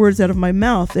took the words out of my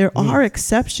mouth. There are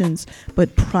exceptions,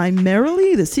 but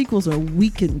primarily the sequels are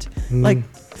weakened. Like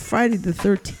Friday the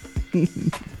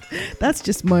 13th. That's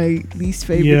just my least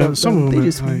favorite. Yeah, some of them they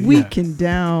just weaken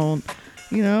down.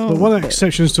 You know. But one of the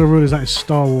exceptions to the rule is that it's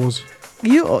Star Wars.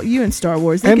 You and Star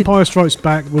Wars. Empire Strikes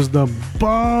Back was the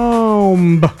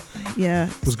bomb. Yeah,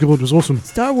 it was good. It was awesome.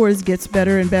 Star Wars gets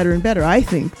better and better and better. I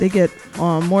think they get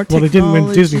more technology. Well, they didn't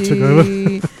when Disney took over.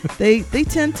 they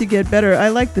tend to get better. I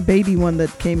like the baby one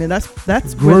that came in. That's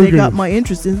where they got my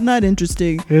interest. Isn't that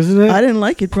interesting? Isn't it? I didn't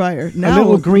like it prior. Now a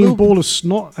little green ball of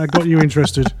snot got you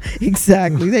interested.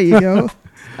 Exactly. There you go.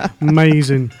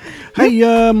 Amazing. Hey,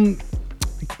 your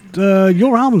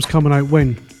album's coming out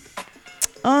when?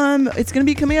 It's going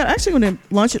to be coming out. Actually, I'm going to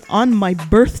launch it on my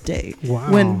birthday.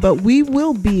 Wow. But we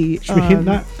will be. Should we hint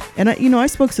that? And I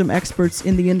spoke to some experts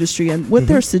in the industry, and what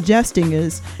they're suggesting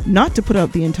is not to put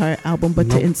out the entire album,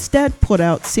 but to instead put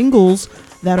out singles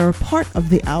that are part of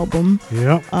the album.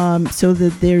 Yeah. So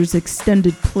that there's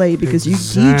extended play, because you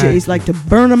DJs like to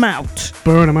burn them out.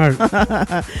 Burn them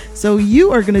out. So you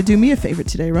are going to do me a favor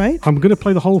today, right? I'm going to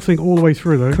play the whole thing all the way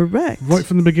through, though. Correct. Right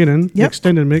from the beginning. The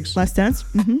extended mix. Last Dance.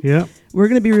 Yeah. We're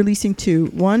going to be releasing 2.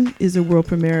 One is a world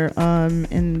premiere,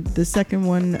 and the second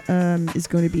one is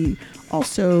going to be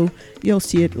also, you'll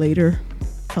see it later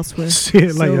elsewhere. See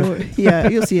it later. Yeah,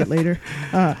 you'll see it later.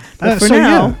 But for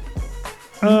now...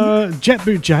 Jet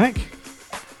Boot Jack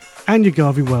and your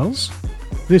Garvey Wells.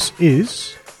 This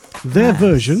is their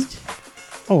version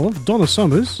of Donna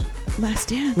Summer's Last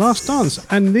Dance. Last Dance.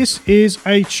 And this is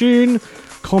a tune.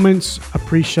 Comments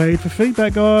appreciated for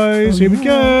feedback, guys. Here we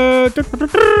go.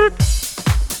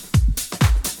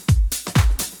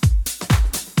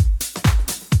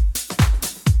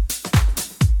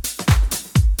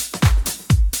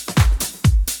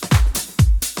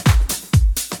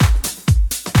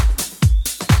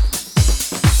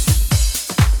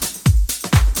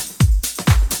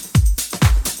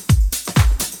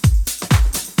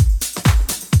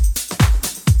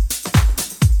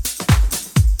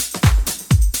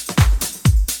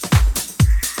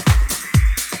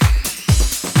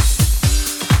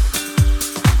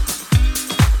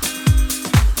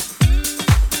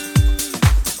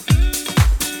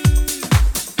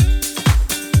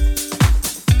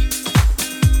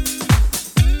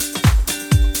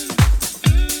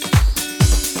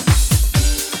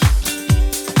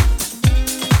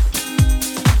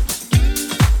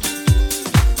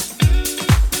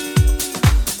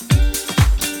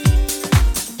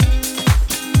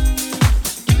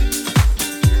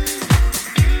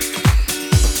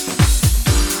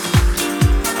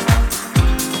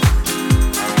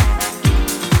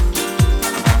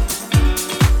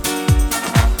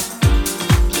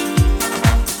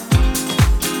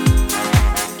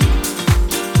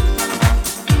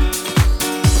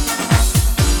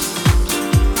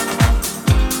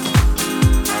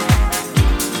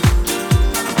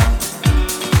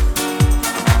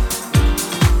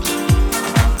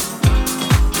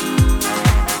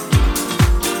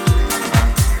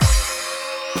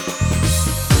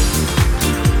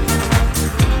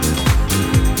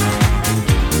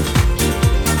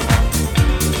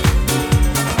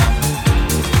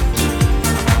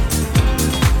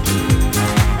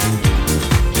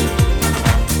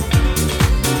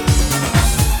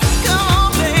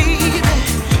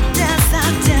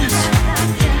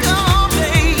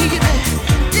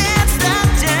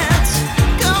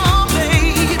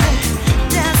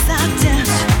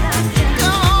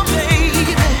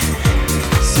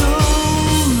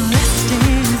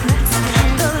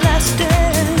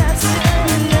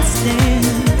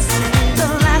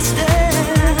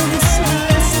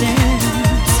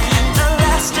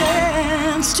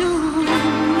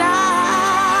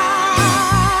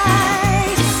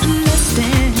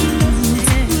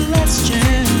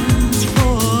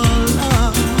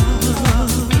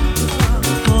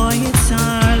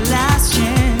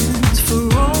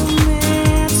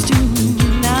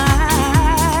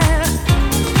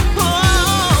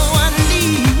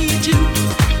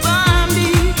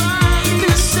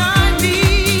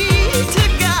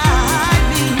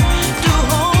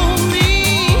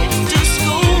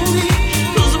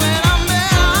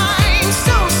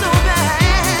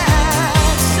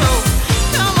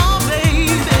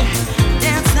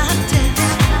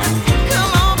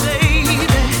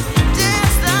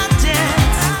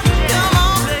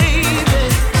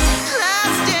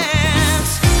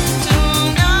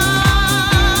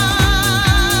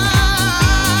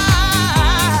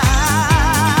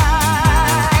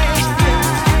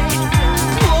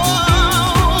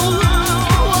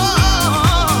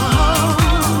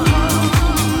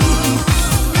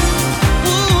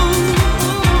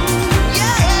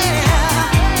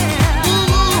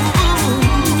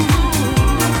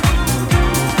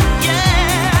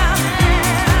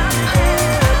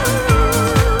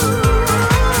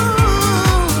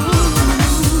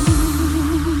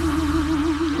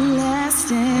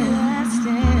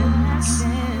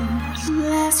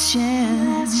 last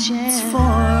chance for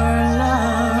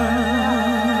love.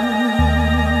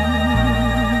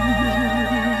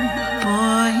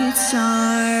 Boy, it's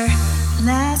our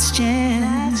last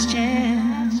chance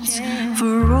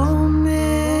for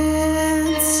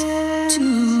romance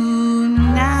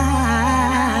tonight.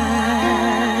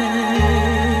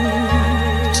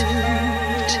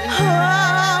 Oh,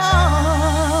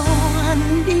 I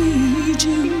need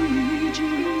you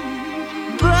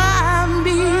by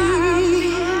me,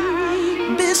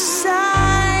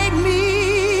 beside me,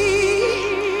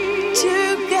 to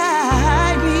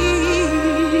guide me,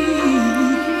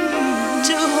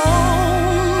 to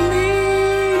hold me,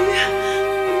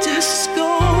 to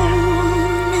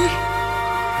scold me.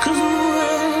 'Cause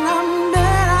when I'm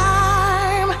dead,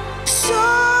 I'm so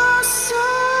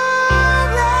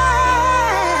glad.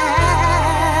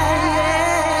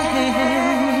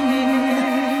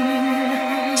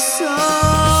 So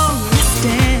let's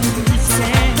dance,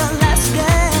 the last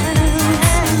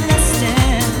dance,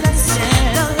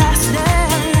 the last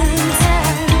dance.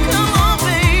 Come on,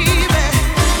 baby,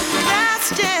 let's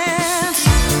dance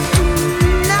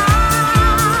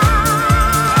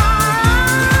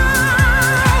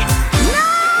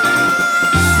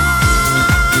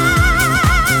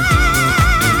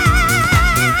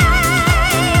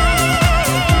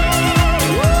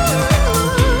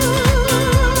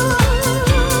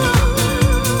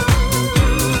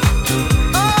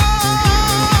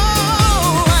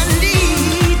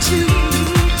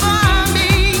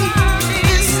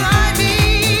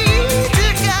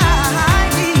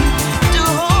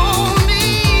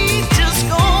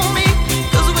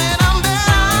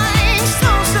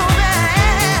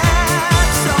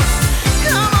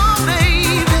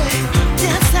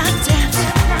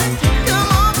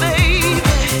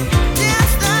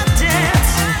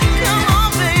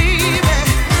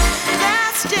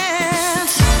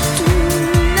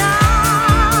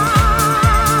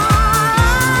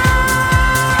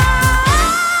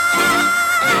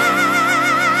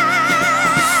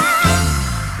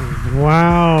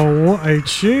Wow, what a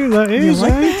tune that is,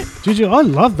 like eh? Did you? I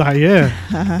love that,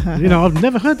 yeah. You know, I've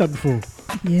never heard that before.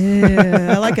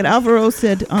 Yeah, I like it. Alvaro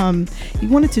said he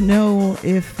wanted to know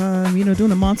if,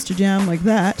 doing a Monster Jam like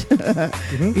that,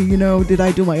 did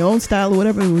I do my own style or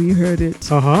whatever when you heard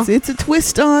it. Uh-huh. So it's a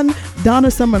twist on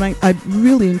Donna Summer, and I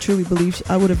really and truly believe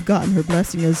I would have gotten her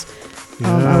blessing as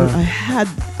I had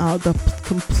the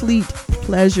complete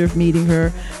pleasure of meeting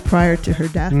her prior to her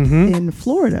death in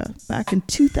Florida back in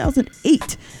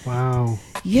 2008. Wow.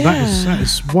 Yeah. That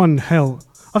is one hell.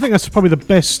 I think that's probably the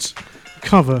best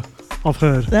cover I've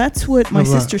heard. That's what my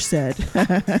sister said. Yeah,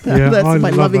 That's I my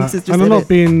love loving that. sister And said I'm not it.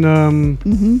 being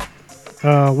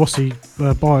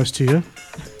biased to you,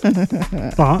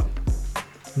 but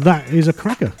that is a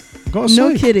cracker. Gotta say.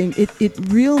 No kidding. It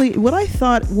really, what I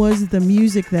thought was the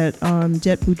music that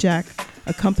Jet Bujak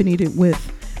accompanied it with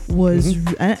was,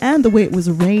 and the way it was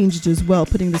arranged as well,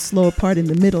 putting the slower part in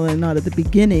the middle and not at the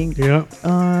beginning. Yeah.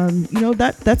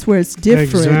 That's where it's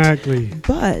different. Exactly.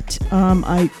 But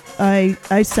I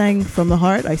sang from the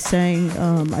heart. I sang.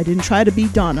 I didn't try to be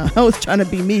Donna. I was trying to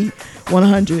be me,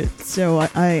 100. So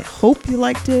I hope you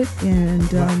liked it, and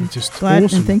just glad.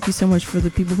 awesome. And thank you so much for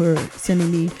the people who are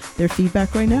sending me their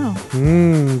feedback right now.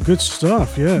 Good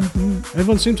stuff. Yeah.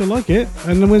 Everyone seemed to like it.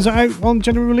 And then when's that out on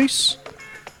general release?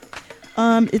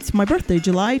 It's my birthday,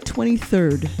 July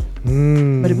 23rd.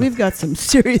 But we've got some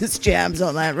serious jams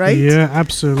on that, right? Yeah,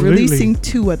 absolutely. Releasing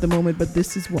 2 at the moment, but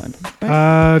this is 1.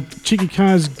 Right? Cheeky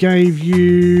Kaz gave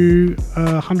you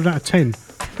 100 out of 10.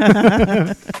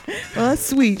 Well, that's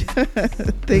sweet.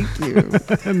 Thank you.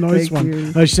 Nice Thank one.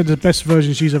 you. She said the best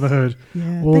version she's ever heard.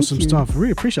 Yeah, awesome thank you. stuff.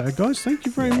 Really appreciate it, guys. Thank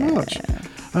you very much.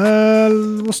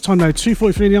 What's the time now?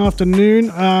 2:43 in the afternoon.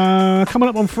 Coming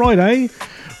up on Friday,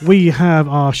 we have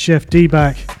our Chef D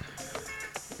back.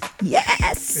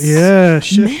 Yes. Yeah,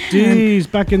 Chef D's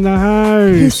back in the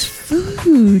house. His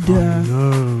food.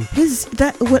 No.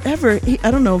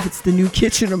 I don't know if it's the new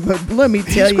kitchen, but let me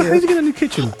tell you. How did he get a new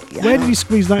kitchen? Where did he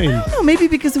squeeze that in? I don't know. Maybe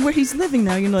because of where he's living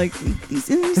now. He's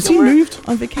Has he moved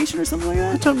on vacation or something like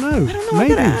that. I don't know. I don't know.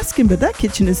 Maybe. I gotta ask him. But that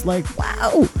kitchen is like,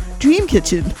 wow, dream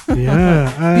kitchen. Yeah,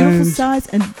 Beautiful and- size.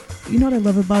 And you know what I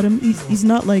love about him? He's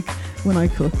not like when I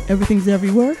cook, everything's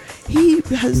everywhere. He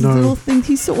has No. little things.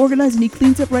 He's so organized, and he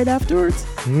cleans up right afterwards.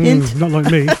 Hint. Not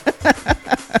like me.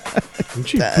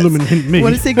 Don't you bloomin' hint me. I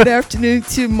want to say good afternoon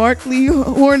to Mark Lee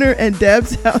Horner and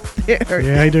Debs out there.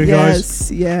 Yeah, how you doing,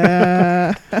 guys? Yes,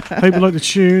 yeah. Hope you like the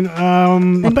tune. I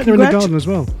bet they're in the garden as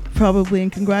well. Probably,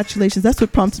 and congratulations. That's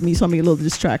what prompted me. You saw me a little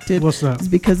distracted. What's that? It's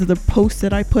because of the post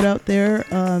that I put out there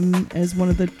as one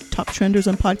of the top trenders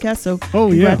on podcasts. So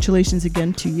congratulations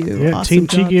again to you. Yeah, awesome Team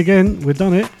job. Cheeky again. We've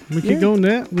done it. We keep going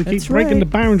there. We keep breaking the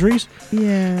boundaries.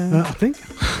 Yeah. I think.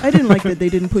 I didn't like that they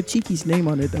didn't put Cheeky's name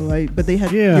on it, though. But they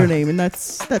had your name, and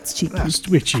that's cheeky.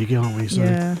 We're cheeky, aren't we? So,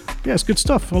 yeah. Yeah, it's good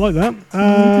stuff. I like that.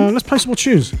 Let's play some more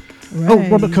tunes. Right. Oh,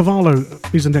 Robert Cavallo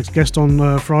is the next guest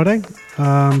on Friday.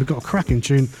 We've got a cracking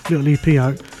tune, little EP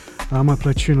out. I might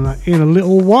play a tune of that in a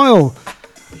little while.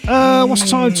 What's the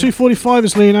time? 2:45.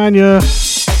 It's Lee and Anya.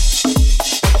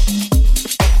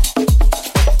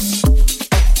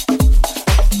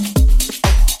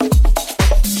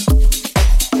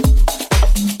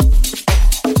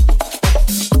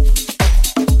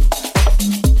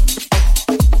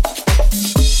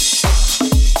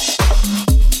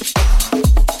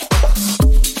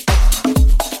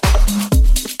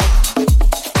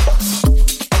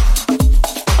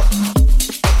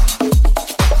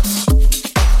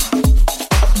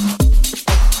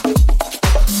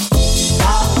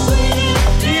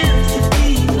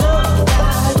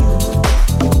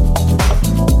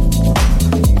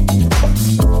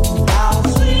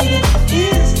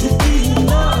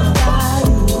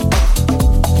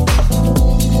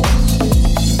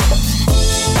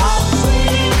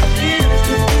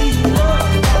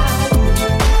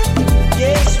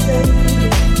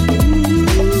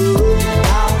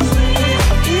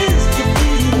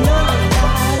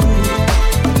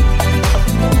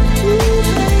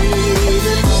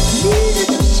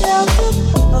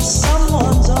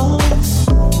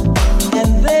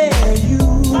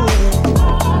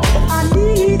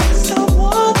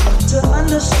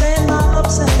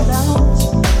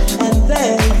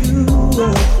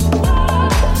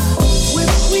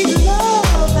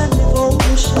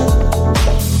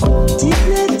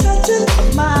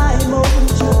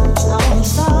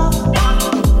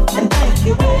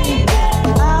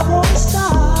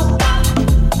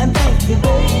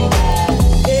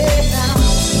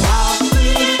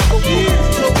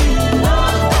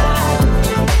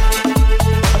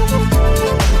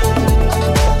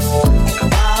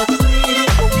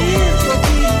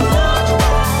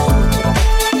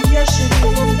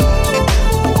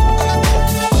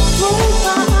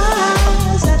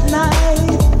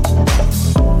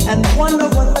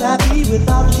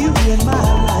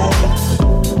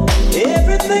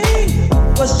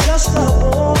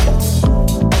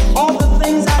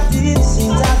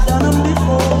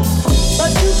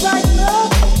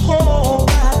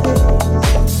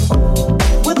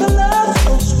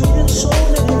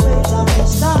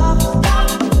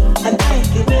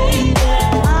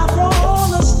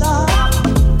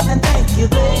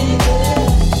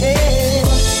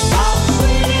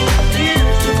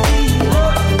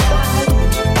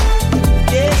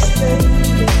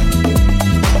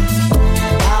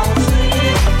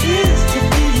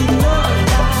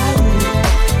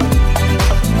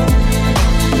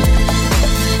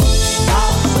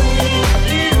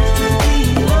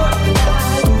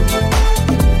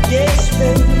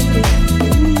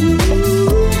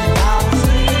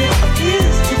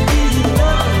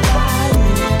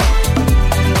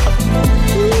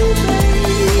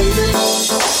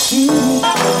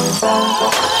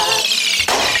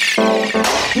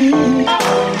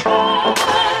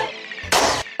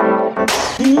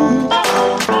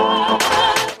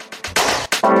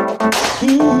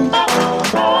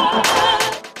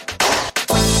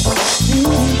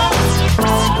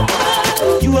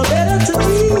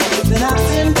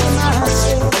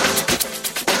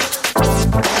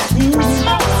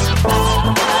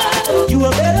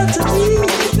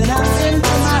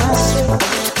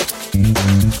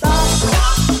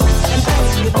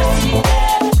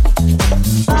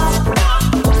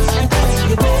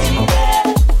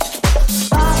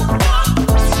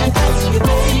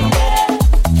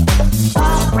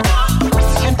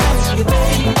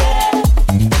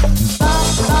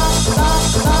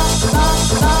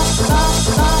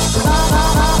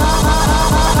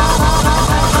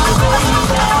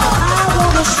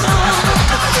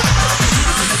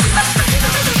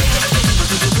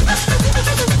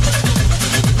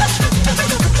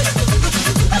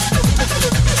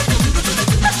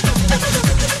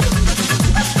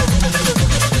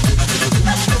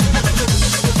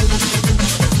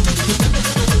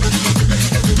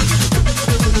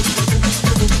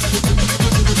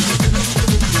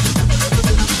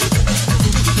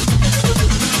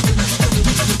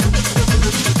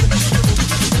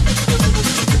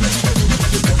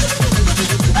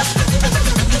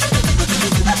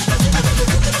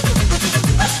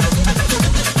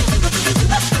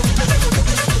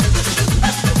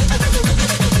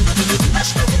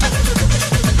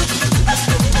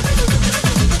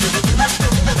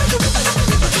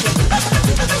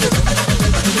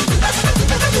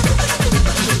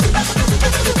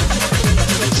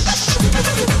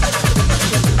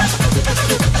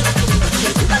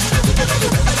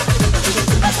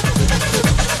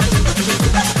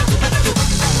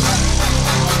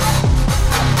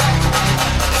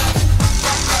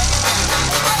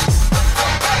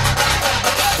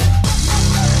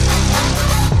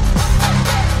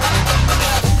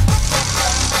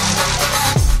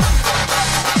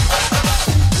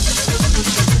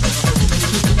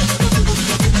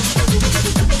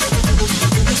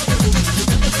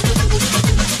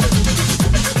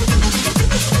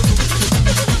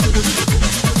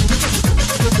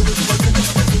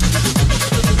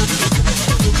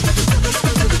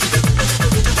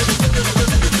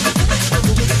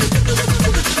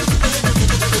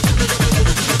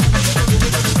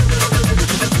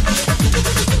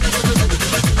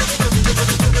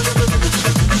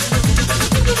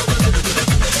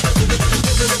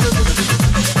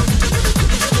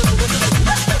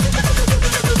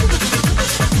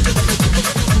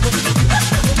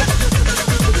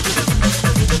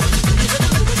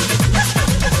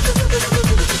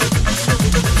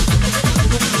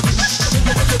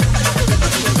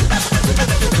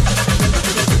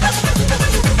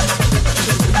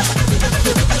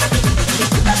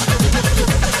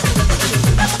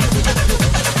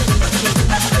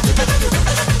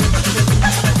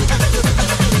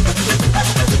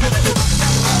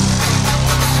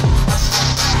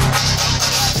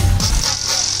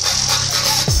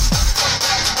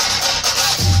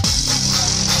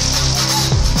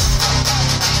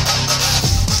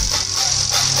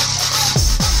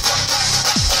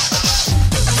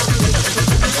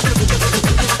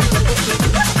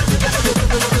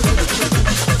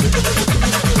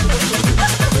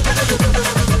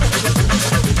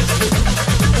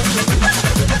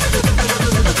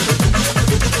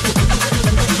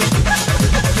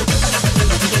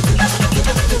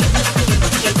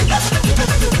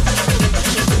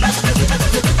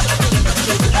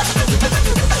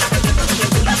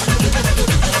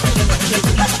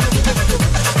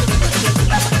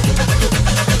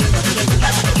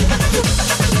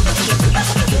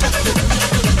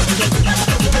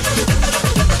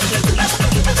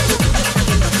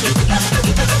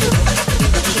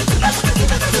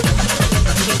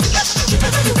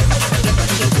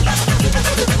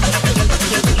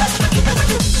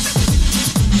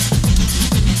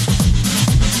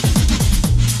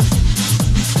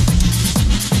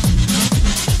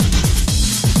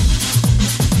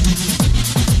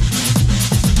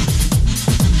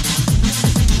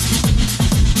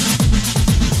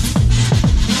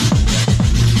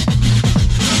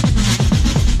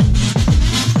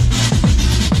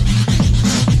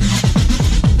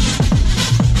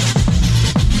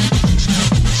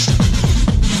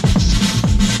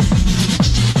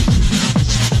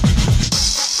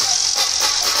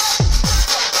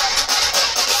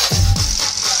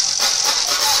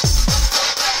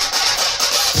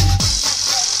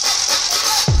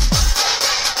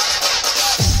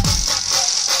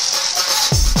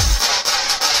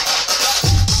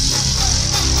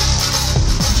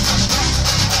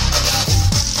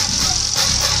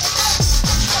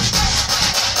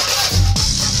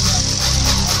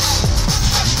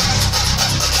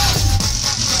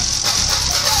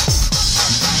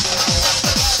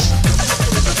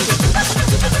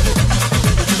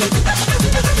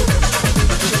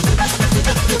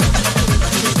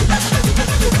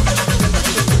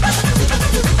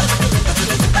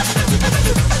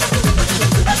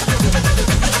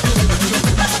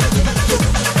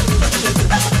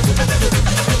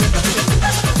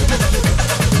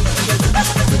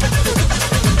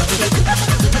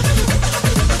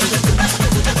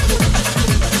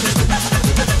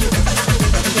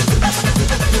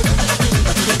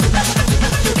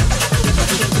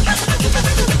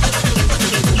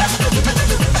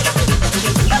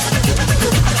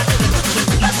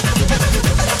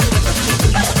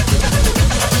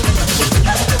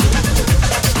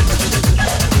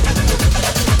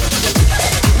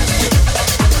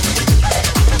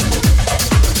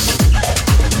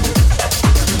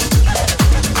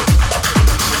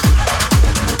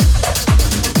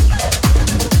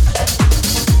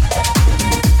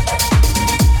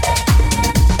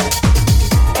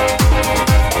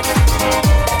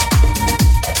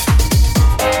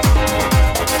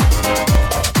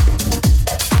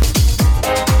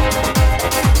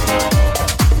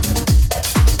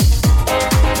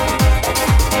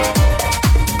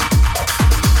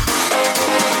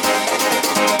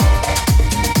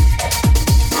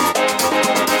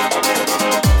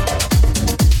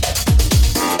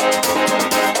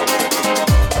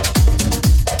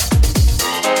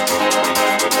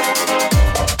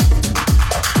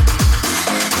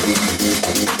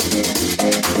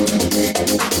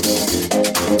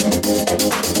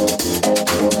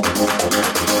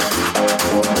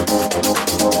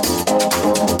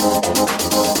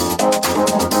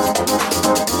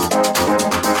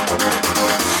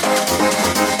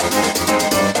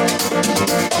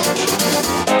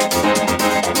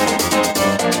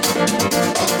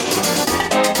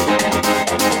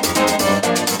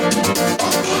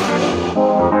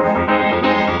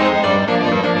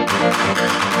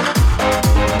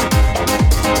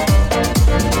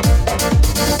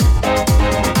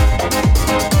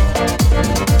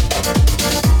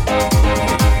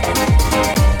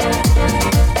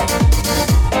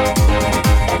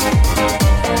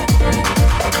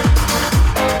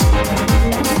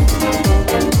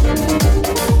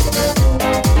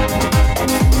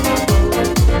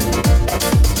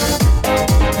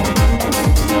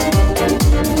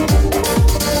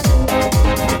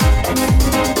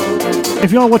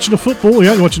 If you are watching the football,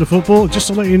 you ain't watching the football, just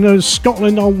to let you know,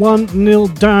 Scotland are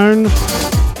 1-0 down.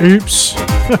 Oops.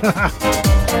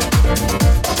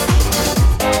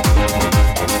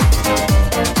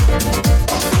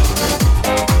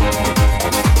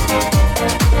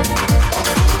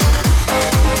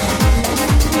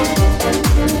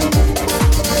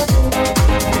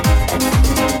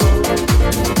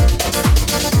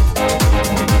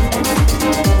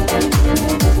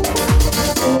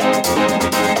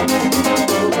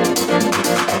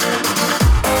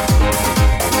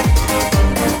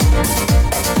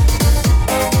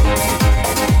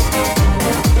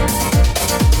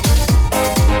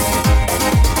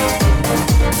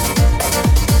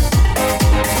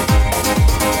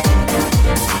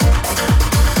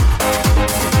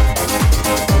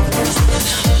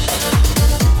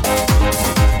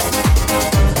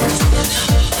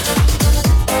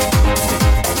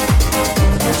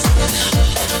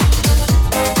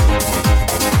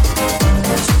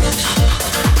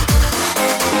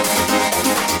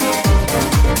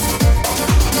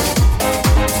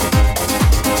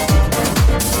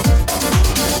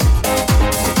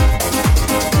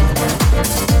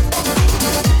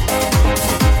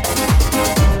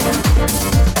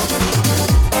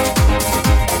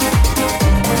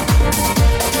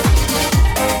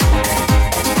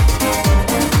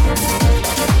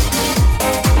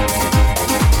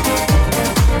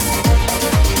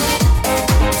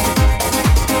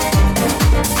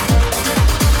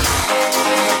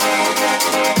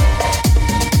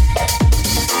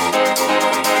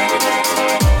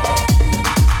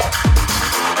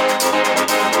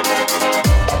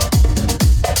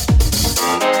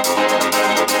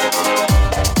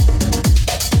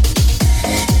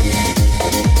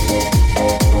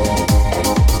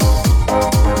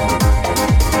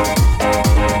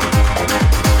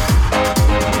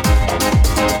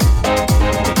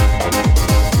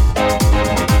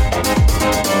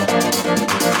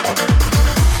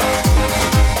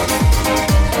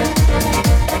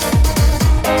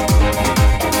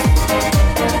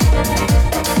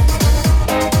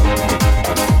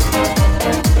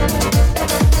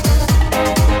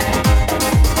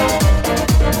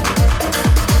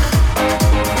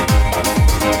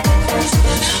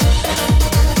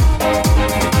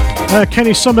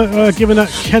 Kenny Summit giving that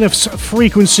Kenneth's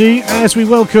frequency as we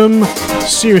welcome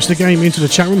Serious the Game into the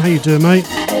chat room. How you doing, mate?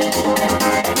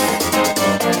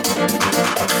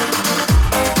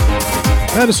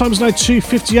 The time is now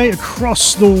 2:58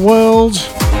 across the world.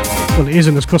 Well, it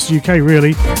isn't across the UK,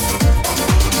 really.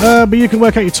 But you can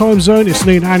work out your time zone. It's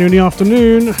Lee and Annie in the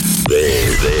afternoon.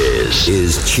 This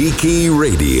is Cheeky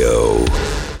Radio.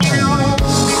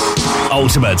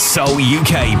 Ultimate Soul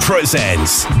UK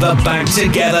presents the Back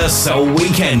Together Soul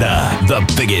Weekender,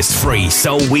 the biggest free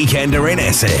soul weekender in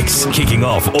Essex. Kicking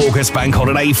off August Bank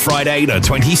Holiday Friday the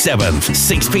 27th,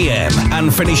 6 p.m.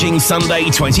 and finishing Sunday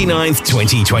 29th,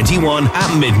 2021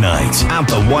 at midnight at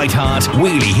the White Hart,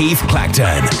 Wheelie Heath,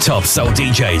 Clacton. Top soul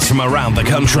DJs from around the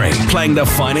country playing the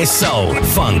finest soul,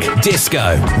 funk,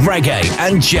 disco, reggae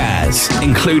and jazz,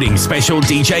 including special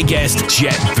DJ guest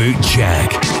Jet Boot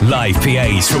Jack. Live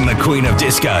PAs from the Queen of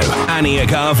Disco, Annie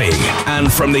Agave,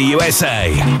 and from the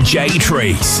USA, Jay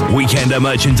Trees. Weekender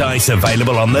merchandise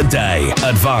available on the day.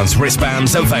 Advanced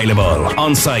wristbands available.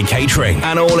 On-site catering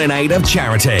and all in aid of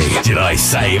charity. Did I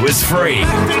say it was free?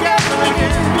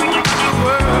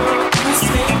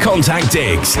 Contact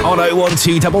Diggs on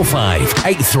 01255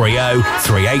 830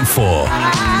 384.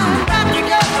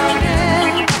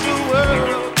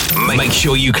 Make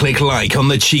sure you click like on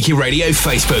the Cheeky Radio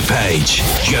Facebook page.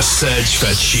 Just search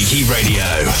for Cheeky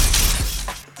Radio.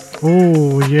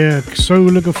 Oh, yeah. So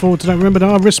looking forward to that. Remember, there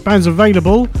are wristbands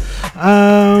available.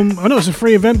 I know it's a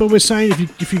free event, but we're saying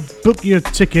if you book your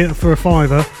ticket for a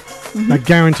 $5, that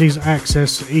guarantees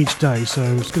access each day. So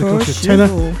it's going to cost you a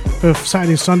tenner for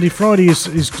Saturday and Sunday. Friday is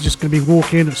just going to be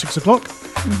walk-in at 6 o'clock.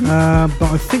 But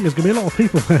I think there's going to be a lot of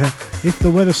people there if the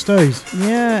weather stays.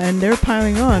 Yeah, and they're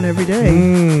piling on every day.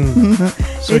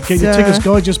 So get your tickets,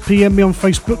 guys. Just PM me on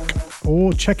Facebook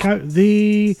or check out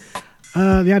the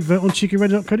advert on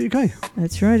cheekyradio.co.uk.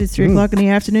 That's right. It's 3 o'clock in the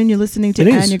afternoon. You're listening to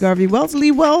Anya Garvey Wells,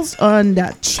 Lee Wells on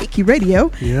Cheeky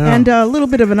Radio. Yeah. And a little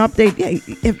bit of an update.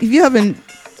 If you haven't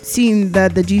seen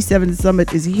that the G7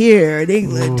 summit is here in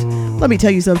England, let me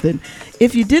tell you something.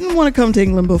 If you didn't want to come to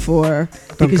England before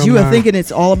because you were thinking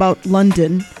it's all about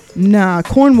London Nah,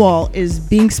 Cornwall is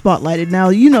being spotlighted. Now,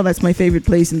 you know that's my favorite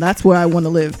place, and that's where I want to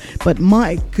live. But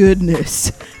my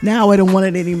goodness, now I don't want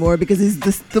it anymore because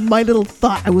it's my little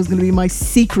thought I was going to be my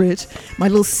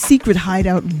little secret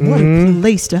hideout. What a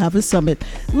place to have a summit.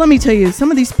 Let me tell you,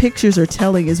 some of these pictures are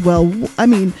telling as well. I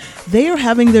mean, they are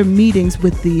having their meetings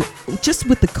with the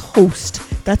coast.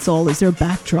 That's all is their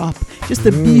backdrop. Just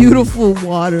the beautiful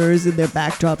waters in their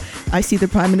backdrop. I see the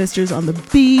Prime Minister's on the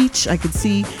beach. I could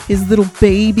see his little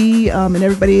baby, and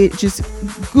everybody just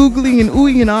googling and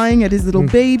oohing and eyeing at his little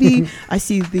baby. I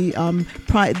see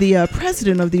the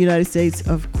President of the United States,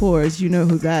 of course. You know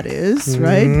who that is,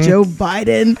 right? Joe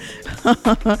Biden,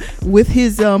 with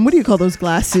his what do you call those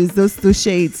glasses? Those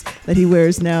shades that he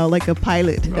wears now, like a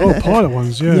pilot. Oh, pilot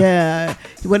ones, yeah. Yeah.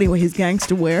 Well, anyway, his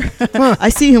gangster wear. I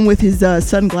see him with his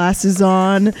sunglasses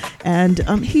on, and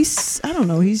I don't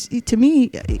know, to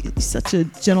me, he's such a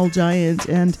gentle giant,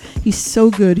 and he's so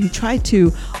good. He tried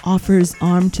to offer his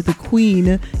arm to the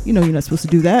Queen. You know, you're not supposed to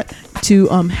do that. To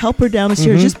help her down the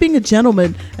stairs, just being a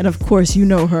gentleman. And of course, you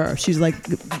know her. She's like,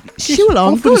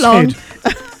 go along.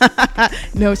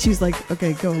 No, she's like,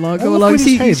 okay, go along.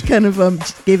 He kind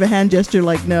of gave a hand gesture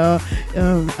like, no,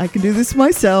 I can do this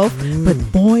myself.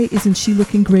 But boy, isn't she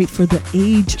looking great for the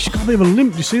age. She's got a bit of a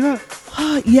limp. Do you see that?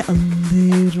 Yeah, a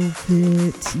little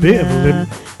bit. Bit of a limp.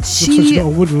 Looks like she's got a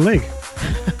wooden leg.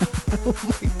 Oh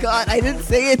my God, I didn't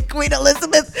say it, Queen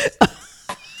Elizabeth.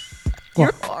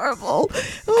 You're horrible.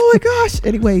 Oh my gosh.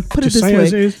 Anyway, put it this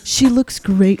way. She looks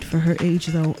great for her age,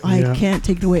 though. I can't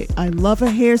take it away. I love her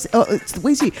hair. Oh, it's the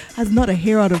way she has not a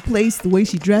hair out of place, the way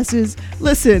she dresses.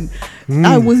 Listen,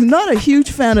 I was not a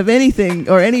huge fan of anything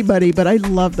or anybody, but I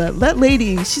love that. That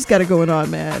lady, she's got it going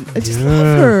on, man. I just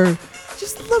love her.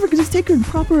 Just take her and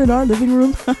prop her in our living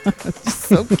room. She's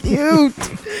so cute.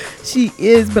 She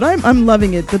is, but I'm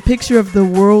loving it. The picture of the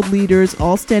world leaders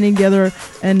all standing together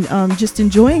and just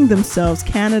enjoying themselves.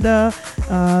 Canada,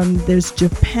 there's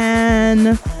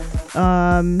Japan,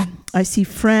 I see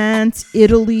France,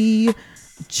 Italy,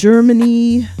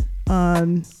 Germany,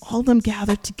 all of them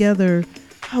gathered together.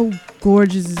 How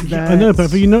gorgeous is that? I know, but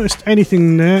have you noticed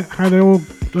anything there? How they're all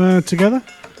together?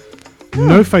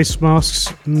 No face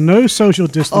masks, no social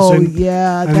distancing. Oh,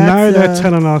 yeah. And now they're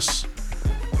telling us,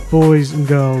 boys and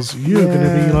girls, you're going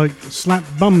to be like slap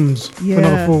bums for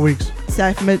another 4 weeks. So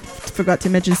I forgot to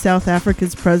mention South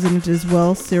Africa's president as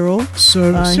well, Cyril.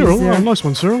 So Cyril, nice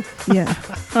one, Cyril. Yeah,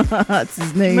 that's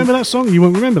his name. Remember that song? You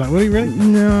won't remember that, will you, really?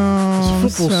 No,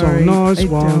 it's a football song. Nice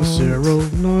one, Cyril.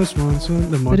 Nice one, Cyril.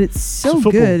 Never mind. But it's so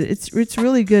good. It's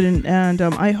really good, and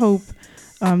I hope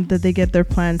that they get their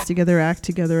plans together, act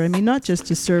together. I mean, not just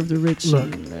to serve the rich.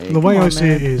 Look, the way I see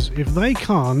it is, if they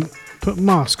can't put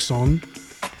masks on,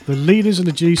 the leaders of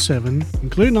the G7,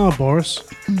 including our Boris,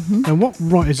 then what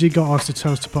right has he got us to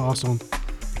tell us to put us on?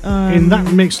 In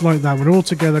that mix like that, we're all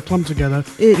together, clumped together,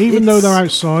 even though they're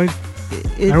outside,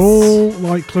 they're all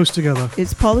like close together.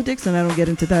 It's politics, and I don't get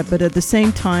into that, but at the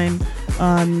same time,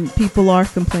 people are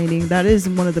complaining. That is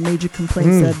one of the major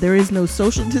complaints, that there is no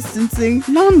social distancing.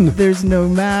 None. There's no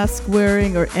mask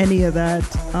wearing or any of that.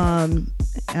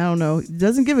 I don't know. It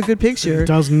doesn't give a good picture. It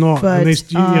does not. But, and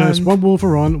it's one wall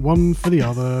for one for the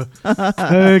other.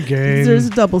 Again. There's a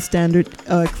double standard,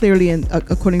 clearly, and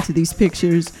according to these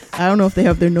pictures. I don't know if they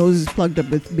have their noses plugged up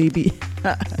with maybe.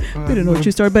 We don't know what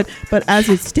you start, but as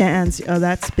it stands,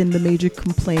 that's been the major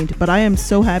complaint. But I am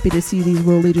so happy to see these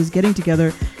world leaders getting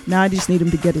together. Now I just need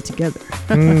them to get it together.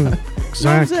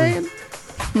 Exactly.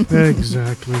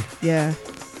 Exactly. Yeah.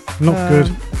 Not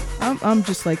good. I'm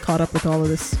just like caught up with all of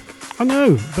this. I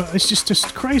know, but it's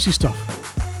just crazy stuff.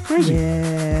 Crazy.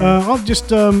 Yeah. I've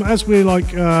just as we're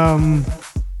like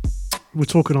we're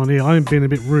talking on here, I am being a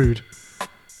bit rude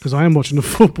because I am watching the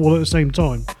football at the same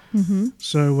time.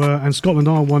 So and Scotland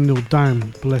are 1-0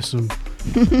 down, bless them.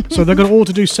 So they're going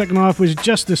to do second half, which is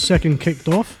just the second kicked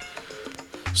off.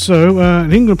 So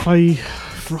and England play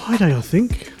Friday, I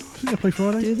think they play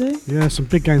Friday. Do they? Yeah, some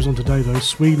big games on today though.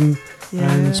 Sweden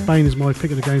and Spain is my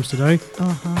pick of the games today.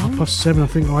 7:30, I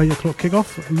think, 8 o'clock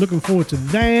kickoff. I'm looking forward to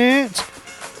that.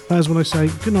 That is when I say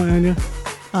good night, Anya.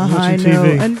 I know,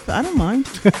 and I don't mind.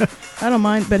 I don't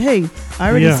mind, but hey, I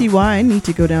already see why I need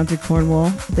to go down to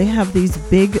Cornwall. They have these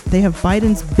they have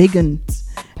Biden's Biggins.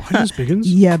 Biden's Biggins?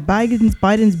 Yeah, Biden's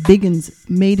Biggins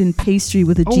made in pastry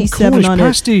with a G7 Cornish on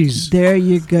pasties. it. There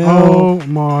you go. Oh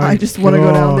my! I just want to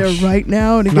go down there right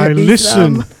now to get me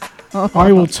some.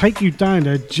 I will take you down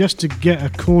there just to get a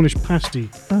Cornish pasty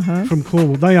from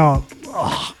Cornwall. They are,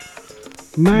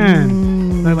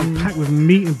 they're like packed with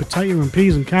meat and potato and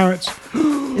peas and carrots.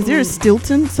 Is there a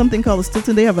Stilton? Something called a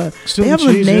Stilton? They have a Stilton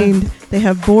cheese, named. They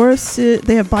have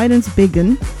Biden's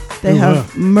Biggin, They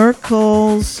have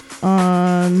Merkel's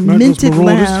minted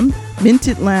Marauders.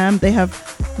 lamb. They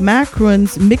have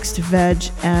Macron's mixed veg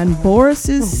and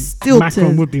Boris's Stilton.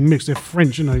 Macron would be mixed. They're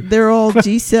French, you know. They're all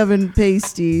G7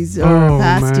 pasties or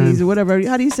pasties or whatever.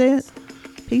 How do you say it?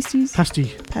 Pasties?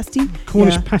 Pasty. Pasty?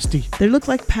 Cornish pasty. They look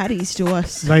like patties to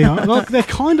us. They are. Like, they're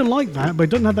kind of like that, but it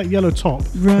doesn't have that yellow top.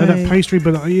 Right. They're that pastry,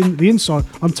 but in the inside,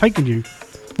 I'm taking you.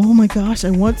 Oh my gosh,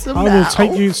 I want some I now. will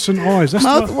take you to St. Ives.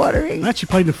 Mouth-watering. I actually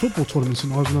played in a football tournament in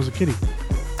St. Ives when I was a kiddie.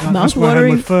 That's where I had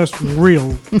Mouth-watering. my first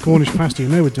real Cornish pasty,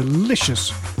 and they were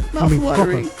delicious.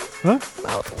 Mouth-watering. Huh?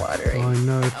 Mouth-watering. I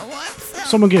know.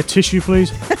 Someone get a tissue,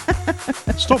 please.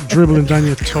 Stop dribbling down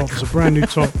your top. It's a brand new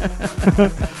top.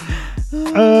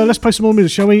 Let's play some more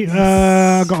music, shall we?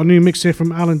 I got a new mix here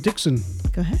from Alan Dixon.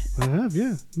 Go ahead. I have,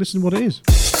 yeah. Listen to what it is.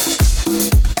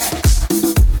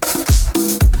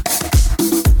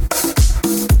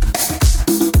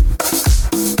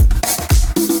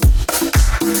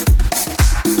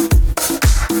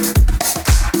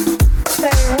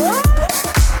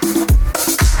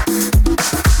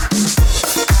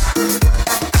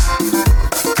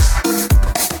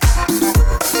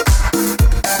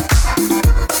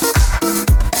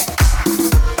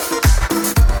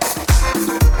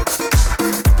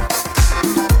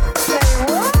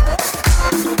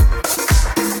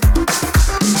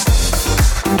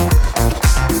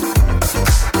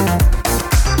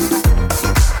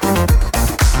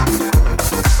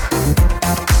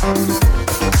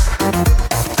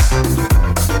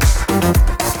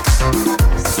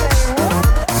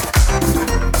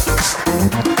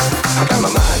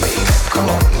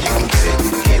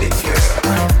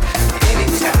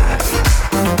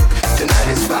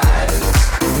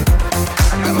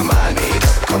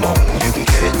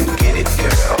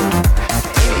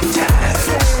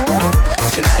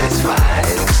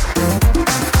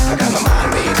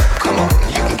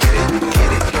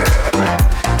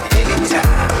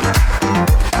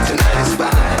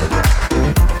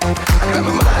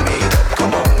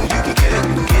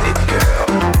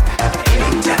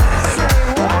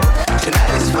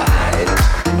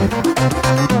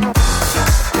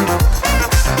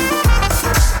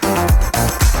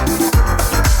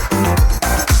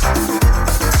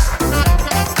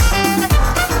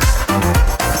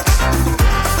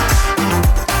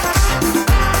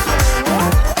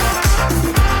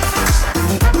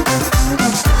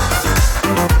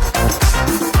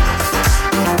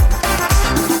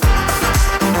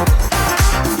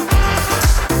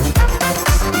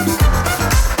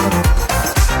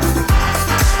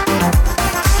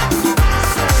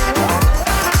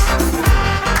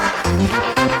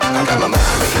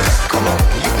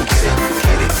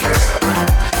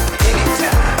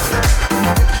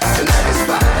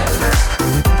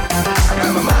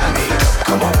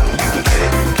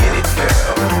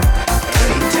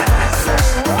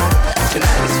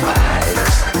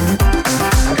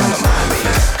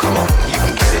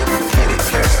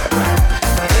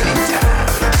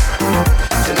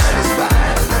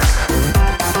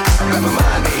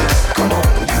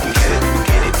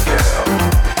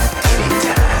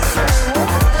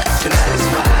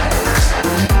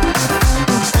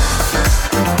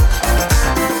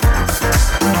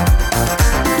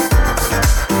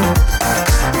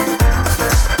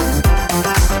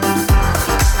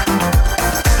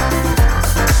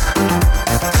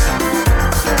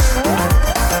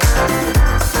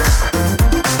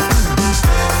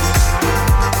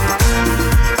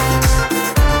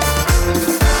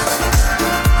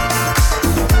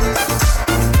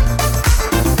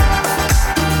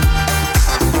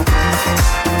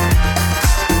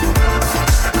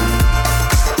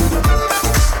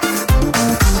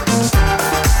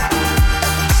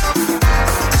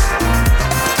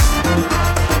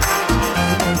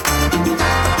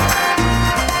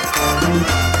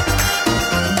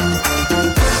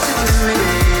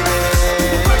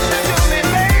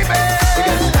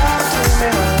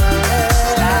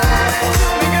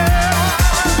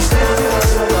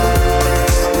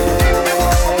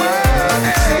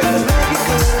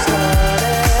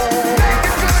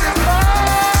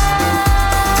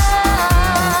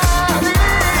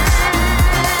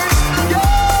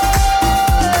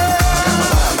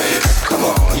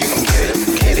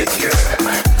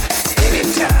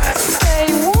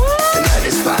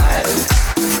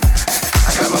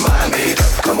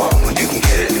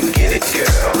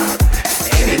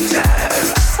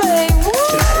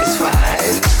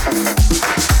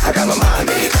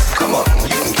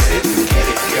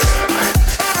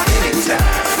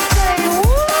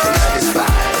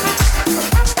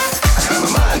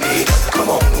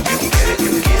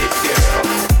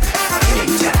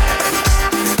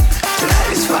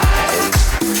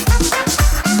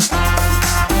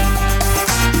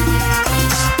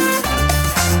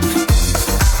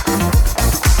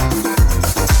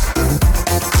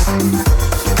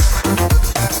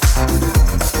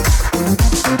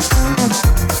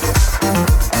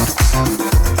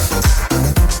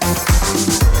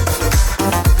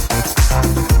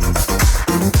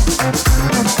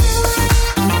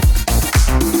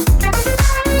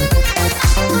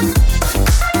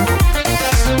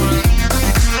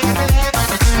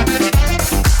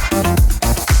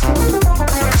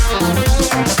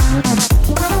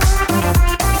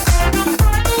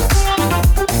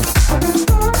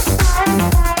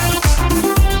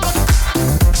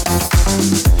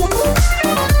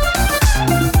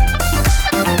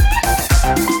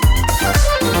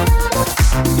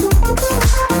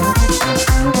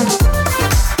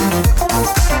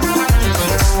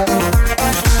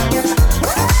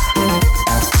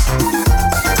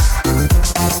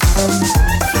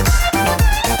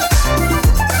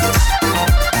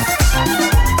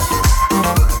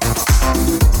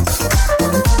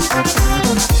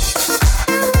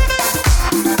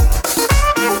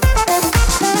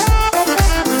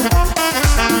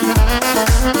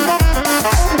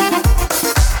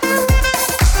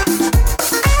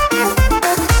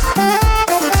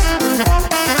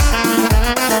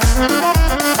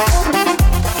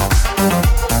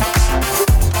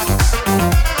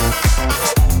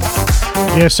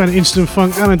 Yeah, sounding instant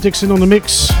funk. Alan Dixon on the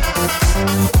mix.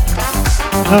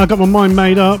 I got my mind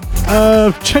made up.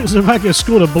 Czechoslovakia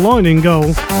scored a blinding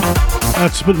goal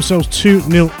to put themselves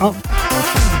 2-0 up.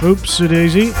 Oopsie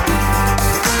daisy.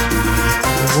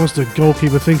 What was the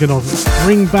goalkeeper thinking of?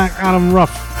 Bring back Adam Ruff.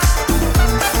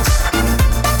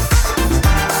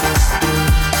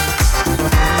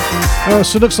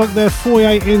 So it looks like they're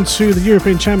foyer into the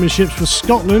European Championships for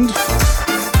Scotland.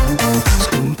 It's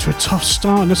going to a tough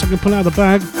start unless I can pull it out of the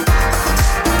bag.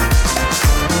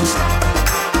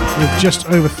 With just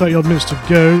over 30 odd minutes to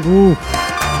go. Ooh,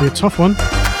 be a tough one.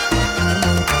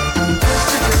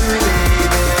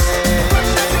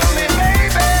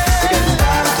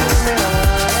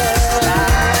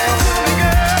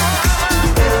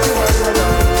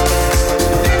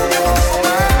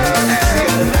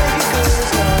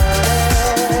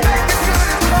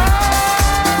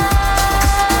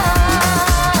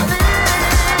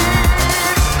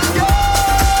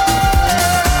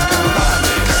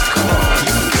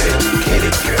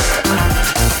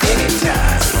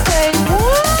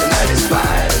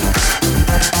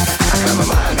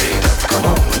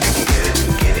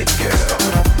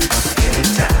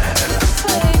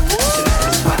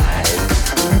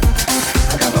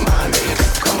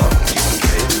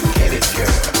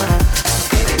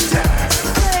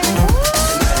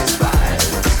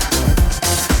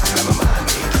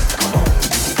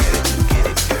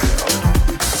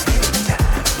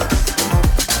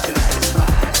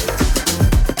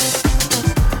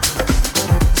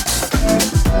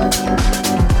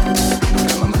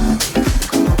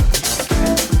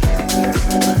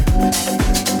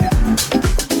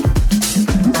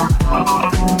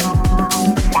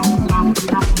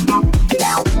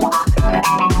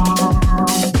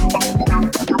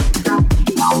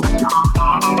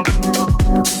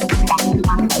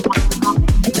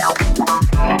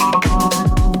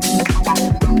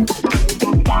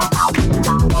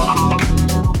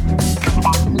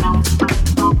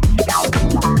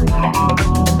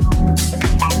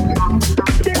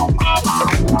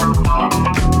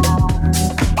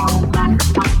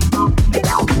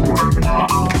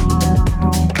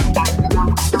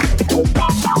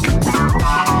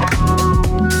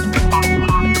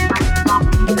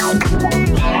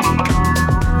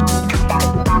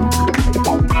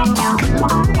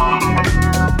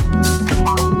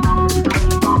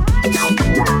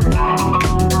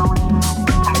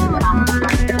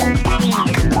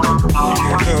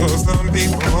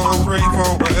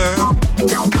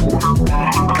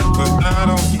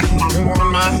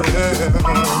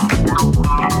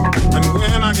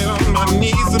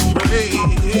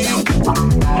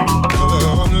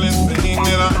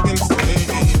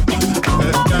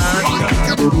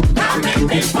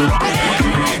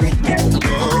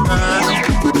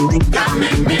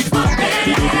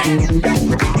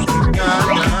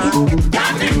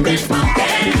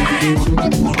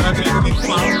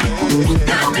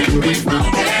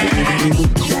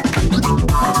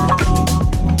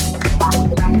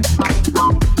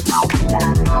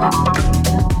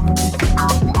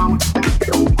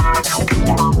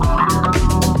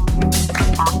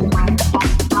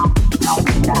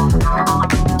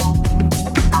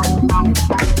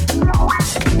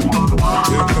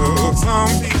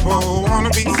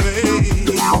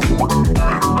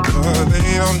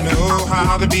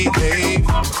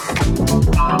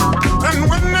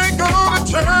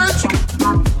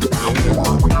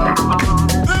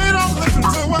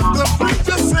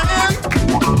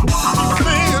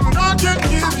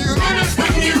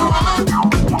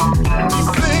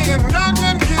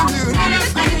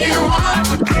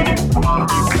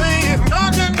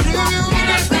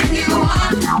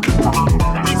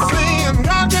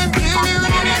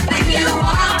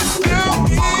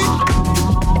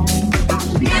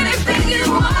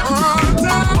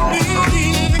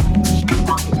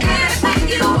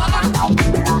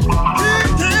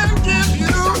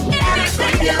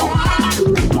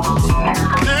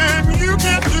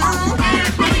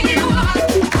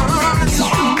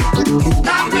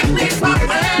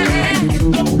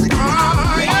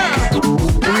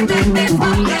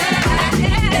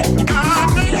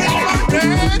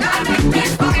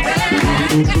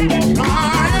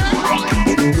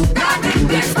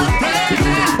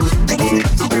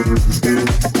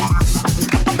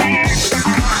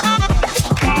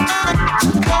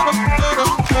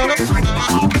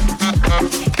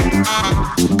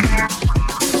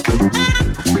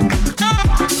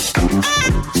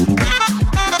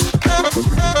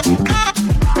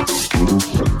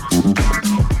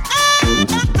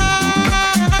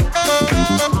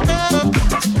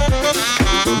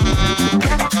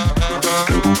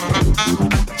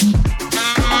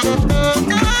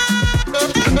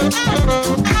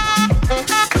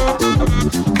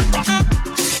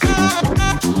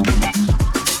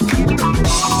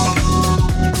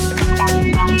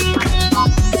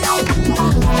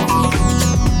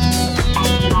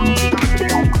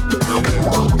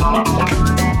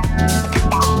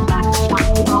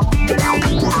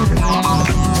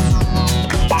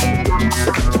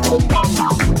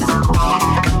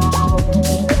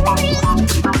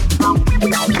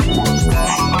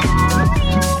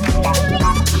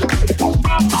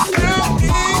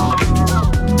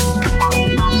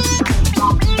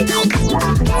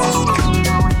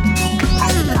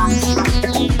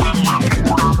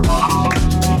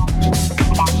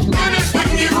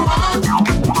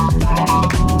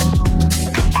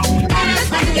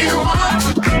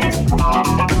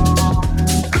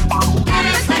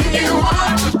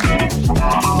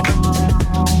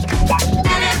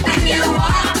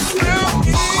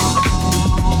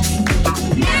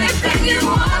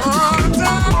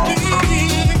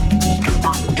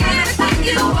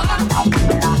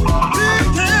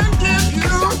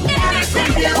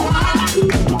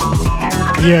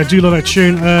 Yeah, I do love that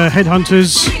tune.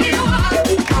 Headhunters.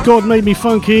 God Made Me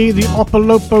Funky, the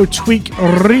Opolopo Tweak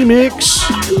remix.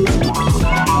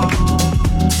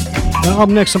 Up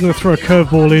next, I'm going to throw a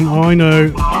curveball in. Oh, I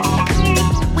know.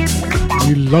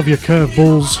 You love your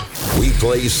curveballs. We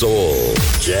play soul,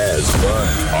 jazz,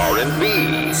 funk,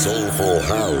 R&B, soulful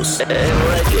house, and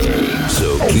reggae.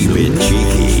 So keep it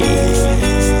cheeky.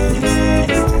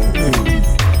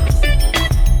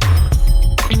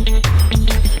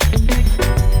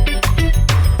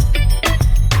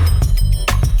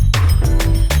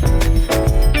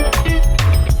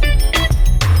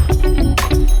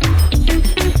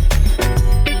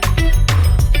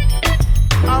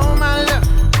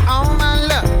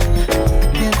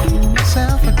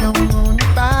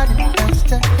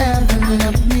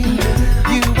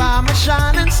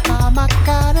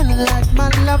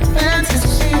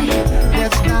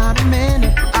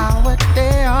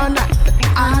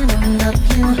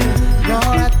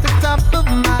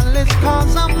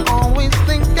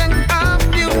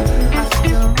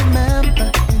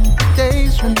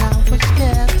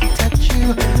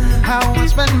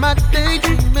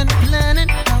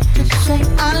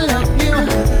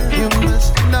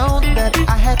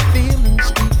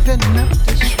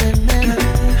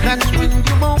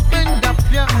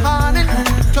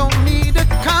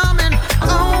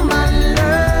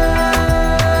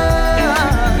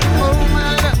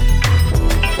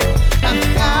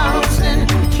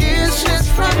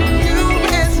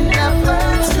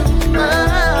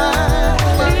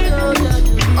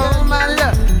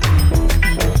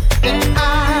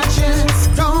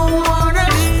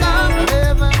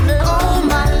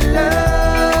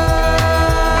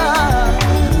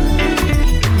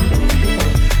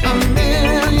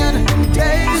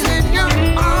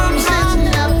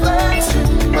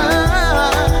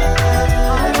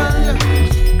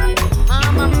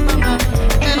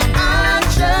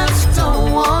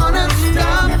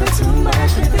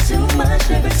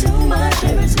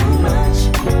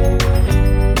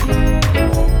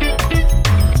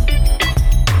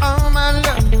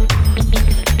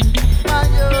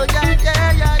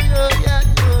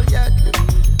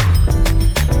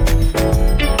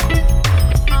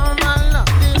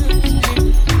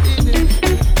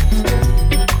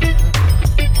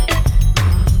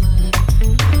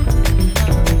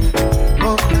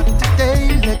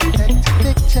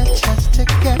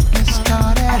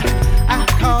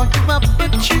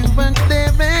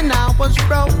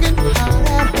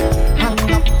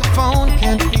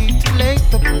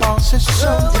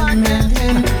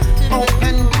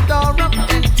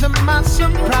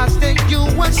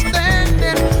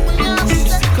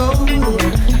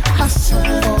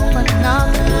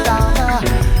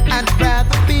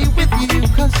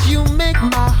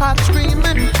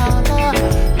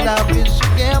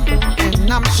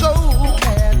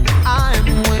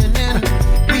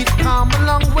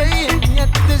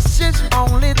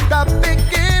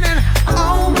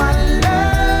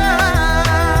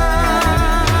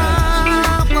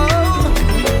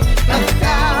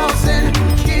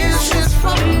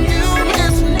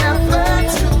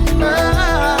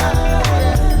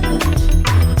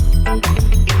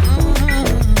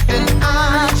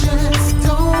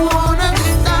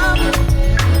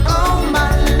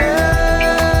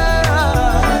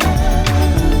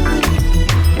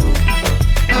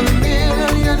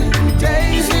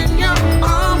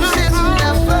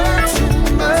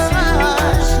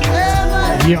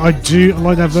 I do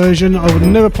like that version. I would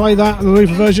never play that, the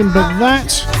Luther version, but that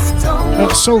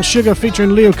Soul Sugar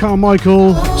featuring Leo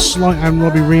Carmichael, Slight and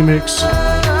Robbie remix.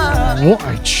 What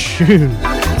a tune!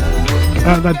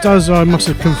 That does, I must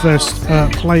have confessed,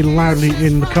 play loudly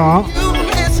in the car.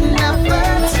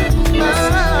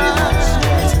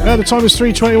 The time is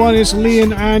 3:21. It's Lee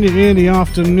and Annie in the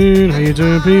afternoon. How you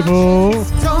doing, people?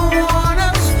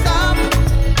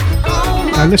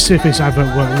 Let's see if this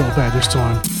advert worked a lot better this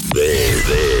time.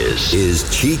 This is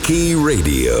Cheeky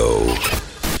Radio.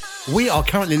 We are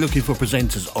currently looking for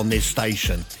presenters on this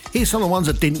station. Here's some of the ones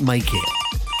that didn't make it.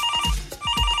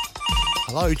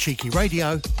 Hello, Cheeky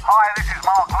Radio. Hi, this is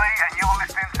Mark Lee, and you're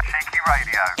listening to Cheeky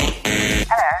Radio.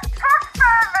 Hello? Trust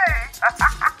me!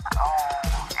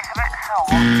 Oh, it's a bit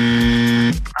sore.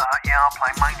 Yeah, I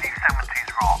play mainly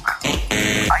 70s rock.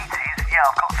 80s, yeah,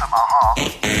 I've got some at heart.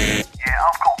 Yeah,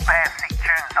 I've got basic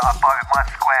tunes that I bow with my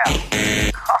square.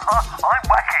 I'm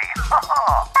wacky.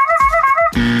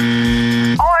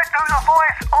 I do the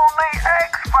voice on the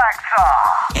X Factor.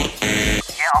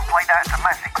 Yeah, I played out to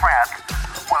massive crowds.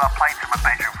 Well, I played to my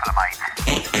bedroom for the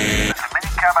mates.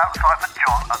 cab outside for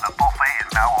John at the buffet in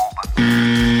Mount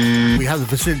Auburn. We have the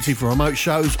facility for remote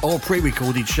shows or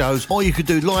pre-recorded shows, or you could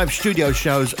do live studio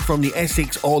shows from the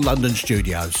Essex or London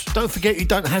studios. Don't forget, you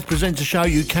don't have to present a show,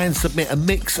 you can submit a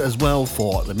mix as well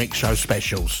for the Mix Show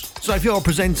specials. So if you're a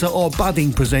presenter or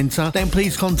budding presenter, then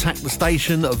please contact the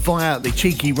station via the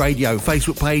Cheeky Radio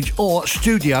Facebook page or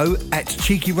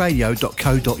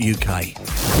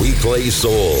studio@cheekyradio.co.uk. We play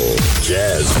soul,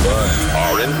 jazz, funk,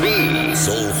 R&B,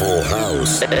 soulful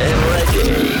house, and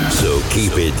reggae. So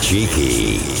keep it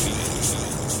cheeky.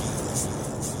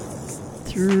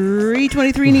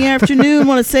 3:23 in the afternoon.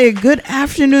 Want to say a good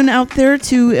afternoon out there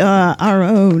to our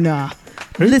own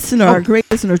listener, our great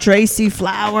listener, Tracy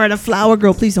Flower, the Flower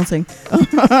Girl. Please don't sing.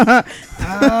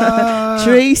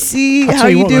 Tracy, how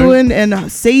you doing?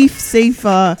 And safe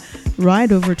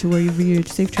ride over to where you're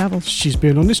safe travels. She's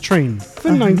been on this train for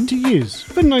 90 years.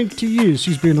 For 90 years,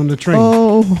 she's been on the train.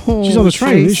 Oh, she's on the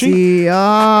train, Tracy. isn't she?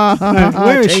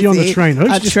 Where is she on the train?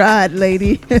 I tried,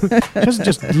 lady. She hasn't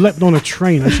just leapt on a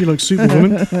train. Is she like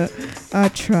Superwoman? I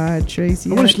tried,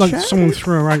 Tracy. I wish someone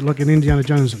threw her out like an Indiana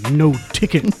Jones. No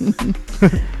ticket.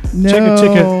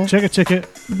 No. Check a ticket.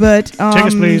 But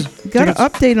tickets, please. Got an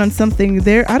update on something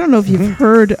there. I don't know if you've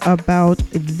heard about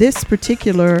this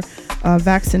particular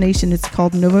vaccination. It's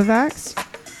called Novavax.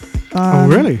 Oh,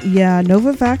 really? Yeah,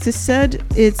 Novavax has said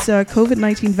its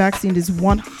COVID-19 vaccine is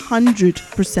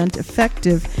 100%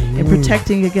 effective in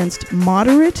protecting against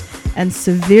moderate and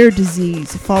severe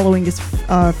disease following its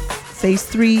phase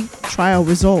 3 trial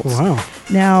results. Wow.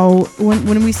 Now,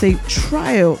 when we say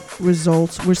trial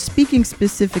results, we're speaking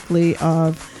specifically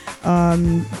of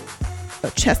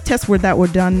tests that were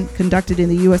conducted in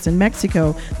the U.S. and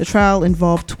Mexico. The trial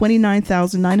involved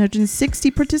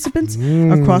 29,960 participants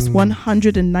across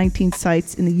 119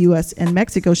 sites in the U.S. and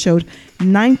Mexico, showed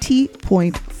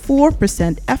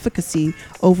 90.4% efficacy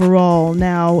overall.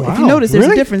 Now, if you notice, there's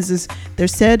a difference.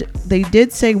 They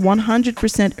did say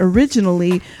 100%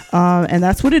 originally, and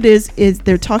that's what it is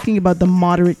they're talking about the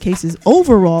moderate cases.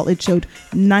 Overall, it showed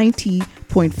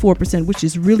 90.4%, which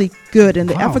is really good. And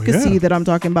the efficacy that I'm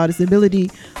talking about is the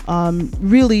ability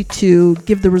really to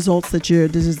give the results that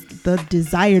the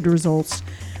desired results.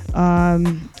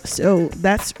 So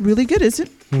that's really good, is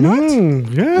it not?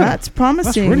 Yeah. That's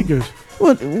promising. That's really good.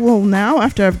 Well, now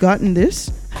after I've gotten this,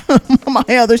 my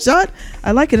other shot,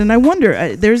 I like it. And I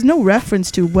wonder, there's no reference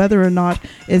to whether or not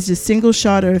it's a single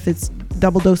shot or if it's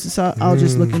double doses. So I'll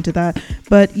just look into that.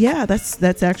 But yeah,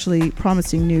 that's actually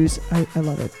promising news. I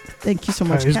love it. Thank you so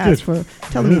much, Cass, for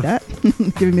telling me that,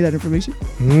 giving me that information.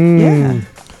 Yeah.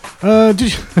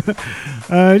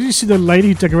 Did you see the lady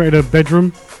who decorated her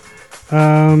bedroom?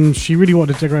 She really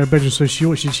wanted to decorate her bedroom, so she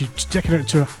decorated it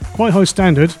to a quite high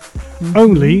standard,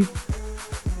 only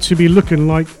to be looking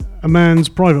like a man's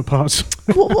private parts.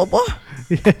 What?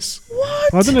 Yes.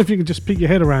 What? I don't know if you can just peek your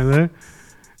head around there.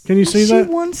 Can you see that? Is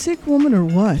she one sick woman or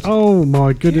what? Oh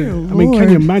my goodness! Dear I mean, can you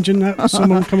Lord. imagine that?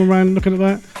 Someone come around looking at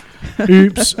that?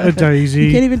 Oops, a daisy.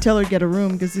 You can't even tell her to get a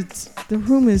room because the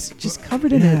room is just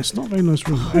covered in it. Yeah, it's not a very nice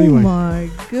room. Oh Anyway. my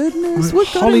goodness! What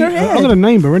got Holly, in her head? I'm going to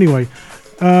name her anyway.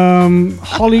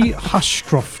 Holly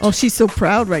Hushcroft. Oh, she's so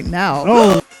proud right now.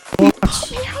 Oh,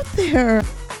 Put me out there.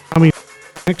 I mean,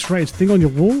 X-rated thing on your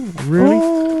wall? Really?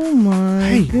 Oh my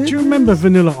Hey, goodness. do you remember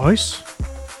Vanilla Ice?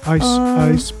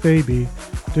 Ice, baby.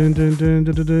 Dun, dun, dun,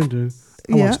 dun, dun, dun, dun.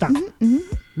 Oh, Yeah. stop.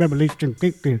 Revelation.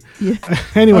 Yeah.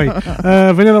 Anyway,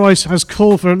 Vanilla Ice has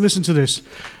called for, listen to this,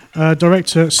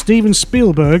 director Steven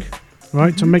Spielberg,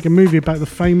 right, to make a movie about the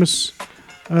famous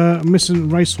missing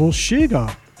racehorse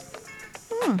Shigar.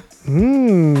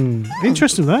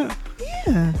 Interesting that.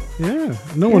 Yeah. Yeah.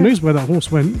 No one knows where that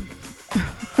horse went.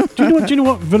 Do you know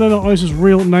what Vanilla Ice's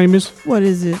real name is? What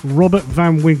is it? Robert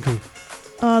Van Winkle.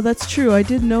 That's true. I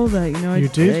did know that. You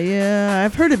did? Yeah,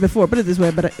 I've heard it before. Put it this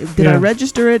way, but did I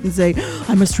register it and say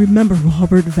I must remember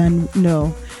Robert Van?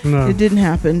 No, it didn't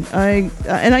happen.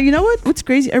 You know what? What's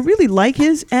crazy? I really like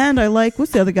his, and I like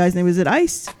what's the other guy's name? Is it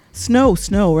Ice? Snow,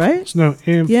 right? Snow,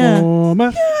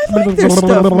 Informer. Yeah, I like their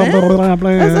stuff, man.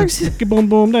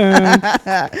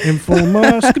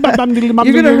 Informer.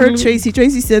 You're gonna hurt Tracy.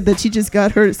 Tracy said that she just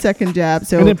got her second jab,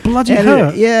 so and it bloody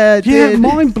hurt. It did.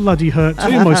 Mine bloody hurt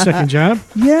too. My second jab.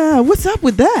 Yeah, what's up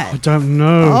with that? I don't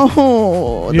know.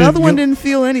 Oh, the other one didn't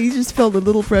feel any. He just felt a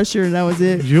little pressure, and that was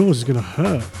it. Yours is gonna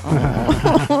hurt.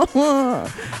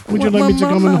 Would you like me to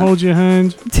come and hold your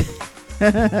hand?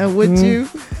 Would you?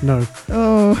 No.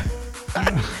 Oh,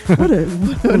 what a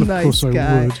nice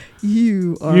guy.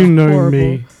 You are. You know horrible.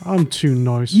 me. I'm too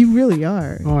nice. You really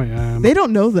are. I am. They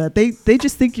don't know that. They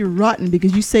just think you're rotten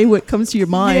because you say what comes to your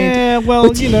mind. Yeah, well,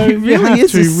 but you know, really you have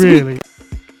is to a sweet really.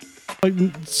 like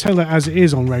tell it as it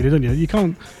is on radio, don't you? You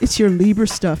can't. It's your Libra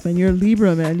stuff, man. You're a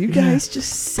Libra, man. You guys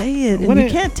just say it, and you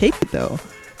can't take it though.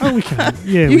 Oh, we can.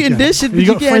 Yeah, you we can can. dish it, but You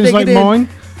got can't friends take like it in. mine.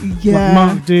 Yeah. Like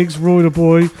Mark Diggs, Roy the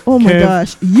Boy. Oh my Kev,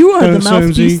 gosh, you are the Bernard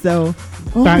mouthpiece, Solmesy, though.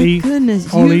 Oh Batty, my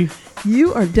goodness, Ollie.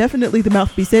 You are definitely the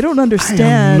mouthpiece. They don't I am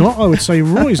understand. not. I would say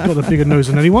Roy's got a bigger nose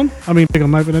than anyone. I mean, bigger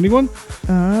mouth than anyone.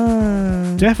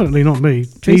 Ah. Definitely not me.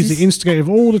 He's Tracy's- the instigator of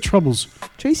all the troubles.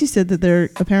 Tracy said that they're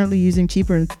apparently using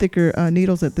cheaper and thicker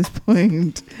needles at this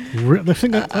point. They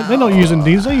think they're not using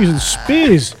these. They're using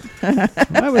spears.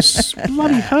 That was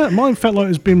bloody hurt. Mine felt like it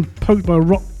was being poked by a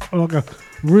rock, like a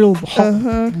real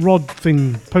hot rod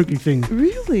thing, pokey thing.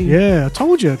 Really? Yeah, I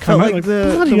told you. It came Felt out like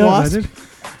the bloody hurt, wasp? that did.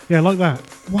 Yeah, like that.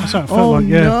 Wow. That's how it felt Oh, like.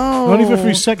 Yeah, no. only for a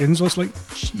few seconds. I was like,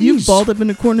 You jeez. balled up in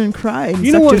a corner and cried and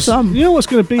You know sucked your what's thumb. you know what's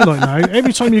going to be like now?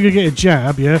 Every time you're going to get a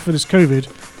jab, yeah, for this COVID,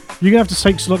 you're going to have to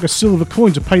take like a silver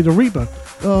coin to pay the reaper.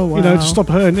 Oh, wow. You know, to stop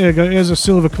hurting. Here, go. Here's a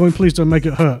silver coin. Please don't make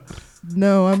it hurt.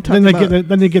 No, I'm talking about...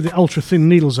 Then they get the ultra thin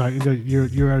needles out and go,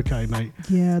 you're okay, mate.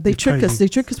 Yeah, they You trick paid us. me. They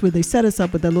trick us where they set us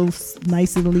up with that little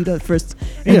nice little needle at first,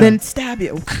 and Yeah. then stab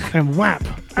you. And whap.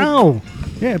 Ow.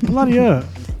 Yeah, bloody hurt.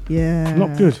 Yeah.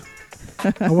 Not good.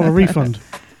 I want a refund.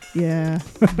 Yeah.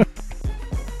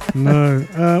 No.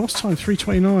 What's time?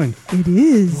 3:29. It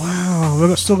is. Wow.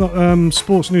 We've still got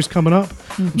sports news coming up.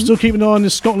 I'm still keeping an eye on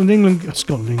this Scotland,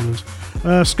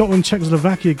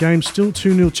 Czechoslovakia game. Still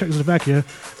 2-0 Czechoslovakia,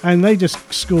 and they just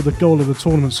scored the goal of the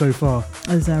tournament so far.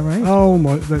 Is that right? Oh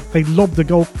my! They lobbed the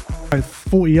goal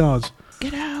 40 yards.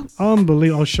 Get out!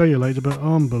 Unbelievable. I'll show you later, but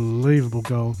unbelievable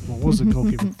goal. What was the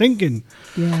goalkeeper thinking?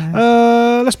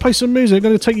 Yeah. Let's play some music.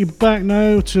 Going to take you back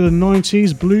now to the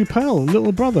 90s. Blue Pal,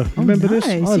 Little Brother. Remember this?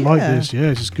 nice, I like yeah. this. Yeah,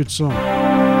 it's a good song.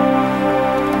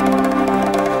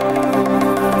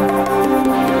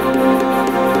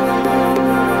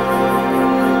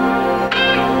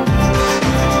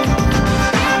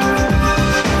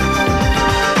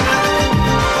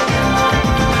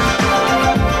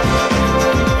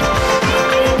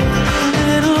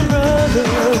 Little brother,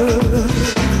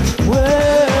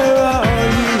 where are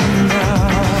you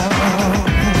now?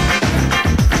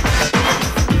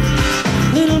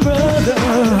 Little brother,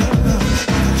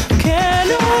 can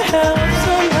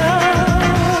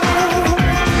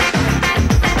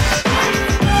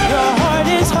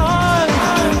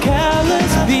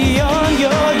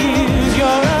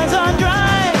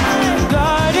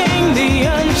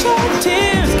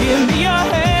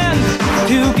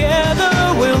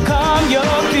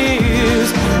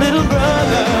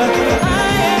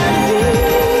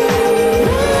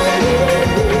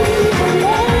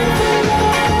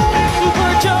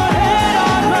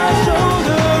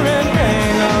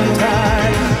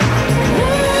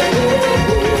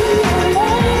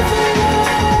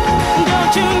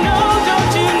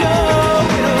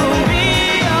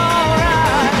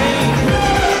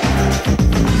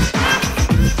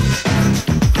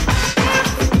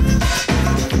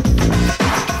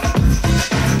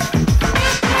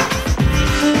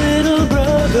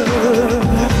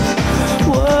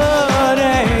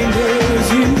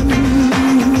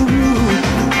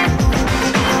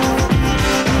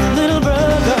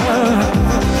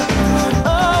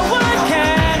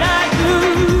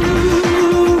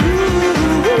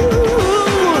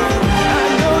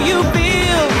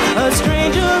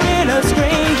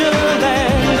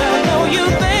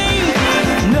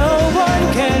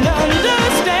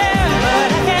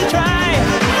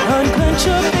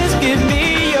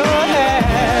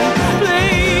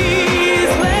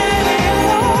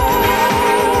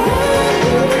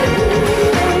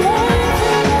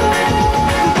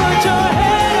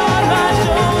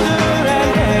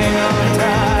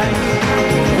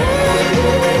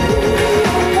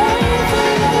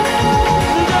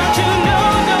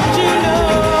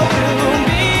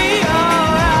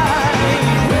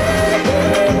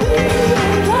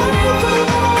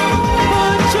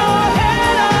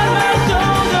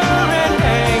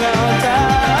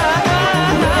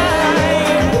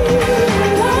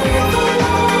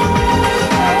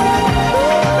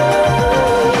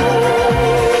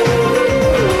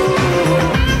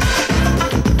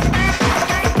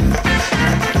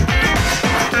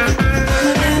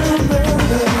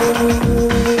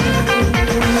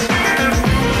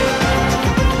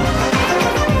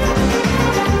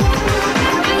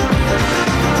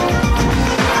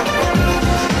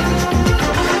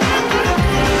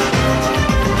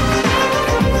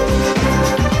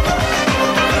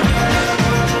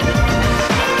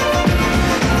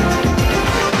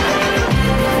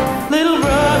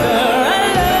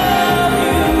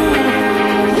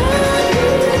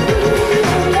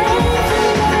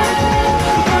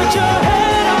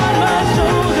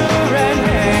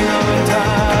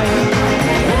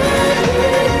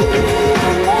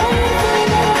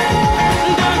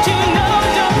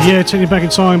Yeah, Take Me Back in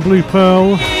Time, Blue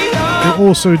Pearl. And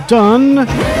also done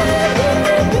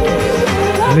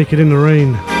Naked in the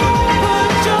Rain.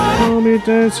 Call me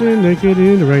dancing naked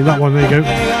in the rain. That one, there you go.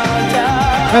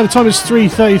 The time is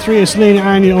 3:33. It's Lean and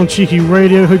Anya on Cheeky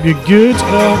Radio. Hope you're good.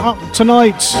 Up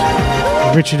tonight,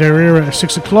 Richard Herrera at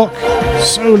 6 o'clock.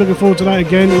 So looking forward to that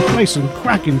again. We'll play some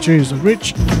cracking tunes with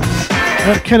Rich.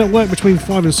 Ken at work between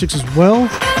 5 and 6 as well.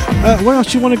 Where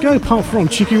else do you want to go apart from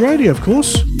Cheeky Radio, of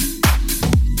course?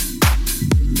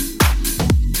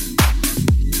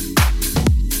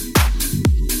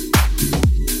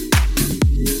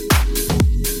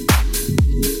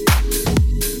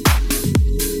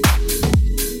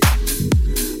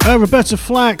 Roberta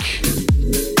Flack,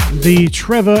 the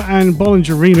Trevor and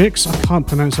Bollinger remix. I can't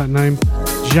pronounce that name.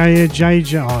 I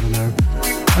don't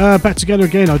know. Back together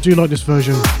again. I do like this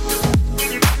version.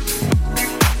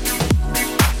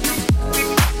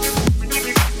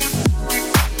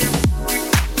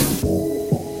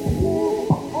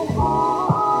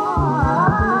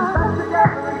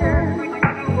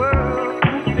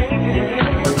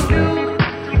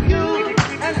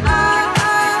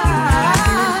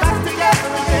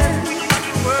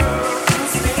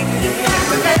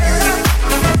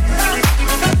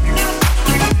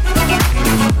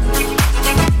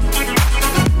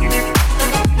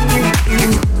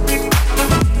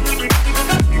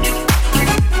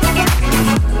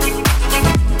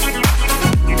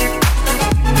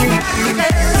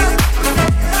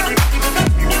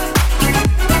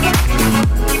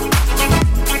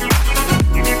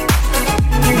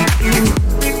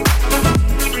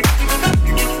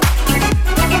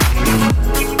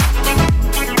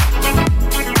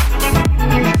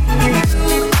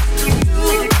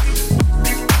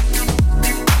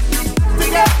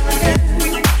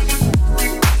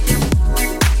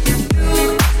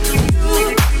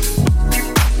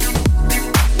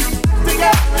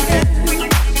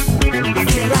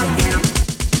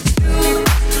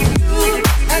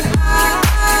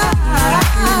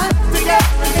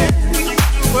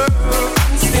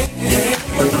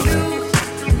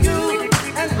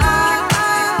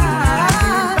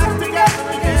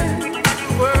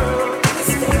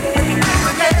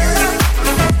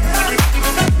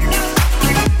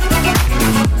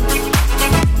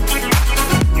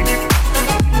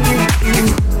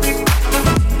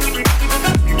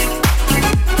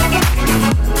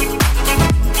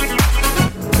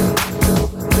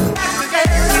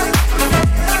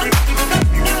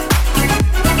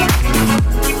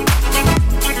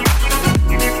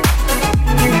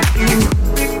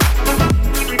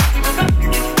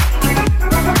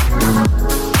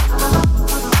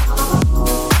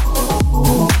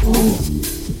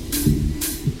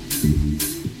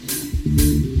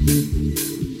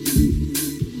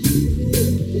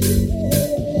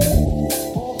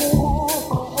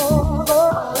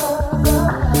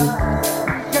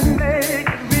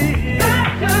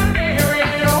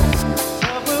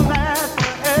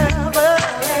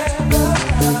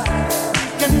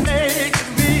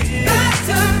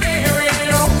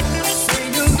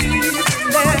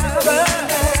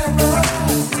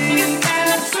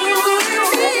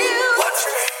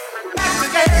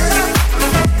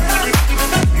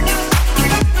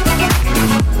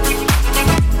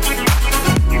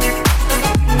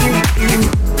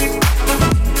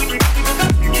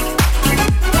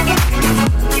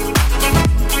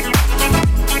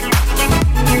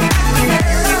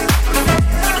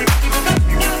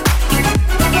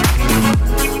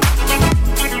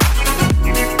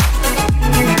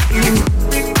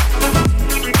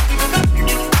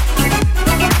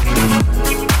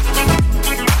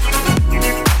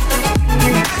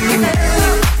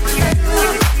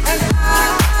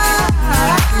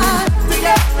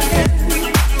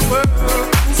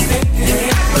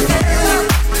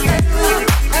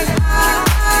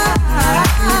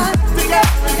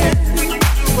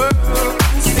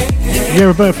 Yeah,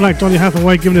 Roberta Flack, Donny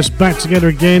Hathaway giving us Back Together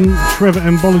Again, Trevor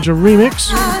and Bollinger remix.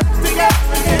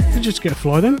 Did you just get a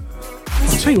fly then?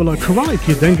 I'll tell you what, like Karate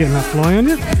Kid then getting that fly, aren't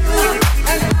you?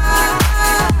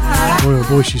 Boy, oh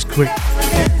boy, she's quick.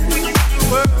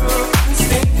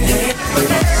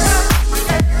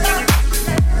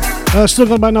 Still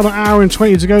got about another hour and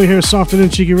 20 to go here this afternoon.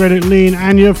 Cheeky Reddit, Lee and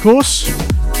Anya, of course.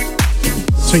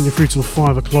 Taking you through till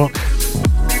 5 o'clock.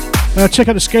 Check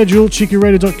out the schedule,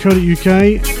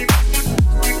 cheekyradio.co.uk.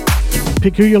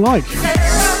 Pick who you like.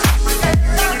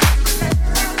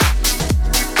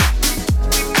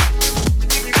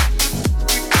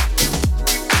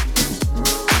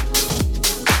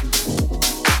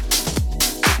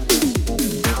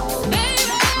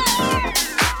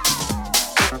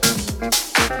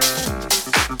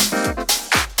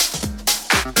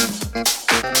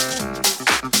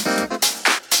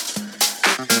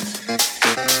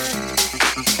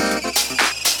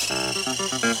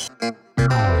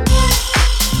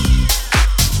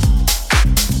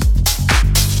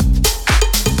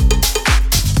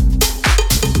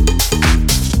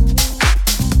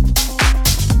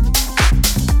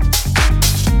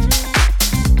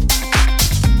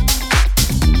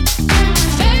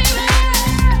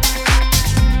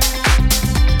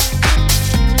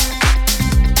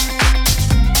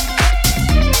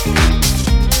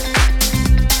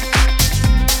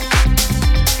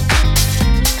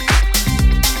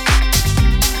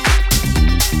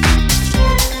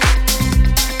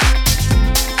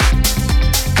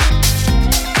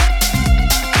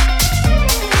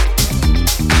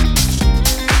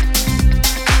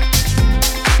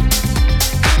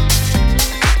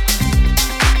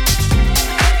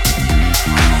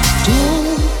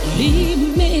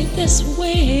 this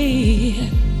way.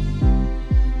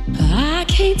 I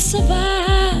can't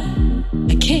survive,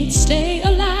 I can't stay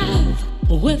alive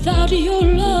without your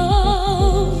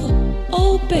love.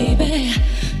 Oh baby,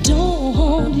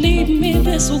 don't leave me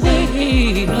this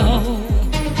way, no.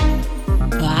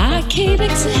 I can't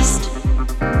exist,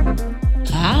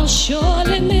 I'll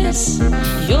surely miss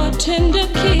your tender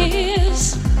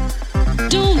kiss.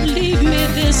 Don't leave me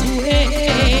this way.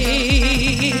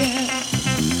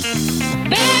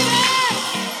 Baby,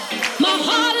 my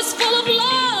heart is full of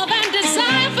love and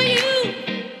desire for you.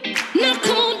 Now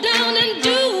come on down and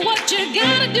do what you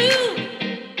gotta do.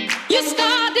 You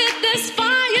started this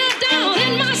fire down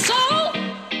in my soul.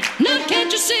 Now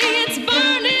can't you see it's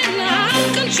burning out of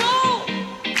control?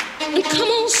 And come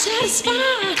on, satisfy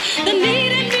the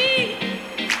need in me,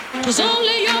 'cause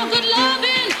only your good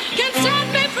loving can set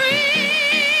me free.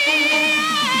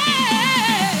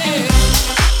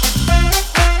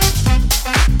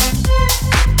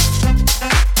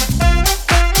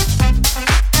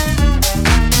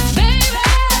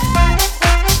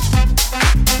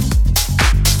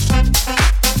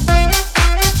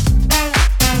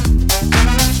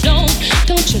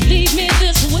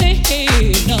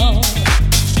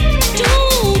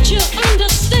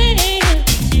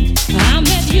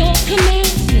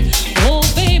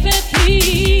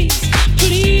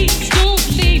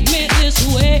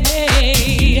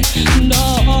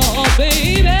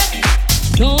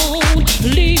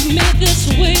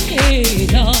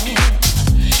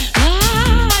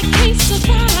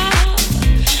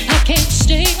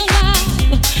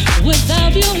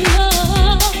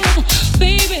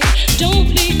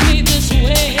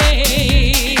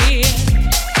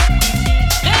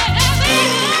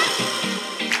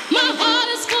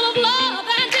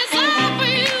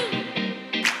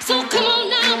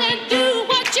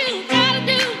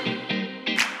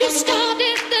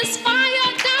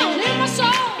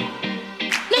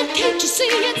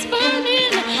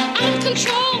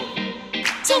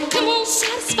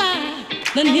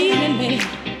 The need in me,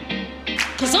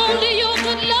 'cause only your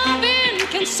good loving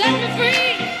can set me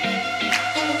free.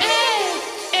 Hey,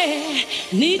 hey,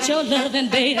 need your loving,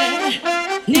 baby.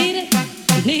 Need it,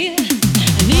 need it,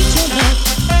 need your love.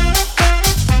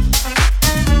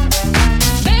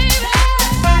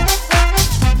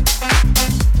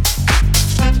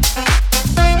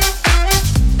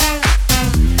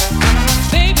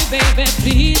 Baby, baby,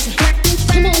 please,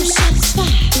 come on, satisfy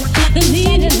the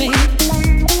need in me.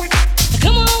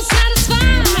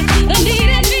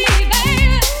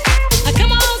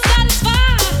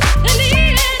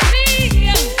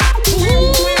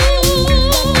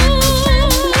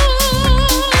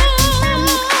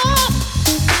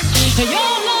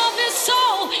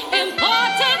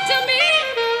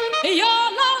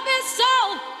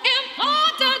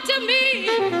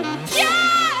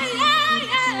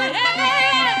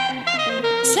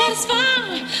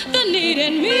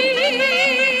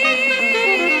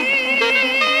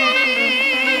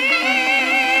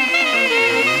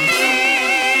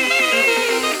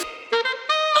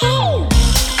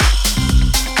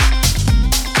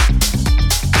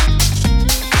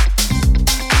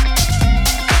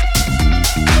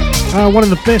 One of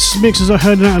the best mixes I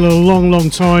heard in a long, long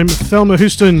time. Thelma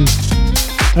Houston,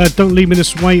 Don't Leave Me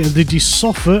This Way, the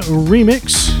DeSoffer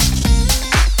remix.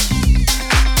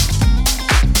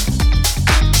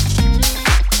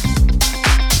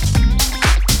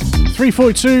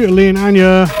 .342, Lee and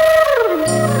Anya.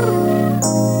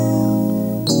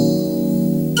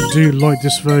 Do like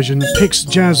this version. Pix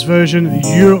Jazz version,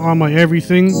 You Are My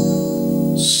Everything.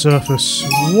 Surface,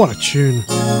 what a tune.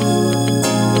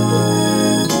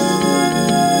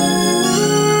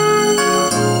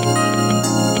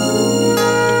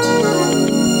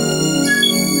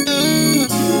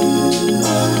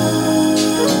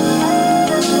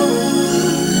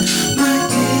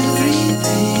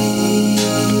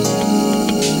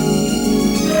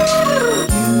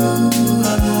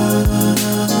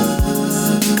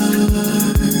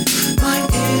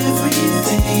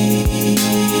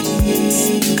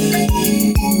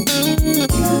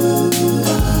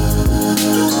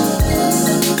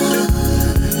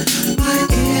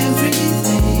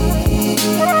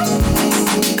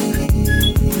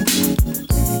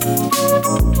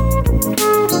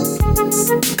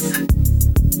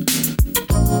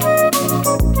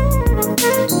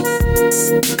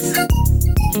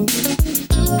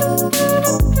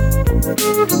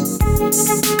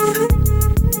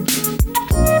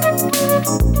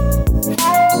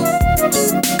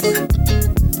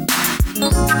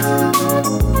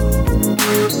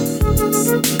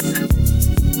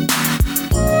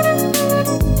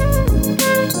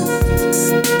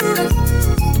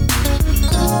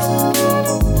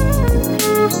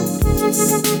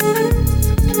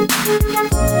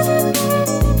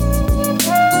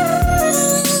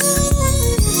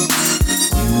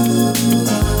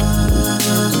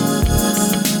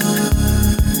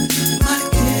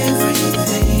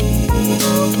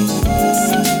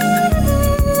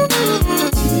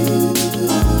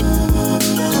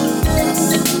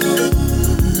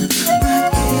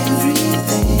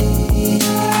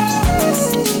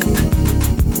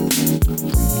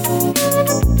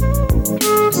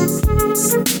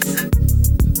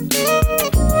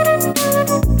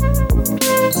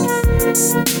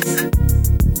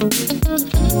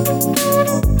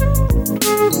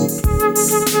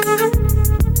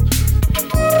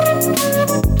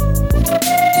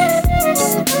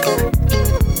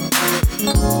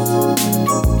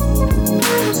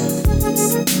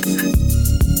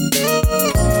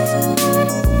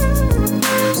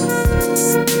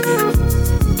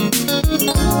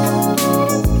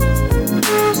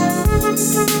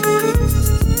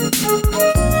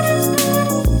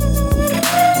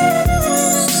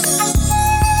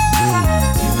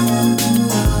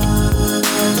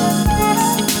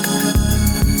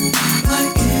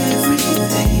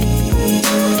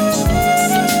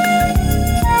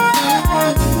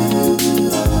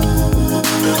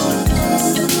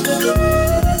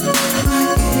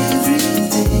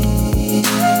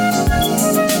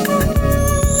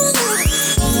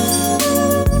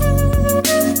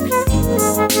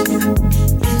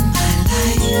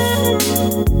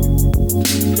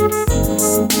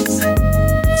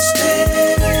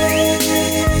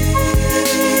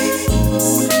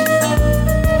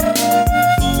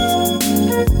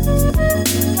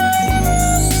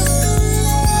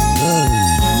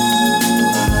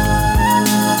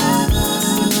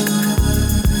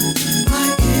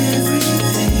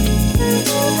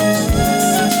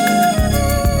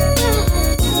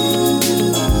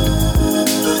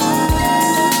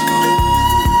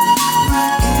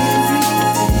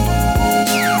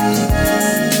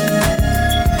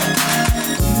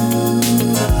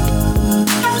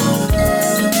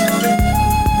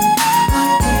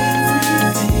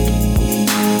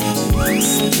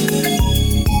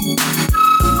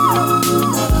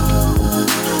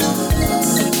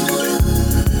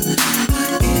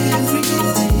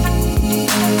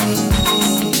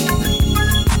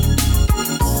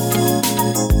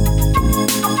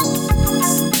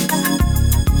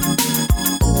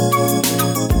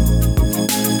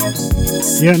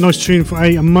 Yeah, nice tune for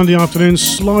a Monday afternoon,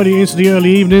 sliding into the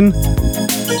early evening.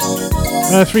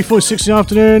 3:46 in the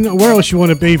afternoon. Where else you want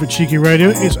to be for Cheeky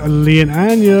Radio? It's Lee and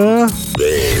Anya.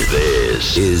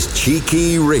 This is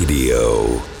Cheeky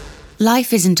Radio.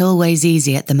 Life isn't always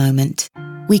easy at the moment.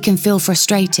 We can feel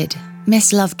frustrated,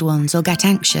 miss loved ones, or get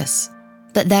anxious.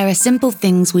 But there are simple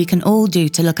things we can all do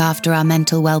to look after our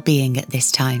mental well-being at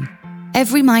this time.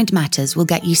 Every Mind Matters will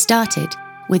get you started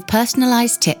with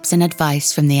personalised tips and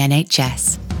advice from the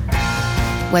NHS.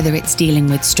 Whether it's dealing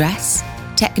with stress,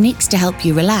 techniques to help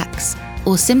you relax,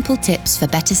 or simple tips for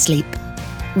better sleep,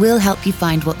 we'll help you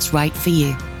find what's right for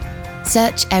you.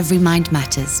 Search Every Mind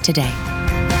Matters today.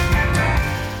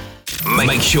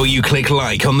 Make sure you click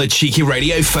like on the Cheeky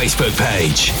Radio Facebook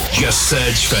page. Just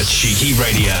search for Cheeky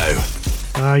Radio.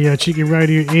 Yeah, Cheeky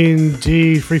Radio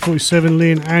indeed. 3:47,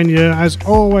 Lee and Anya, as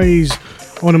always,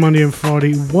 on a Monday and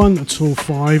Friday, 1 till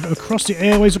 5, across the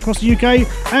airways, across the UK,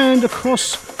 and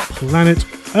across planet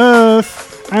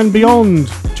Earth and beyond,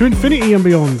 to infinity and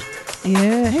beyond.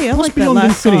 Yeah, hey, I What's like that Beyond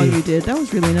last Infinity? song you did. That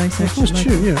was really nice, That's actually. nice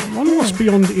tune, yeah. I wonder what's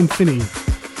beyond infinity.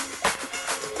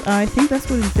 I think that's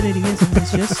what infinity is.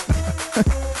 It's just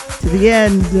to the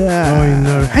end. I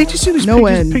know. Hey, do you see these no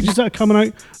end. pictures that are coming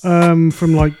out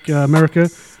from like America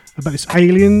about this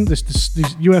alien, these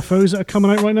UFOs that are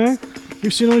coming out right now?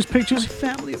 You've seen all these pictures? My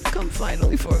family have come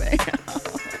finally for me.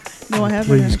 No, I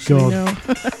haven't Please, actually. God. No.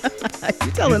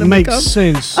 You're telling It them makes to come.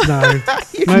 sense now.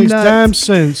 You're Makes nuts. damn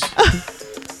sense.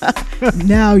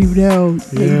 Now you know.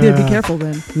 Yeah. You better be Yeah. careful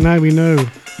then. Now we know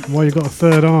why you've got a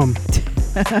third arm.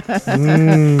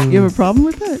 You have a problem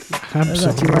with that?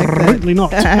 Absolutely not.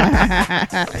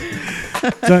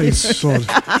 That is sod.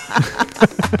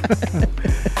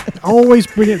 Always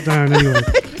bring it down anyway.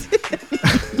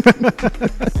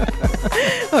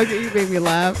 Okay, you made me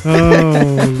laugh.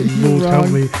 Oh, Lord help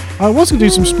me. I was going to do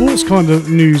some sports kind of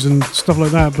news and stuff like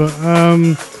that, but I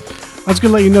was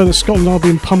going to let you know that Scotland are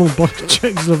being pummeled by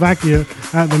Czechoslovakia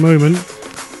at the moment.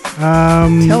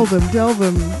 Tell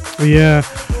them. Yeah.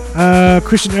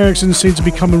 Christian Eriksen seems to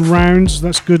be coming round, so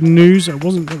that's good news. That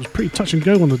was pretty touch and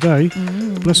go on the day.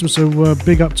 Bless him. So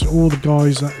big up to all the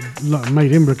guys that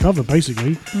made him recover,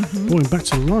 basically. Brought him back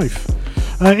to life.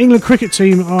 England cricket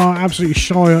team are absolutely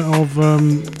shy of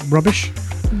rubbish.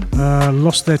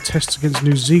 Lost their tests against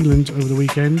New Zealand over the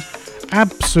weekend.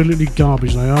 Absolutely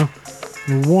garbage they are.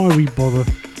 Why we bother?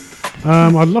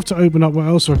 I'd love to open up what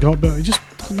else I've got, but it just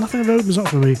nothing ever opens up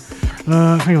for me.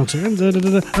 Hang on a second.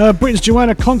 Britain's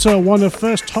Joanna Konta won her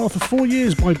first title for 4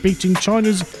 years by beating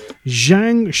China's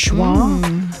Zhang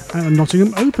Shuai at the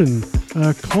Nottingham Open.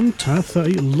 Konta,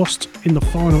 30, lost in the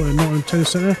final at Nottingham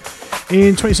Tennis Centre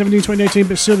in 2017-2018,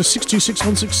 but still a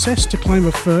 6-2-6-1 success to claim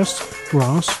her first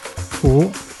grass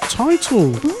court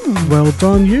title. Well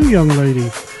done, you young lady.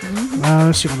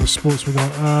 Let's see what other sports we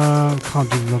got. Can't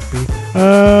do rugby.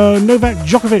 Novak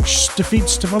Djokovic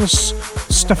defeats Stefanos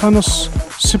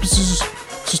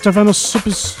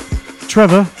Tsitsipas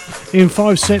Trevor in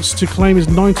 5 sets to claim his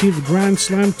 19th Grand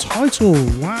Slam title.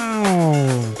 Wow.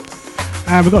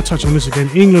 And we've got to touch on this again.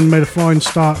 England made a flying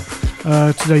start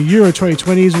to the Euro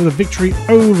 2020s with a victory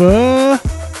over...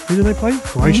 Who did they play?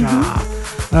 Croatia.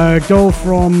 Goal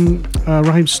from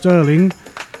Raheem Sterling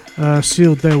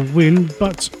sealed their win,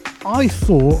 but I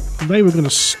thought they were going to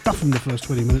stuff them the first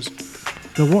 20 minutes.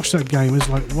 To watch that game, it's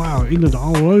like, wow, England are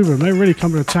all over them. They really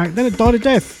come to attack. Then it died a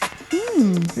death.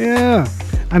 Yeah.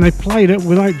 And they played it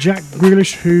without Jack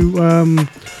Grealish, who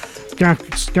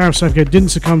Gareth Southgate didn't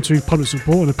succumb to public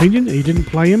support and opinion. He didn't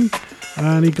play him,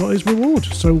 and he got his reward.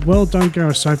 So well done,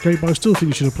 Gareth Southgate, but I still think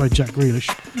you should have played Jack Grealish.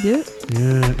 Yeah.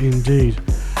 Yeah, indeed.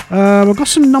 I've got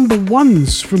some number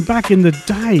ones from back in the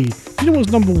day. Do you know what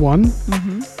was number one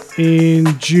in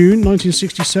June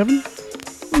 1967?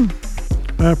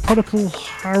 Prodigal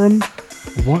Harem,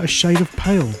 White a Shade of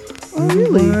Pale. Oh,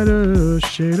 really? White a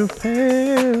Shade of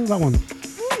Pale. That one.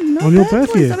 Not On a your bad birth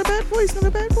voice, year. Not a bad voice, not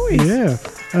a bad voice. Yeah.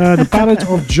 The Ballad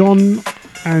of John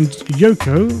and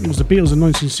Yoko was the Beatles in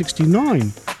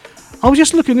 1969. I was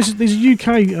just looking, these are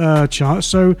UK charts,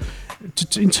 so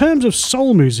in terms of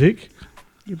soul music...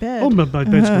 Your bed. Oh, my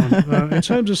bed's gone. In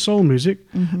terms of soul music,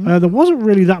 there wasn't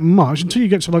really that much until you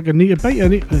get to like Anita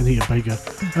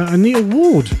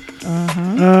Ward.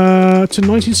 To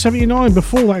 1979.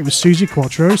 Before that, it was Susie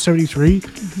Quattro, 73.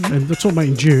 And they're talking about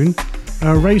in June.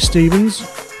 Ray Stevens,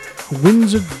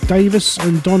 Windsor Davis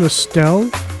and Donna Stell,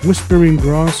 Whispering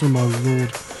Grass, oh my lord.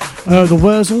 The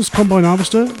Wurzels, Combine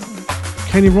Harvester,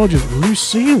 Kenny Rogers,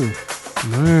 Lucille.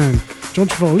 Man. John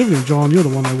Travolta, Living in John, you're the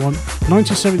one I want.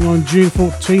 1979, June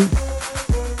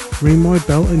 14th. Ring My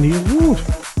Bell, Anita Ward.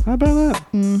 How about that?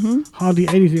 Hardly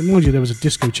anything. Mind you, there was a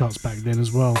disco charts back then as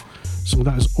well. So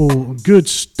that is all good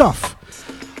stuff.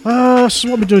 So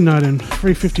what we're doing now then?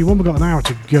 3:51, we've got an hour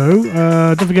to go.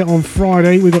 Don't forget on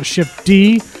Friday, we've got Chef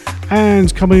D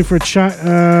and coming in for a chat,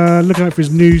 looking out for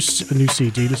his new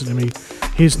CD, listen to me,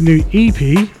 his new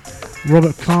EP,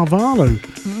 Robert Carvalho.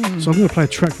 So I'm going to play a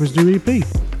track from his new EP.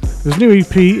 His new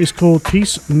EP is called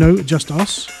Peace, No, Just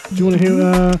Us. Do you want to hear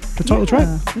the title track?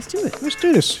 Let's do it. Let's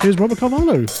do this. Here's Robert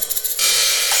Carvalho.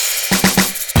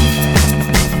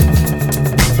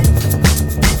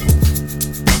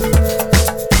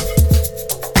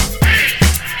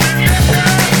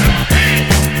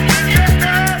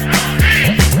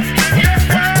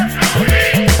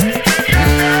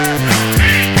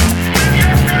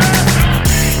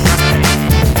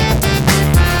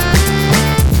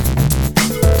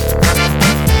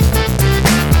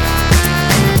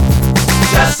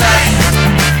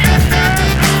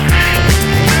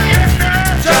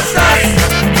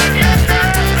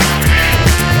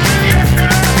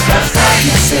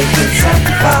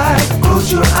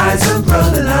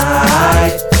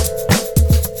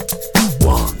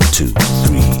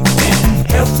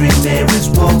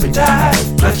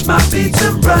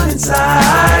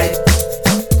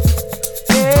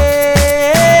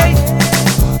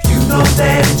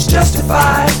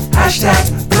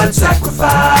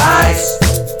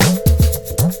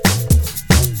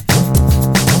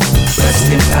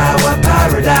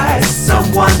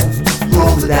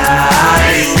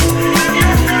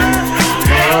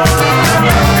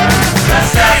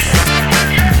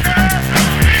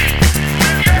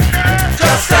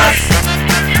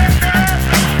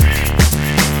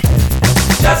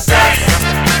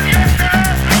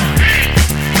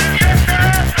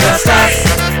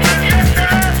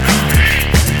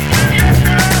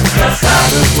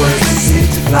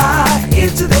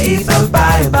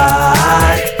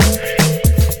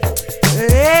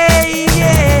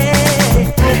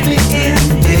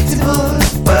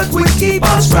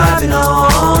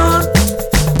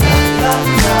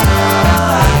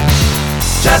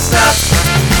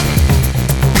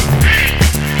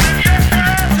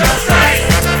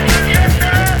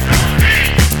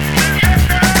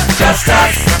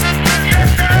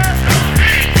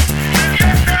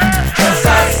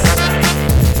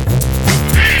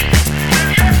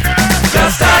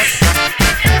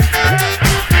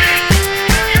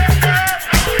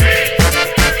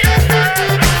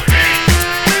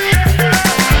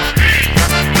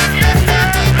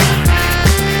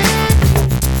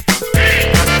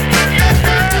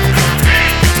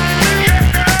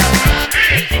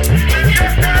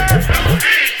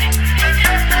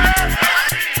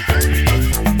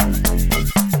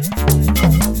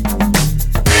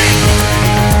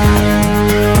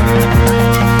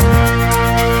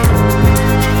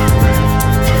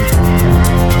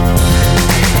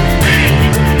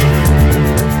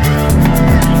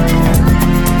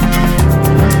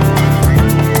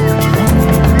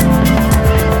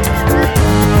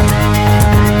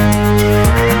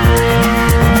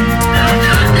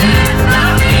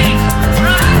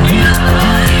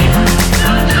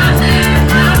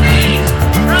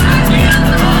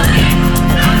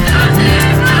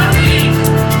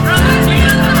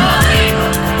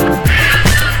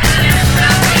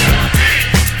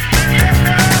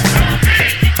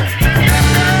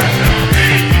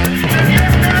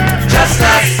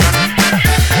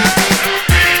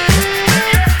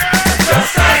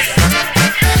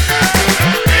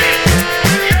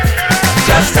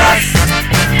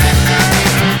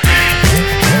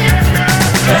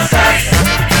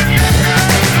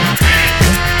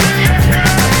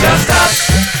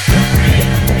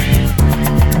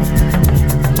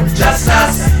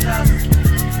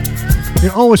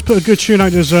 always put a good tune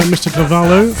out. There's Mr.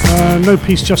 Cavallo, No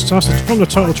Peace Just Us. It's from the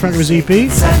title track of his EP.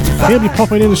 He'll be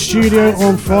popping in the studio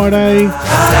on Friday,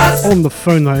 on the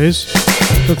phone that is.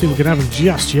 Don't think we can have him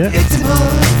just yet.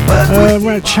 We're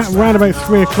going to chat around about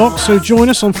 3 o'clock, so join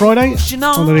us on Friday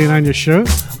on the Lee and Anya show.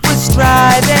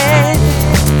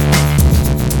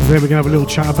 Then we're going to have a little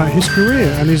chat about his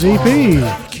career and his EP.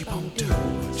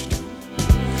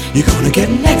 You're gonna get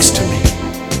next to me.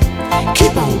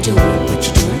 Keep on doing what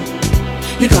you're doing.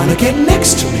 You're gonna get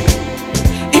next to me.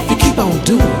 If you keep on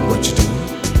doing what you're doing,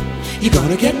 you're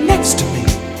gonna get next to me.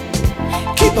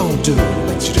 Keep on doing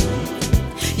what you're doing.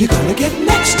 You're gonna get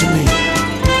next to me.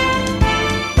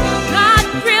 Not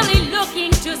really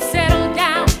looking to settle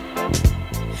down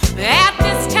at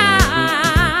this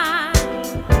time.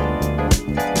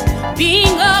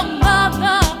 Being a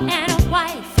mother and a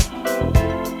wife,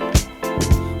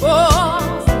 oh,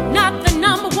 not the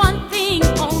number one thing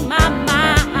on my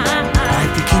mind.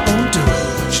 If you keep on doing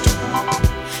what you're doing,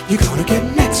 you're gonna get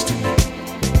next to me.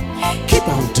 Keep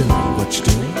on doing what you're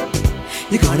doing,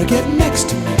 you're gonna get next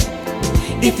to me.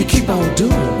 If you keep on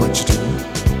doing what you're doing,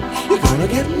 you're gonna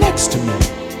get next to me.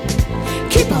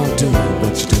 Keep on doing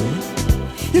what you're doing,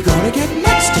 you're gonna get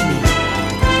next to me.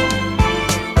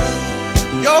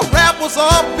 Your rap was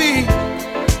offbeat,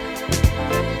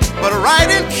 but right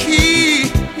in key.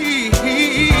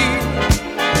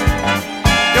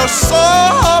 Your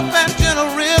soft and gentle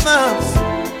rhythms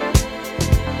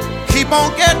keep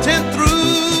on getting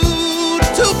through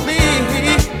to me.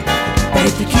 But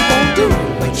if you keep on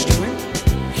doing what you're doing,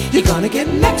 you're gonna get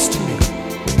next to me.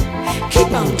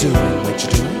 Keep on doing what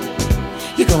you're doing,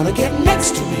 you're gonna get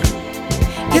next to me.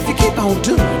 If you keep on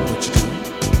doing what you're doing,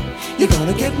 you're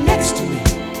gonna get next to me.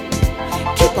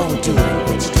 Keep on doing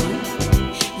what you're doing,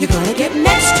 you're gonna get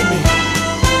next to me.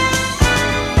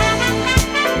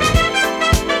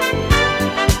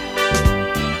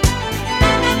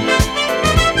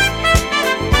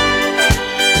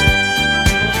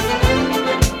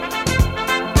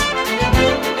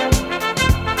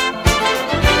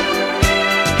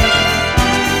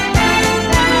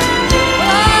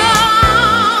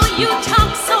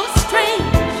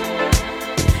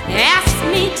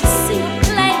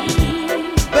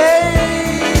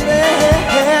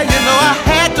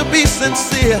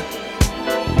 Sincere,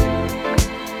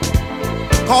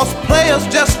 'cause players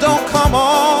just don't come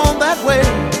on that way.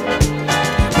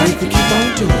 But if you keep on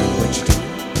doing what you're doing,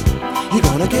 you're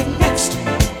gonna get next to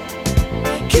me.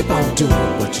 Keep on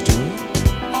doing what you're doing,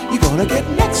 you're gonna get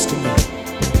next to me.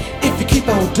 If you keep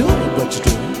on doing what you're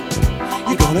doing,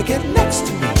 you're gonna get next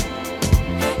to me.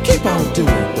 Keep on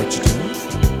doing what you're doing,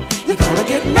 you're gonna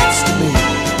get next to me.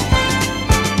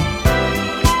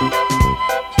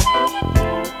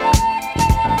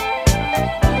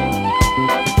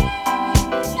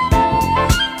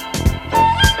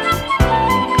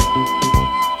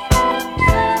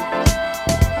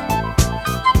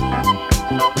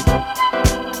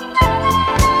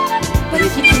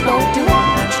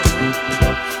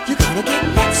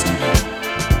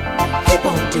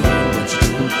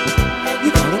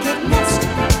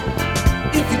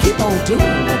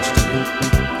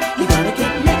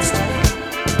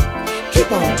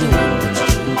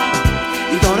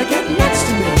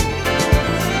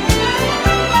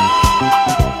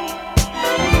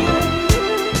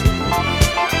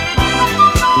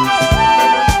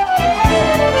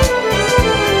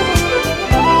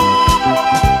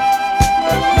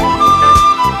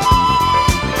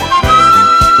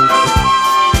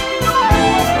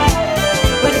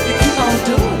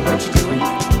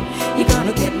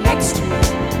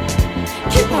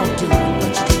 Keep on doing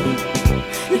what you're doing,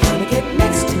 you're gonna get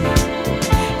next to me.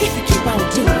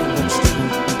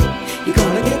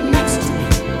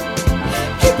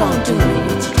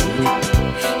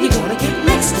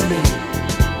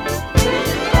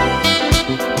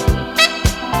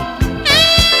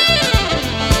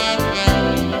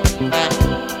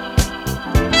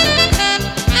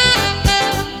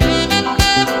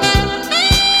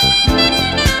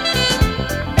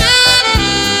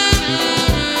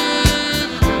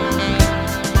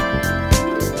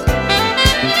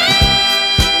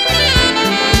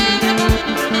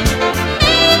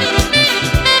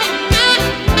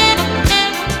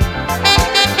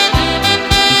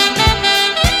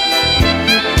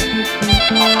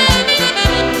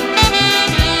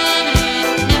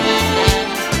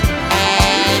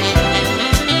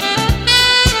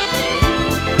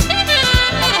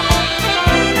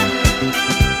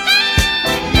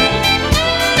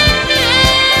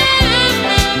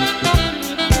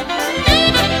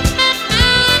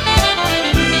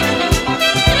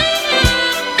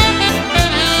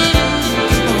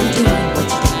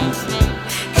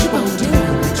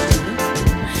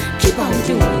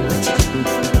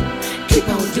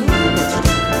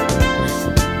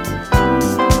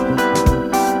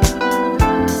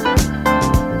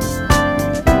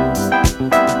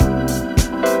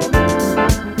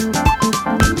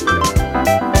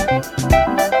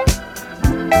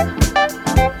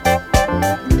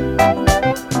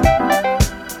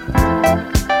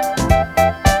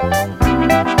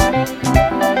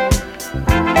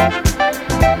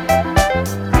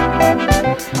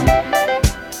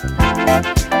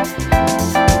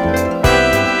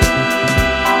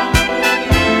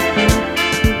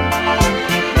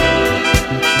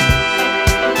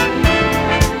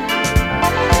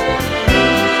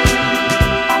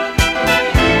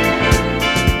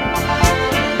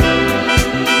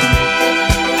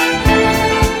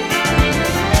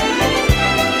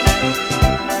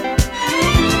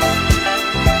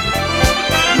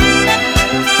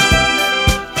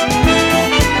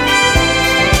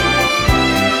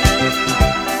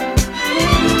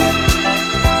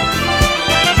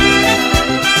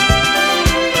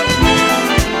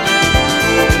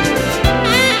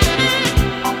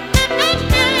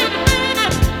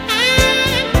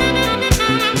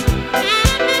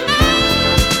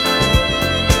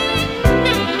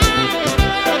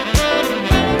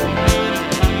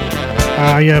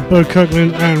 Bo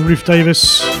Kirkland and Ruth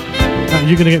Davis.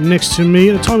 You're going to get next to me.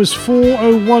 The time is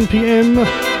 4:01 p.m.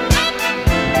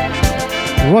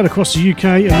 right across the UK,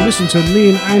 and listen to Lee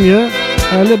and Anya.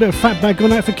 A little bit of Fatback on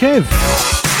that for Kev.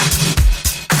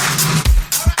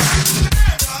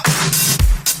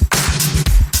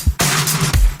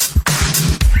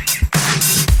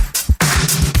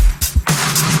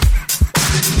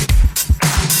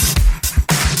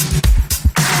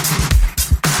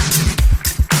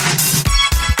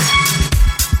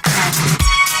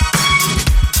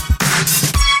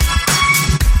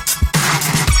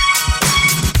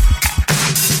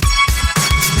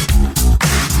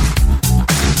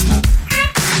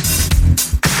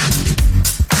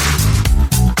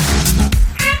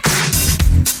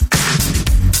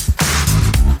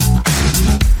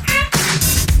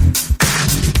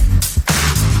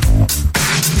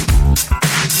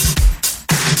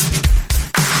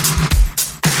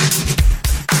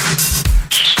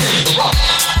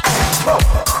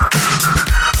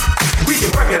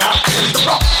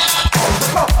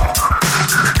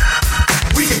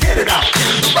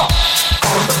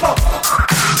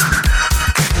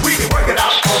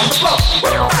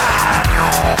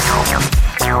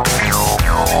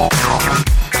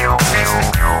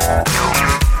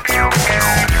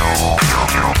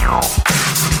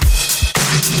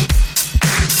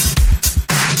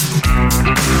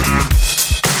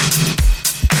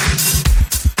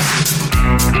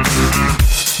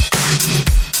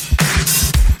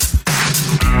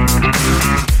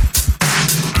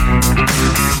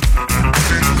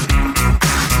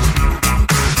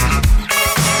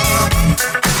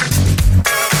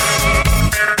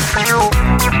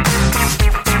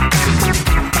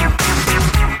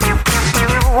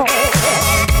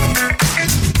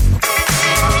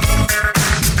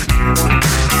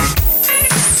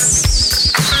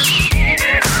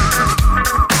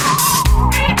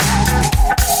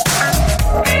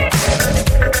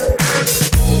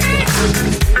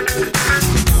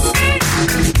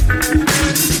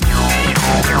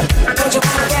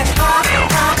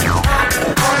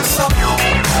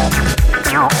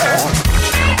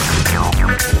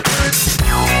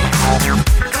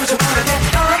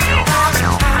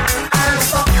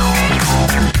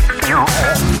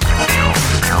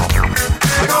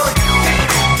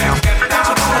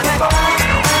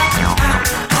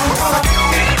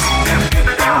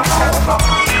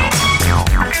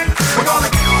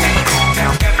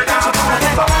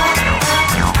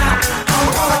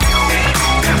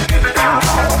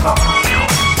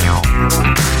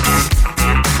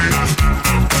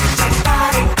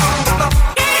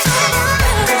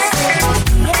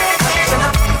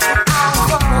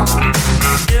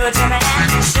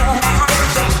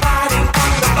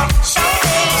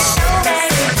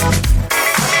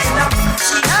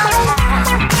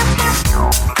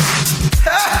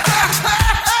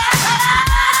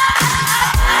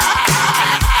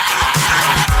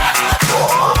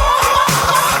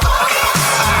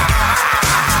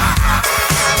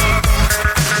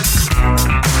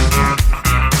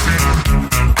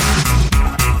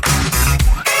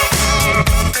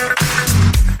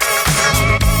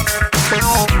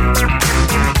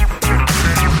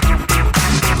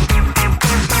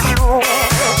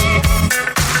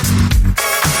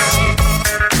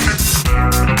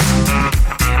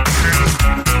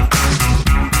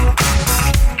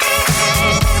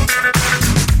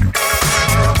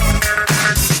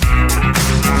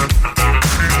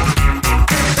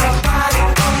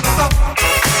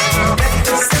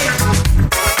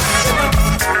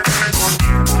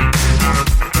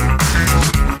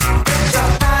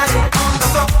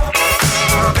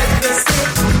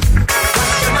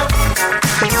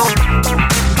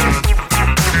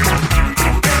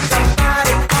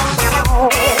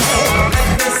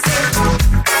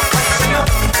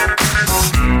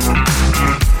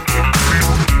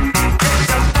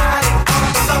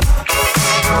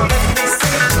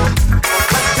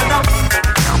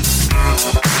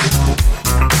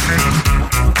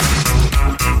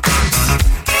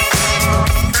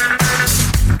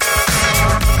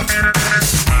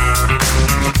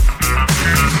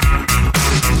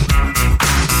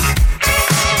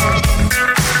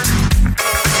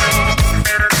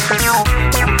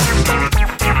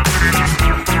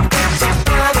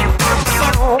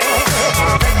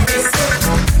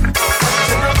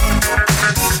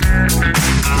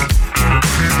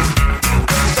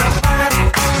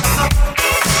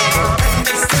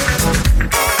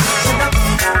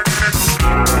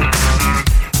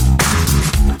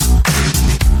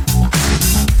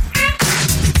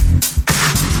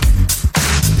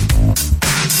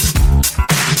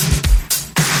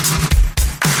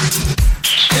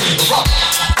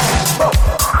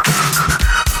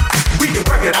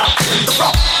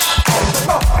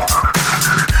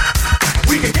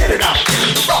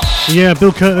 Yeah,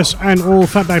 Bill Curtis and all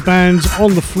Fatback Bands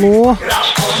on the floor.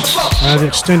 The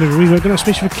extended rework, and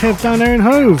especially for Kev down there in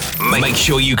Hove. Make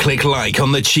sure you click like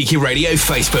on the Cheeky Radio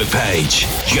Facebook page.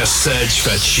 Just search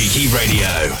for Cheeky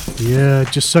Radio. Yeah,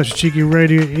 just search Cheeky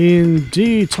Radio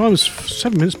indeed. Time is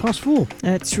 7 minutes past 4.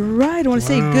 That's right. I want to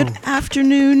say good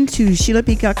afternoon to Sheila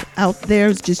Peacock out there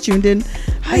who's just tuned in.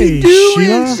 How you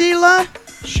doing, Sheila?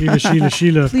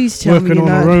 Sheila. Please tell working me you're on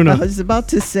not. a Rona. I was about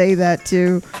to say that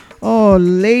too. Oh,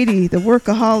 lady, the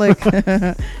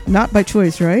workaholic. Not by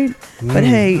choice, right? But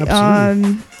hey,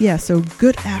 yeah, so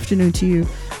good afternoon to you.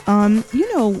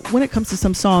 You know, when it comes to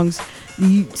some songs,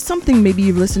 something maybe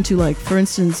you've listened to, like, for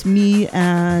instance, me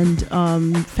and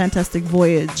Fantastic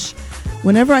Voyage.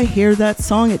 Whenever I hear that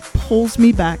song, it pulls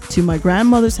me back to my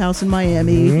grandmother's house in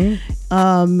Miami.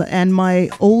 And my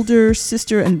older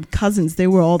sister and cousins, they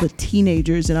were all the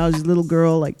teenagers, and I was a little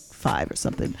girl, like 5 or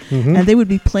something. And they would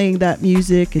be playing that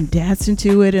music and dancing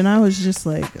to it, and I was just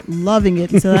like loving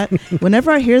it. And so that whenever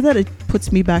I hear that, it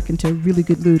puts me back into a really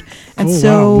good mood. And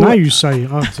wow. Now you say,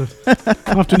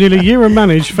 after nearly a year of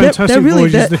marriage, Fantastic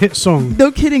Voyage is the hit song.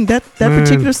 No kidding, that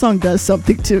particular song does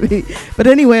something to me. But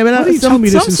anyway, some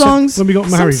songs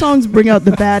bring out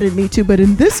the bad in me too. But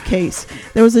in this case,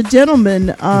 there was a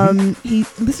gentleman. He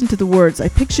listened to the words. I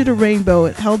pictured a rainbow.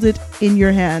 It held it in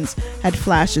your hands. Had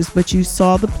flashes, but you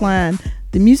saw the plan.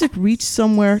 The music reached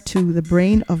somewhere to the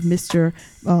brain of Mr.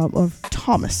 Of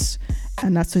Thomas,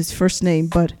 and that's his first name.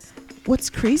 But what's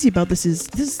crazy about this is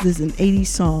an 80s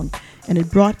song, and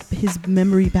it brought his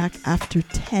memory back after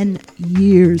 10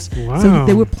 years. Wow. So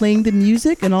they were playing the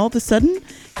music, and all of a sudden,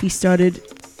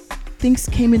 things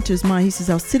came into his mind. He says,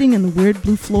 I was sitting in the weird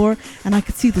blue floor, and I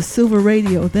could see the silver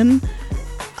radio. Then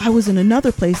I was in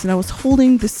another place, and I was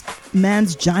holding this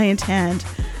man's giant hand.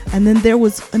 And then there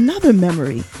was another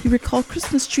memory. He recalled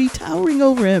Christmas tree towering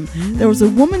over him. There was a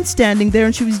woman standing there,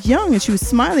 and she was young, and she was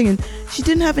smiling, and she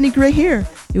didn't have any gray hair.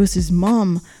 It was his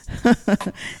mom.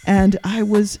 And I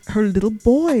was her little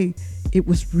boy. It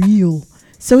was real.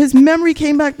 So his memory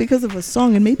came back because of a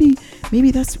song, and maybe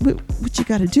that's what you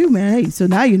got to do, man. Hey, so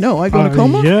now you know. I go to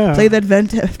coma, play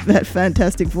that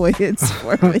Fantastic Voyage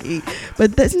for me.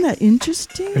 But isn't that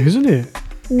interesting? Isn't it?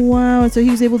 Wow. And so he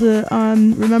was able to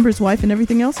remember his wife and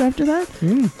everything else after that?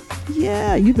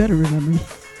 Yeah, you better remember me.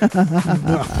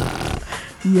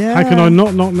 Yeah. How can I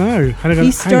not know? How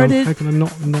can I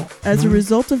not as a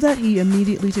result of that, he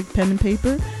immediately took pen and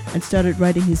paper and started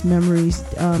writing his memories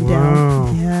down.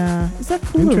 Yeah. Is that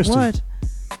cool or what?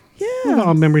 Yeah. We've got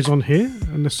our memories on here,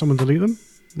 unless someone delete them,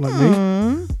 like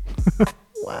me.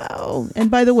 Wow.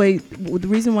 And by the way, the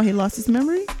reason why he lost his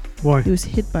memory? Why? He was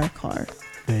hit by a car.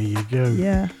 There you go.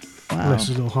 Yeah. Wow. Bless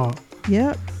his little heart.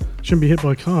 Yep. Shouldn't be hit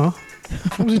by a car.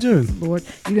 What was he doing? Lord,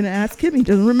 you're going to ask him. He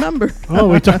doesn't remember.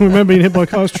 Oh, he don't remember being hit by a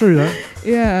car. It's true, that.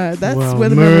 Yeah, that's where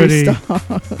the memory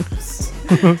stops.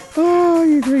 Oh,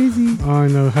 you're crazy. I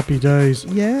know. Happy days.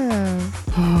 Yeah.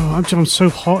 Oh, I'm so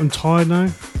hot and tired now.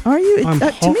 Are you?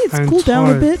 To me, it's cooled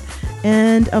down a bit.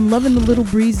 And I'm loving the little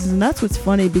breezes, and that's what's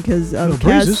funny because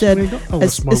Kaz said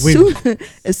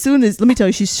as soon as let me tell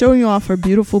you, she's showing off her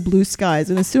beautiful blue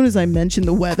skies, and as soon as I mentioned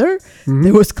the weather,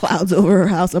 there was clouds over her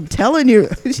house. I'm telling you,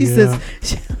 she says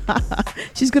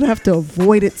she's gonna have to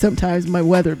avoid it sometimes, my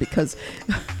weather, because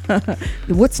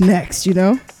what's next? You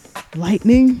know,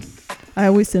 lightning. I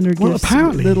always send her gifts,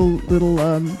 little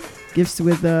gifts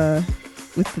with the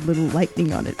little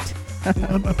lightning on it.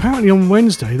 Apparently on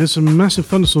Wednesday there's some massive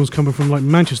thunderstorms coming from like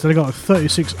Manchester. They got like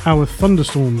 36-hour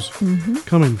thunderstorms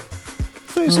coming.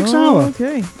 36 hour.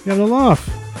 Okay. You have a laugh.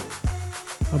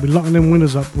 I'll be locking them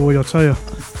windows up, boy, I'll tell you.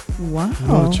 Wow.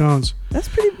 Not a chance. That's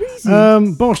pretty breezy.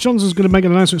 Boris Johnson's going to make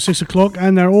an announcement at 6 o'clock,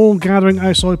 and they're all gathering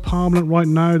outside Parliament right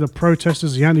now. The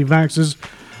protesters, the anti-vaxxers,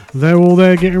 they're all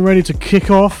there getting ready to kick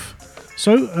off.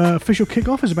 So official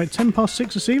kick-off is about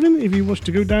 6:10 this evening. If you wish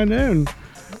to go down there and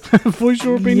voice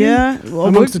your opinion. Yeah,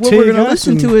 well, what we're going to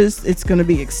listen to is it's going to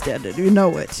be extended. You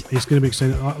know it. It's going to be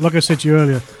extended. Like I said to you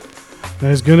earlier,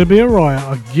 there's going to be a riot.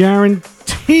 I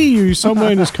guarantee you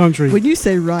somewhere in this country. When you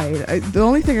say riot, the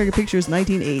only thing I can picture is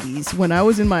 1980s when I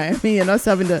was in Miami and us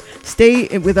having to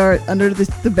stay with under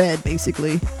the bed,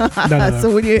 basically. No.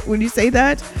 So when you say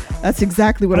that, that's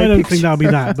exactly what I picture. I don't think that'll be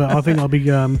that, but I think that'll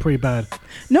be pretty bad.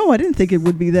 No, I didn't think it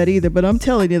would be that either, but I'm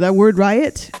telling you, that word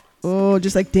riot... Oh,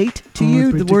 just like date to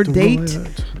you, the word date.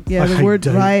 Riot. Yeah, the word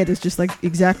riot is just like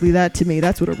exactly that to me.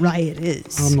 That's what a riot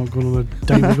is. I'm not going on a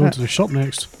date. We're going to the shop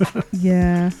next.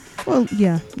 Yeah. Well,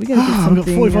 yeah. We got to get something.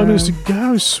 We've got 45 minutes to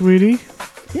go, sweetie.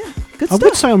 Yeah, good stuff. I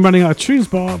would say I'm running out of tunes,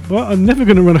 but I'm never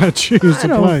going to run out of tunes to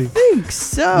play. I don't think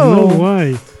so. No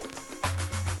way.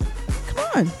 Come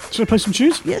on. Should I play some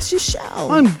tunes? Yes, you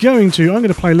shall. I'm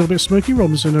going to play a little bit of Smokey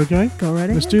Robinson, okay? Go right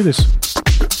ahead. Let's do this.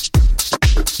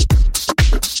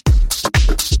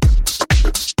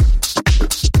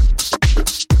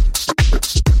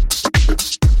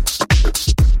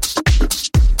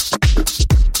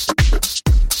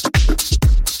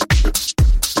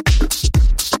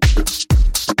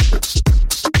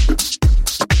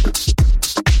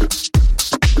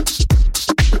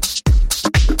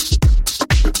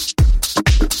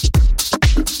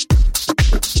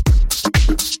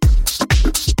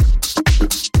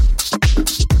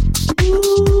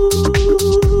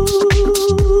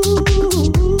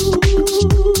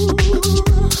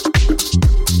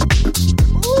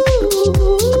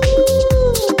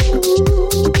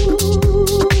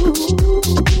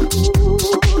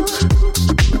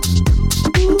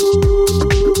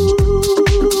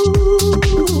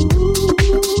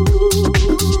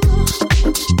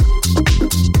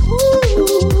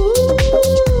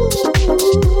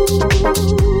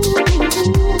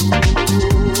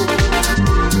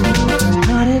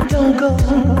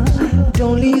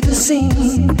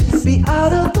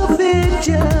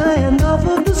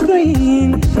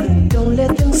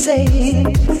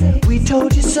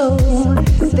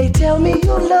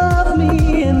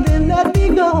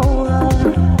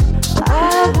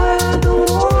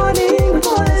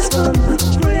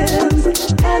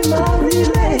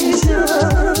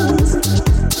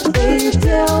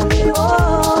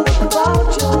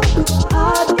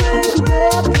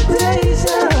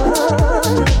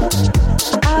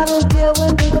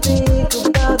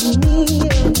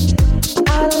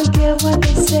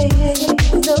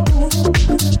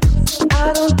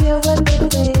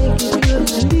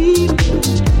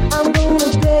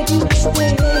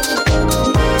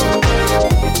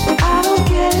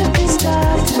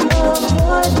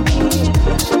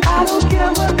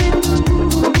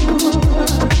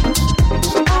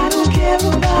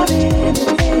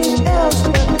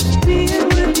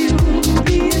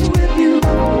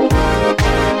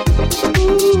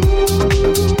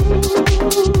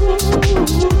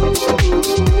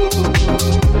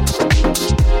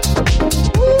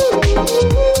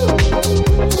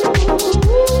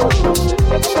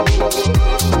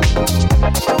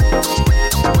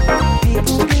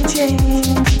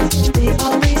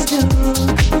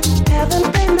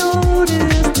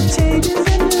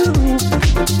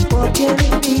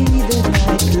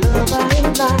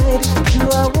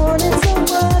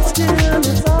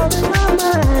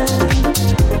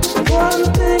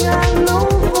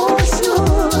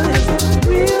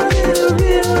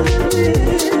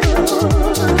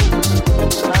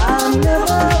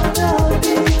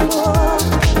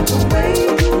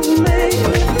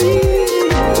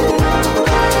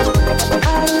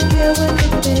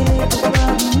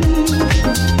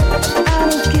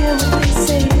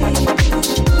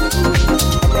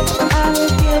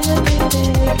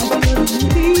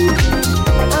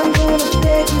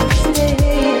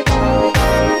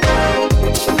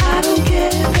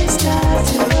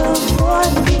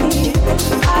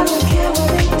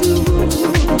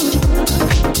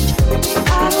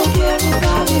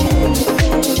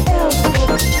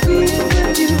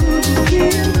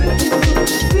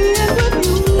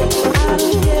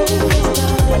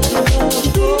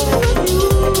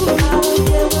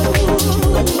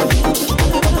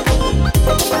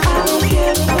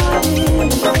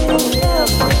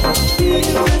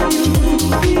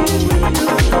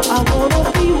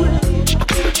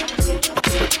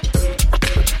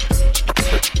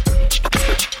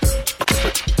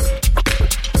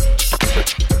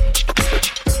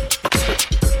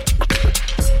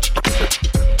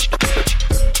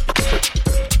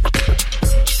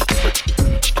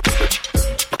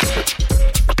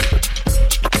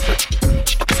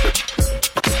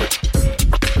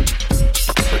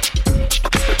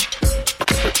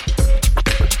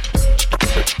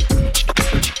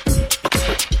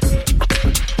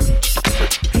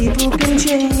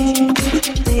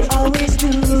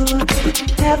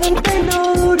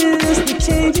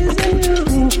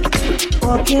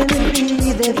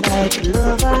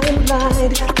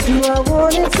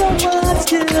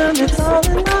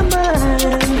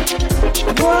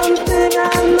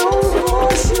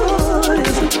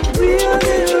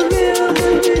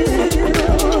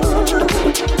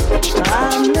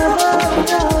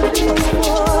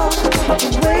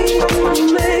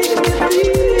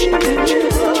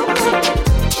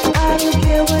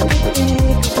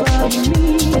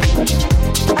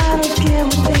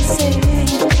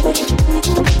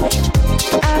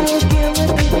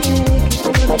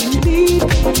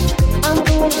 I'm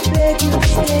gonna beg you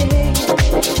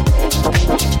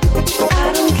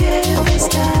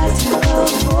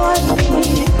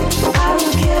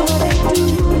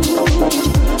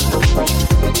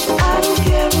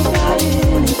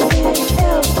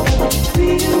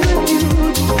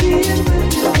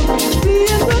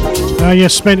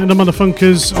Yes, Spent and the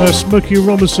Motherfunkers, Smokey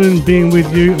Robinson being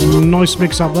with you. Nice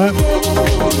mix up there.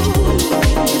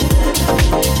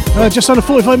 Just under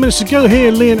 45 minutes to go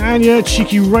here, Lee and Anya,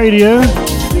 Cheeky Radio.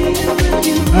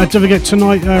 Don't forget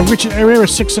tonight, Richard Herrera,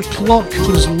 6 o'clock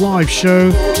for his live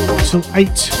show till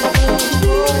 8.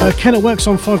 Kenneth works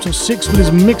on 5 till 6 with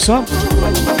his mix up.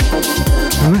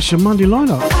 And that's your Monday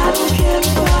lineup.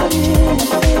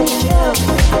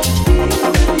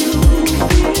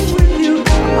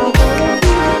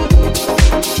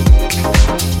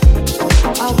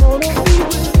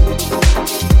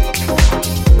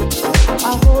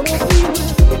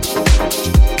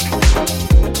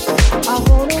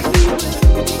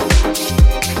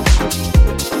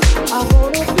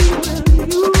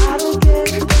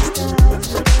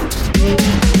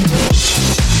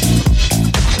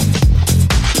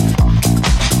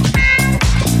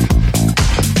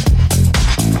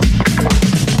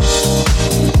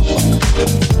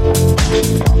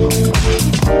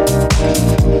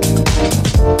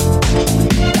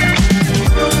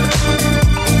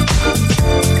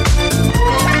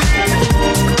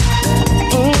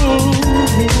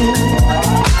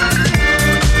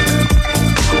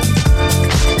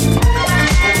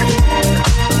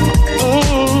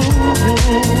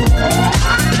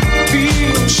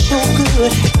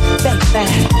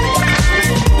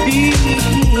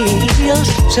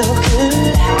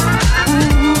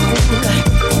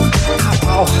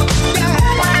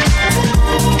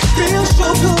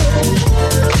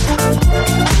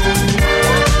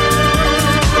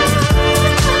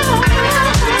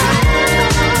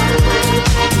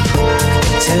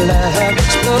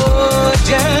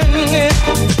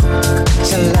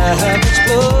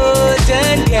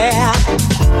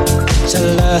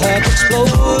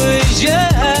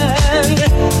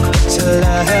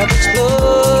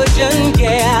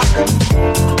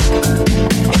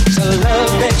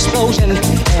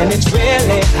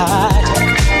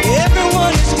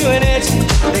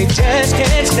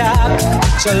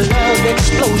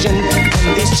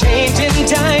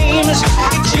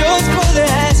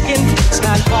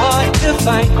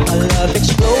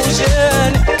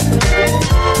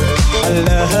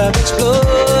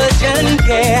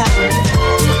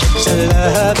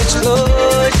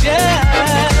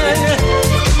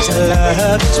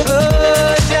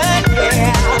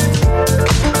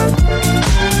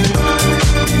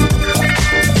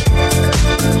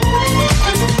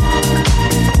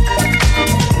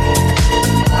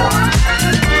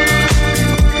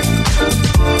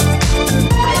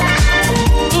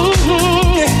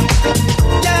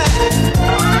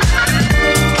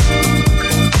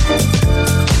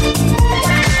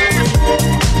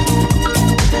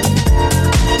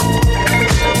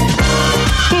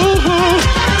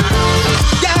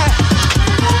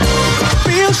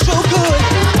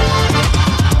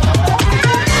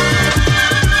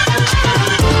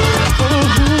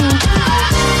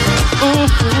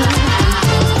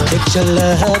 It's a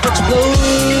love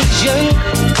explosion,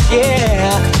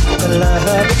 yeah. The love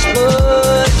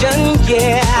explosion,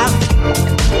 yeah.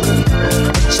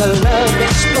 It's a love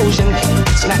explosion.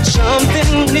 It's not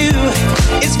something new.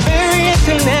 It's very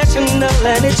international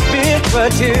and it's big for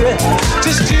two.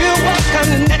 Just do what kind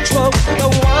of natural, the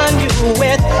one you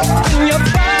with. When your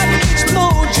body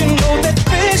explodes, you know that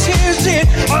this is it.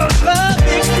 A love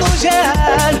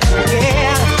explosion,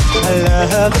 yeah. A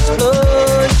love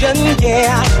explosion,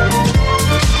 yeah.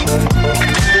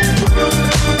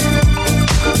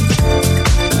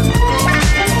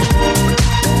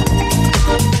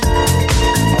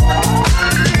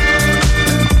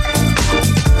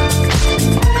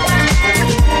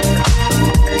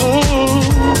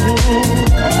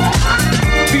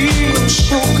 Feels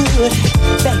so good,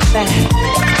 baby.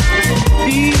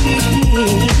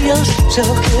 Feels so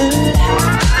good.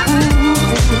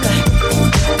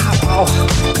 Ow.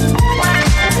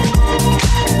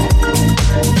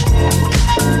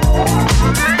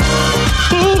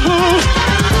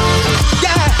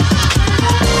 Yeah,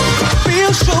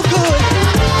 feels so good.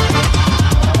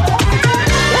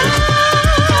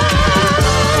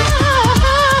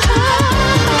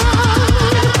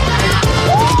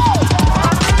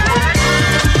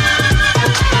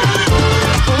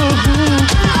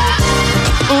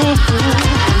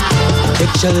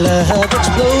 It's a love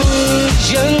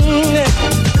explosion.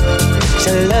 It's a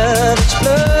love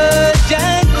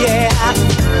explosion, yeah.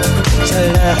 It's a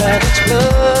love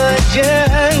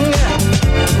explosion.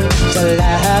 It's a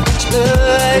love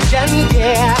explosion,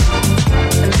 yeah.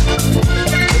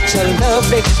 It's a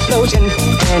love explosion,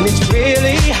 and it's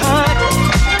really hot.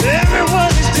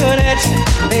 Everyone is doing it,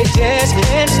 they just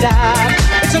can't stop.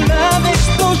 It's a love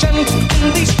explosion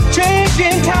in these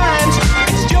changing times.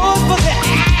 It's yours for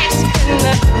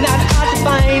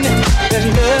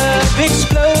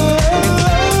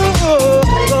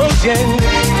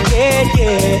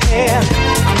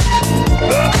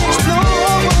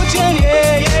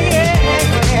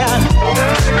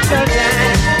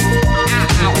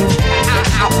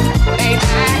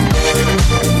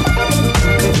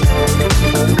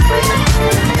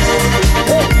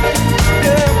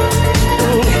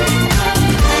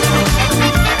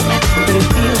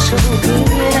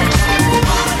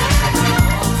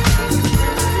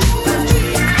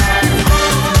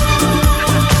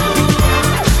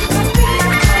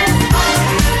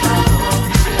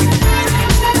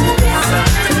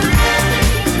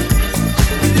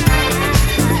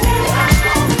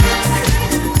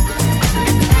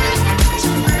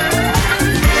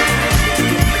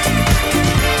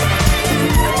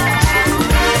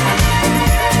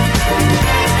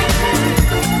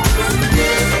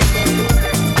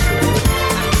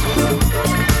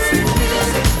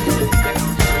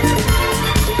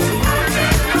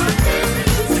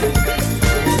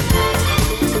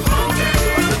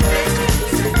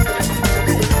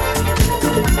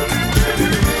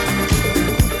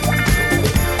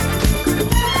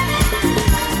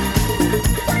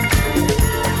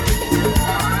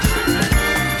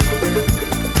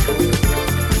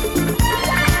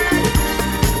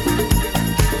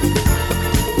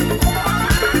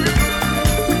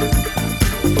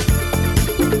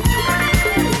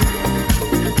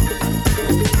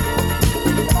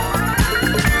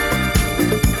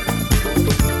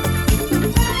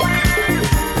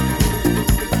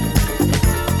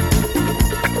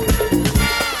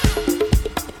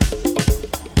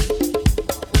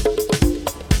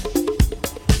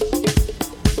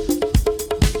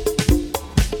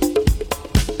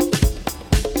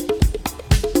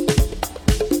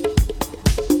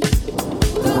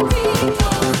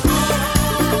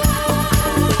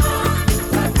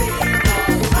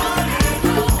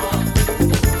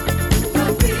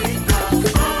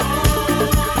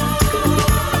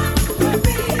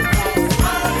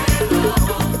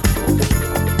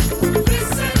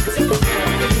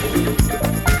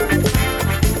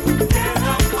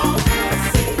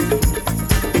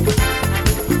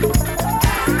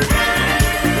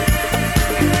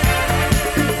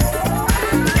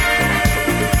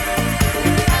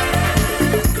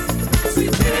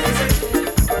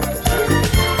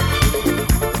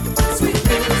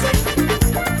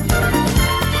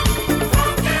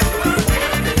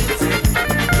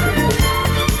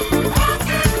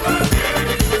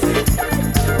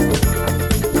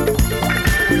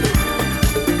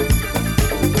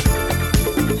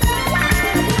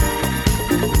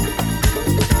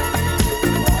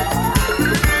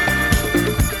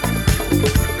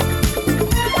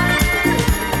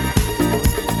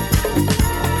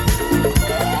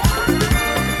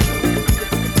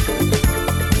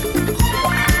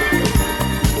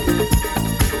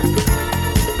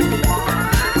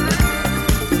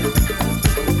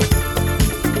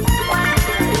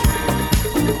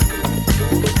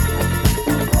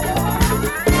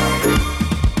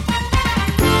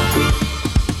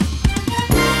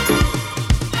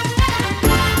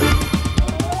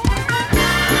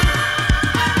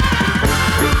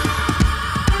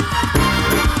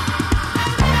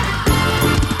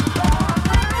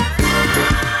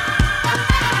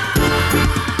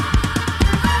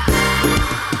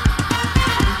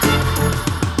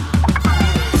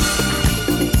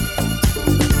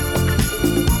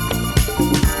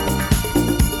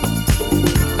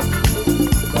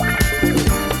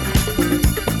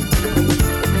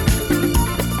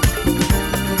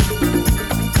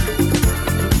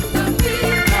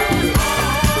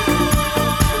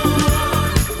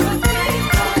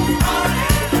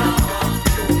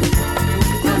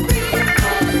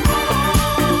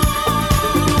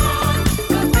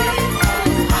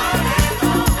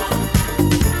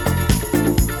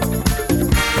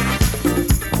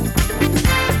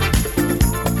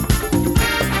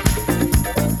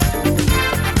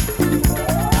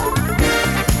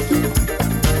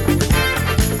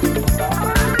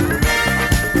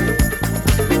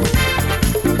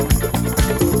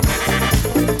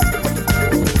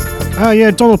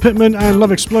Yeah, Donald Pittman and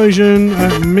Love Explosion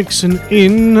mixing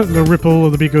in the ripple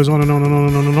of the beat goes on and on and on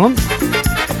and on and on.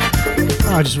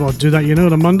 I just want to do that,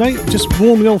 on a Monday. Just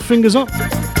warm the old fingers up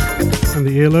and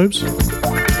the earlobes.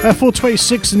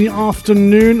 4:26 in the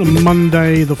afternoon on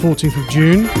Monday, the 14th of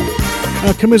June.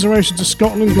 Commiseration to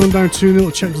Scotland, going down 2-0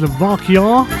 to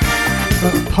Czechoslovakia.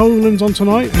 Poland's on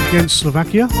tonight against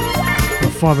Slovakia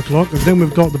at 5 o'clock. And then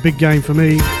we've got the big game for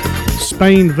me.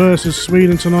 Spain versus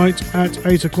Sweden tonight at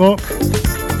 8 o'clock.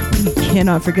 You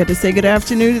cannot forget to say good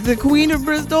afternoon to the Queen of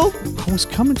Bristol. I was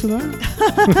coming to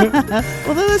that.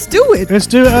 Well, then let's do it. Let's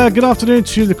do it. Good afternoon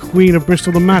to the Queen of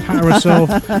Bristol, the Mad Hatter herself,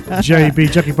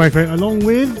 JB, Jackie Braithwaite, along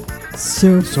with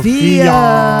Sophia.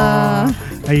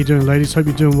 How you doing, ladies? Hope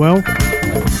you're doing well.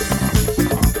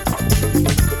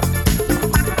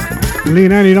 Lee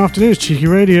and Annie, good afternoon. It's Cheeky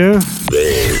Radio.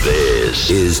 This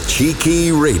is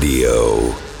Cheeky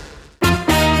Radio.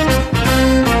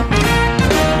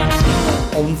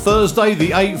 On Thursday,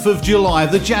 the 8th of July,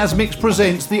 the Jazz Mix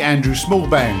presents the Andrew Small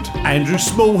Band. Andrew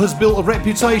Small has built a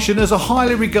reputation as a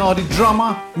highly regarded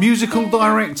drummer, musical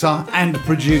director and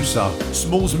producer.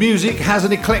 Small's music has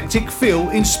an eclectic feel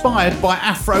inspired by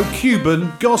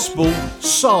Afro-Cuban, gospel,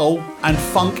 soul and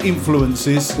funk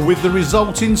influences, with the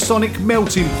resulting sonic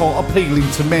melting pot appealing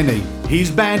to many. His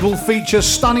band will feature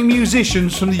stunning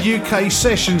musicians from the UK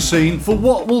session scene for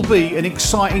what will be an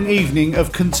exciting evening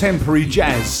of contemporary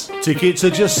jazz. Tickets are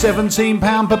just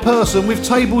 £17 per person, with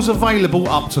tables available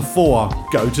up to 4.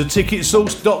 Go to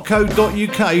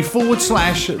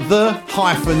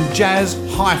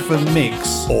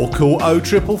ticketsource.co.uk/the-jazz-mix or call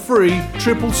 0333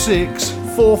 666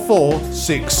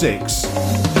 4466.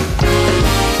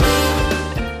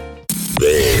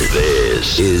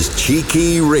 This is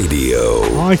Cheeky Radio.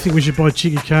 I think we should buy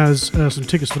Cheeky Kaz some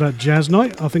tickets for that jazz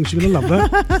night. I think she's going to love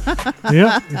that.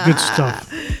 Yeah, good stuff.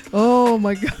 Oh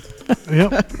my God.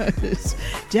 Yep.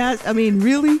 Jazz, I mean,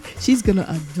 really? She's going to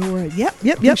adore it. Yep.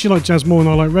 I think she likes jazz more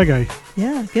than I like reggae.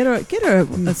 Yeah, get her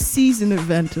a season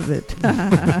event of it.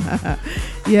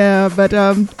 Yeah, but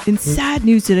in sad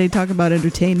news today, talk about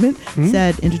entertainment.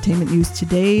 Sad entertainment news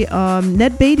today.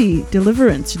 Ned Beatty,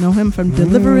 Deliverance. You know him from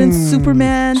Deliverance,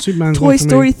 Superman's Toy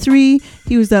Story 3.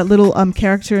 He was that little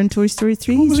character in Toy Story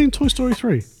 3. What was he in Toy Story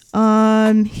 3?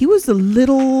 He was a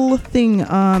little thing.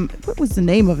 What was the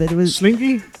name of it? It was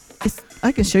Slinky.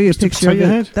 I can show you a picture of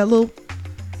it. That little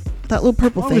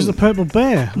purple thing. Oh, it was the purple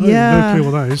bear. Yeah, no clue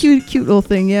what that is. Cute little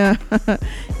thing. Yeah,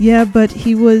 yeah. But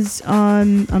he was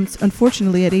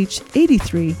unfortunately at age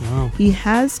 83. Wow. He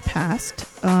has passed.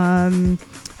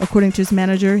 According to his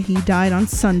manager, he died on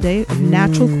Sunday of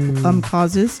natural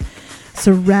causes,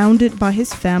 surrounded by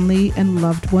his family and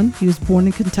loved one. He was born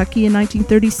in Kentucky in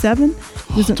 1937.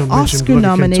 He was an Oscar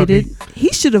nominated. He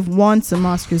should have won some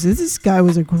Oscars. This guy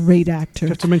was a great actor. You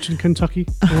have to mention Kentucky.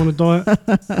 I want to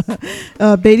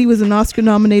die. Beatty was an Oscar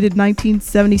nominated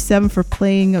 1977 for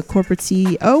playing a corporate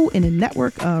CEO in a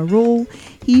network role.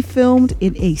 He filmed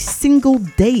in a single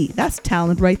day. That's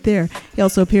talent right there. He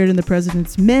also appeared in The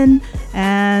President's Men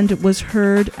and was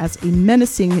heard as a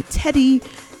menacing teddy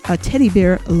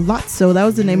bear, Lotso. That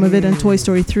was the name of it in Toy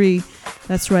Story 3.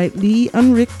 That's right. Lee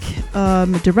Unrich,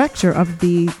 director of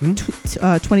the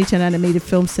 2010 animated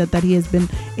film, said that he has been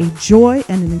a joy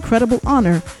and an incredible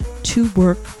honor to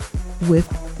work with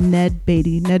Ned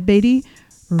Beatty. Ned Beatty,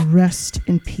 rest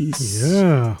in peace.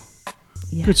 Yeah.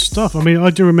 Yes. Good stuff. I mean, I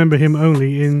do remember him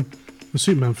only in the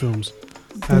Superman films.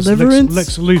 Deliverance?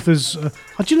 Lex Luthor's. Do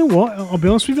you know what? I'll be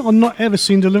honest with you. I've not ever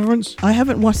seen Deliverance. I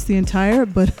haven't watched the entire,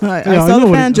 but I saw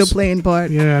the banjo playing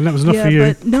part. Yeah, and that was enough for you.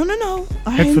 But no.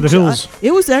 Head for the hills.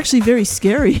 It was actually very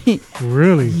scary.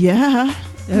 Really? Yeah.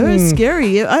 It was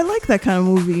scary. I like that kind of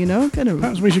movie,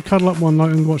 Perhaps we should cuddle up one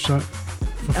night and watch that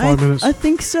for 5 minutes. I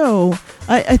think so.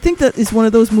 I think that is one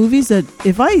of those movies that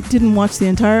if I didn't watch the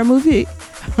entire movie,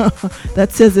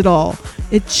 that says it all.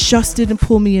 It just didn't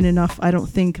pull me in enough, I don't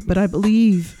think, but I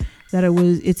believe that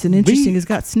it's an interesting. It's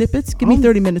got snippets. Give me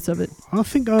 30 minutes of it. I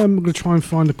think I'm going to try and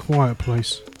find a quiet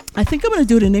place. I think I'm going to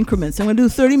do it in increments. I'm going to do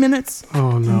 30 minutes.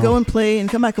 Oh, no. And go and play and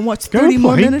come back and watch 30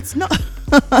 more minutes. No,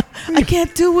 I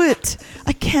can't do it.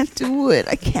 I can't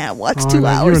watch 2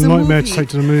 hours. You're a nightmare to take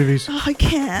to the movies. Oh, I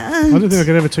can't. I don't think I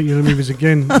could ever take you to the movies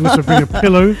again unless I bring a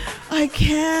pillow. I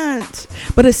can't.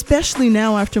 But especially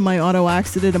now after my auto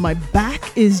accident and my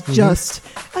back is just,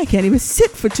 I can't even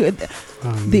sit for 2.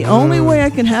 The only way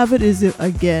I can have it is,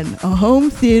 again, a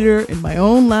home theater in my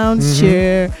own lounge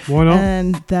chair. Why not?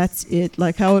 And that's it,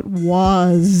 like how it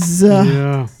was.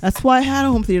 Yeah. That's why I had a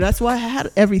home theater. That's why I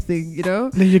had everything, Now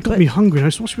you got me hungry.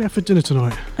 So what should we have for dinner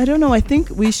tonight? I don't know. I think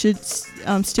we should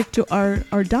stick to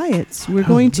our diets. We're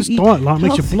going to this eat diet like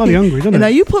makes you healthy. bloody hungry, doesn't And it? now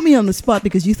you put me on the spot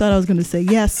because you thought I was going to say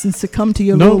yes and succumb to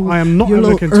your No, little, I am not your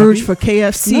having a little Kentucky. urge for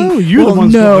KFC. No, you're the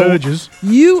one's got urges.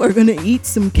 You are going to eat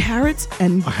some carrots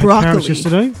and I had broccoli. carrots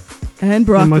yesterday. And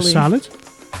broccoli. In my salad.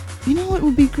 You know what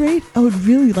would be great? I would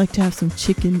really like to have some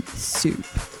chicken soup.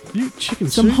 Chicken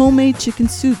Some soup? homemade chicken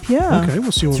soup, yeah. Okay,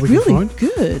 we'll see what it's we can really find.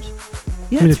 good.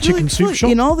 Yeah, I mean, it's a chicken really soup good. shop?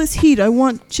 In all this heat, I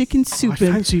want chicken soup. I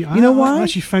fancy. You know why? I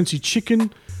actually fancy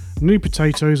chicken, new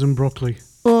potatoes, and broccoli.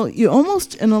 Well, you're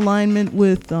almost in alignment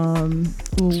with putting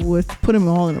them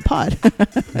all in a pot,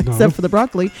 except for the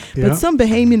broccoli. Yeah. But some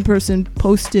Bahamian person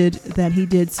posted that he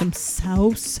did some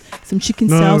sauce, some chicken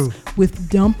No. sauce with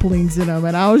dumplings in them,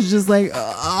 and I was just like,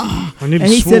 ah. I nearly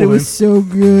And he swore said it then. was so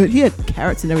good. He had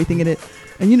carrots and everything in it,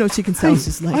 and you know, chicken sauce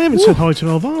is like. I haven't woo. said hi to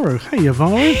Alvaro. Hey,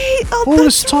 Alvaro. Hey, all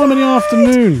this time in the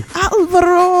afternoon.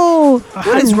 Alvaro, what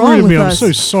How is rude wrong of with me. I'm us?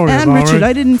 so sorry, And Alvaro. Richard,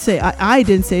 I didn't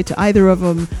say it to either of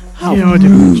them. How Yeah, I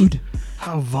rude. did.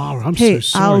 Alvaro, I'm Hey,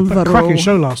 so sorry. But Alvaro. cracking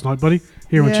show last night, buddy.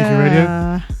 Here on Cheeky Radio.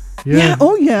 Yeah. Yeah,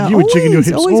 oh yeah, You were jigging your always,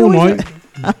 hips always, all always.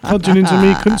 night. Punching into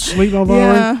me. Couldn't sleep, Alvaro.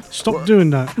 Yeah. Stop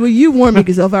doing that. Well, you warned me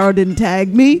because Alvaro didn't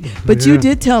tag me, but you Yeah.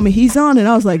 did tell me he's on, and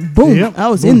I was like, boom, Yep, I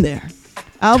was boom. in there.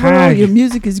 Alvaro, Tag. your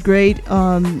music is great.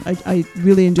 I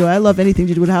really enjoy. I love anything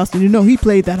to do with house. And you know, he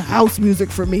played that house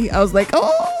music for me. I was like,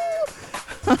 oh.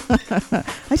 I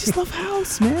just love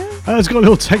house, man. It's got a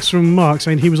little text from Mark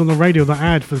saying he was on the radio, the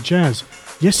ad for the Jazz.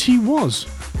 Yes, he was.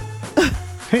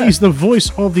 He's the voice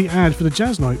of the ad for the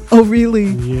Jazz Night. Oh, really?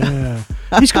 Yeah.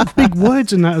 He's got big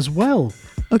words in that as well.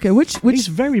 Okay, which He's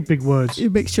very big words. You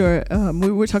make sure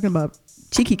we're talking about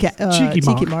Cheeky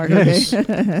Cheeky Mark, yes.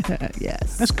 Okay.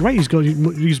 Yes. That's great. He's got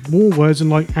used more words than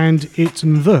like and, it,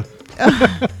 and the.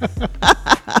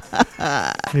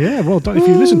 Yeah, well done. If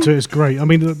you listen to it, it's great. I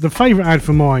mean, the favourite ad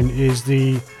for mine is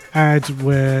the ad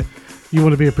where you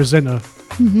want to be a presenter.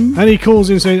 Mm-hmm. And he calls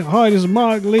in saying, "Hi, this is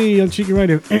Mark Lee on Cheeky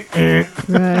Radio."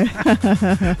 Right.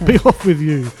 Be off with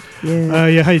you.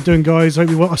 Yeah. How you doing, guys? Hope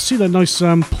you well. I see that nice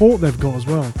port they've got as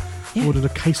well. Ordered a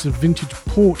case of vintage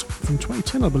port from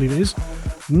 2010, I believe it is.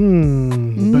 What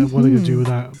are they going to do with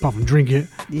that apart from drink it?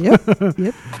 Yep.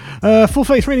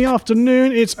 4:33 in the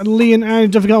afternoon. It's Lee and Annie.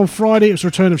 Don't forget on Friday it's the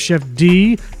return of Chef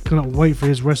D. Cannot wait for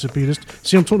his recipe list.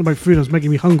 See, I'm talking about food. It's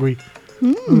making me hungry.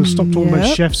 I'm going to stop talking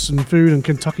about chefs and food and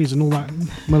Kentuckys and all that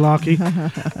malarkey.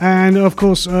 And of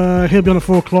course, he'll be on at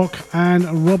 4 o'clock. And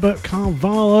Robert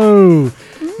Carvalho,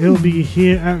 he'll be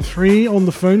here at 3 on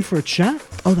the phone for a chat.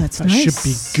 Oh, that's that nice. should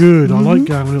be good. I like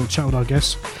having a little chat with our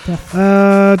guests.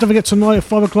 Don't forget tonight at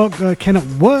 5 o'clock, Ken at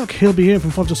Work. He'll be here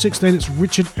from 5 to 6. Then it's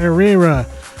Richard Herrera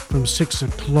from 6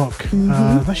 o'clock.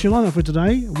 That's your lineup for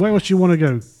today. Where else do you want to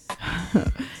go?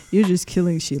 You're just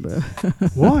killing Sheila.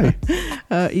 Why?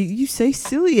 You say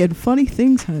silly and funny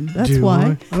things, hun. That's Do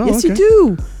why. I? Oh, Yes, you okay.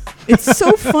 do. It's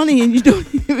so funny, and you don't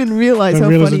even realize how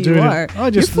funny you are.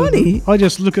 You're funny. I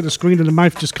just look at the screen and the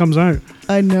mouth just comes out.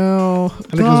 I know.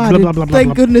 And it goes God, blah, blah, blah, blah, thank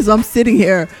blah. goodness I'm sitting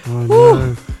here. I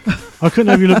know. I couldn't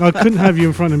have you look. I couldn't have you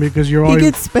in front of me because your He eyes.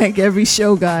 gets spanked every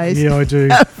show, guys. Yeah, I do.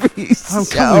 Every Oh,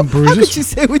 show. come on, How bruises. could you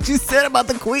say what you said about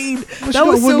the Queen? Well, she's That got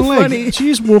was a wooden so leg. funny. She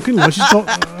is walking like she's got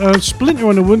a splinter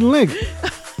on a wooden leg.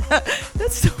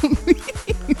 That's so mean.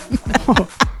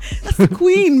 That's the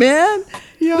Queen, man.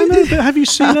 Yeah, I know. But have you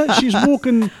seen her? She's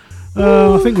walking.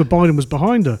 I think where Biden was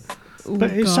behind her.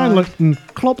 But it sounded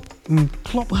like clop,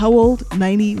 clop. How old?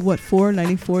 90, what, 4,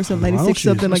 94, something, Well, 96, she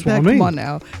is. something like That's that. what I mean. Come on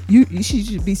now. You she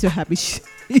should be so happy she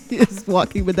is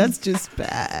walking, but that's just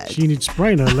bad. She needs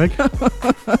spray in her leg. All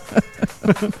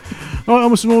right,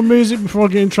 on with some more music before I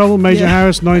get in trouble. Major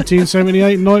Harris,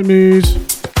 1978, Night Muse.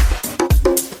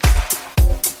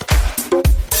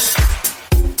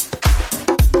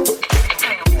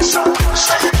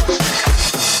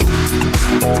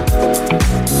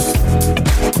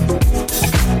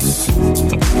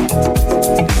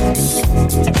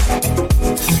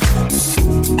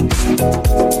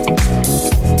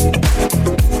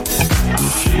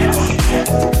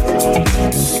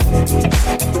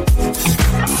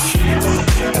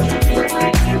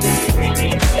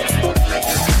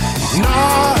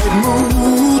 Night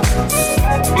mood.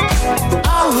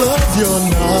 I love your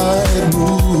night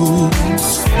mood.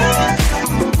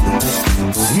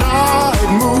 Night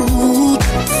mood.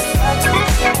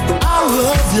 I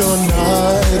love your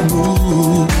night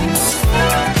mood.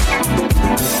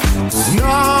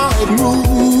 Night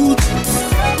mood.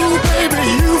 Ooh, baby,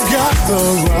 you've got the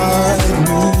right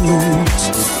mood.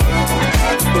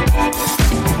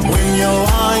 When you're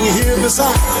lying here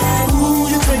beside me, ooh,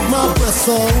 you take my breath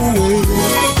away.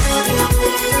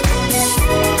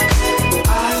 I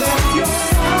love your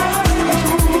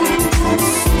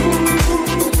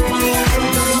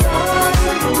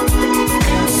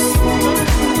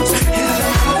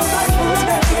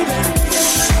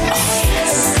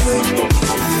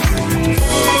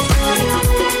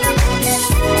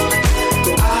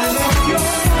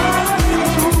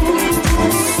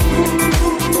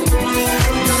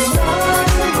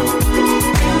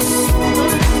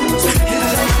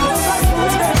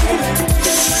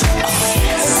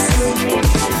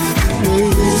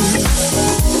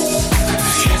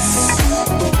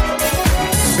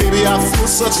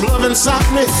such love inside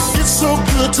me. It's so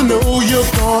good to know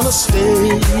you're gonna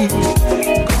stay.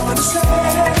 Gonna stay.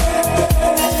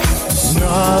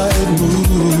 Night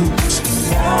moves.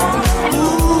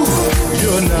 Ooh,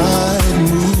 your night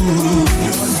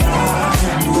moves.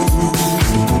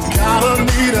 Gotta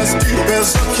need as deep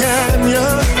as a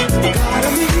canyon. Gotta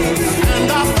need.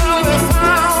 And I finally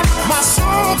found my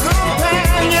soul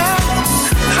companion.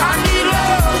 I need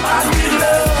love, I need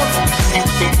love.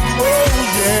 Oh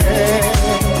yeah,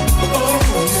 oh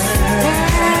yeah.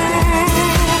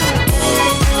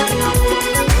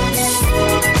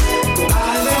 I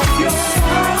love your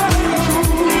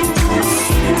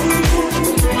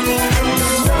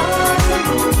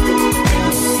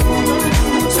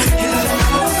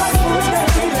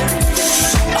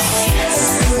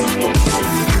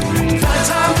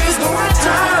nighttime is the right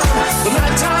time. The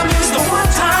nighttime is the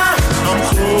one time I'm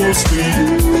close to you.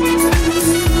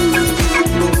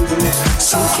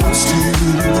 So close to you.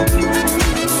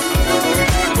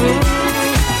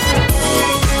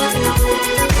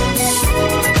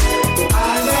 I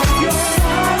love your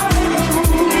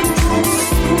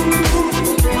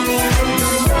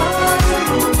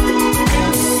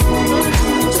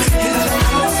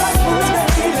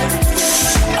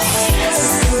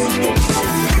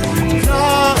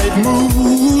night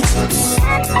moods.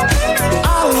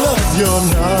 I love your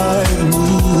night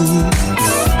moods.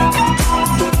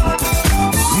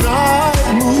 Night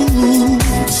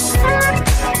moves,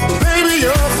 baby,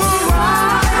 you're the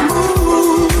right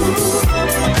mood.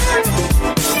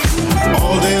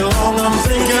 All day long I'm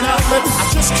thinking of it. I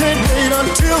just can't wait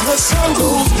until the sun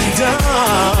goes down.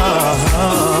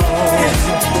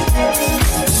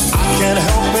 I can't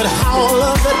help it how I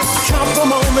love it. I count the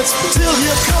moments till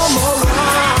you come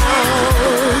around.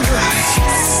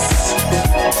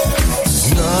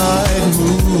 Night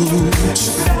moves.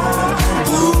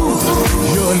 Ooh,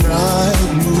 your night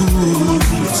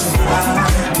moves.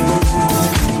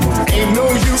 Ain't no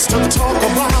use to talk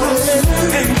about it.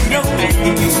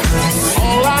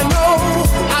 All I know,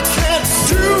 I can't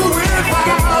do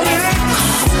without it.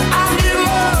 I need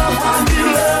love, I need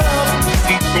love.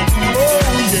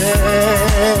 Oh yeah.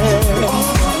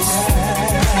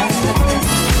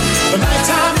 The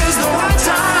nighttime is the right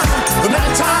time. The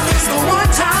nighttime is the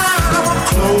one time I'm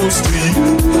close to you.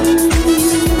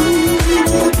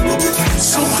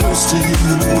 So close to you.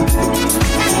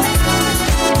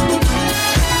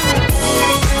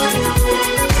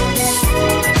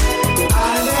 I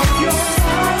love your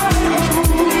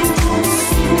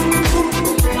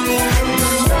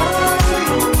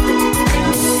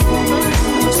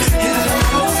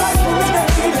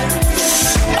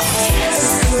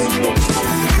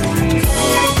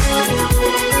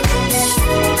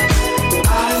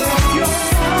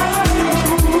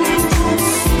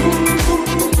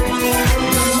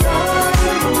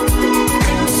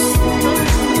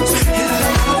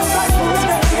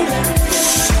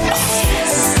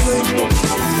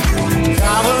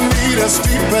as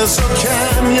deep as a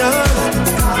canyon.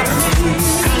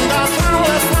 And I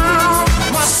finally found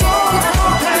my soul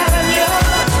companion.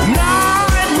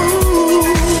 Night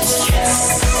moves.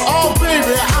 Oh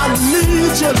baby, I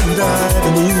need your night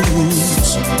moves.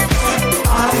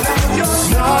 I love your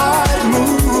night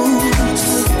moves.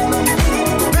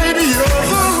 Baby, you're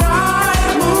the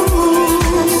right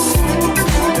move.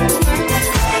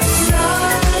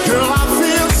 Girl, I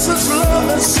feel such love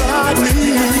inside me.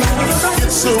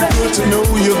 It's so good to know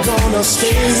you're gonna stay.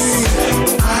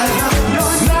 I love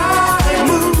your night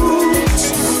moves.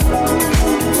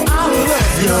 I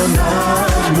love your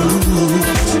night moves.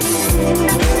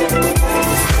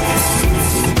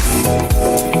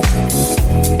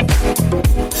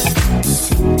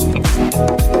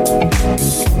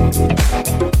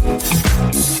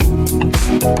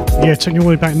 Yeah, taking you all the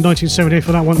way back in 1970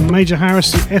 for that one. Major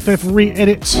Harris, the FF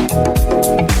re-edit,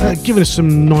 giving us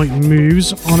some night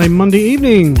moves on a Monday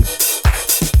evening.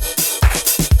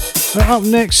 Up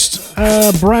next,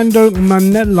 Brando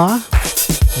Manella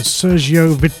and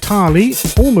Sergio Vitali,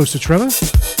 almost a Trevor.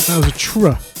 That was a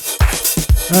Trua.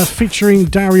 Featuring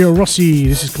Dario Rossi.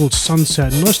 This is called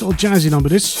Sunset. Nice little jazzy number,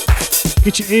 this.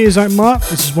 Get your ears out, Mark.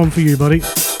 This is one for you, buddy.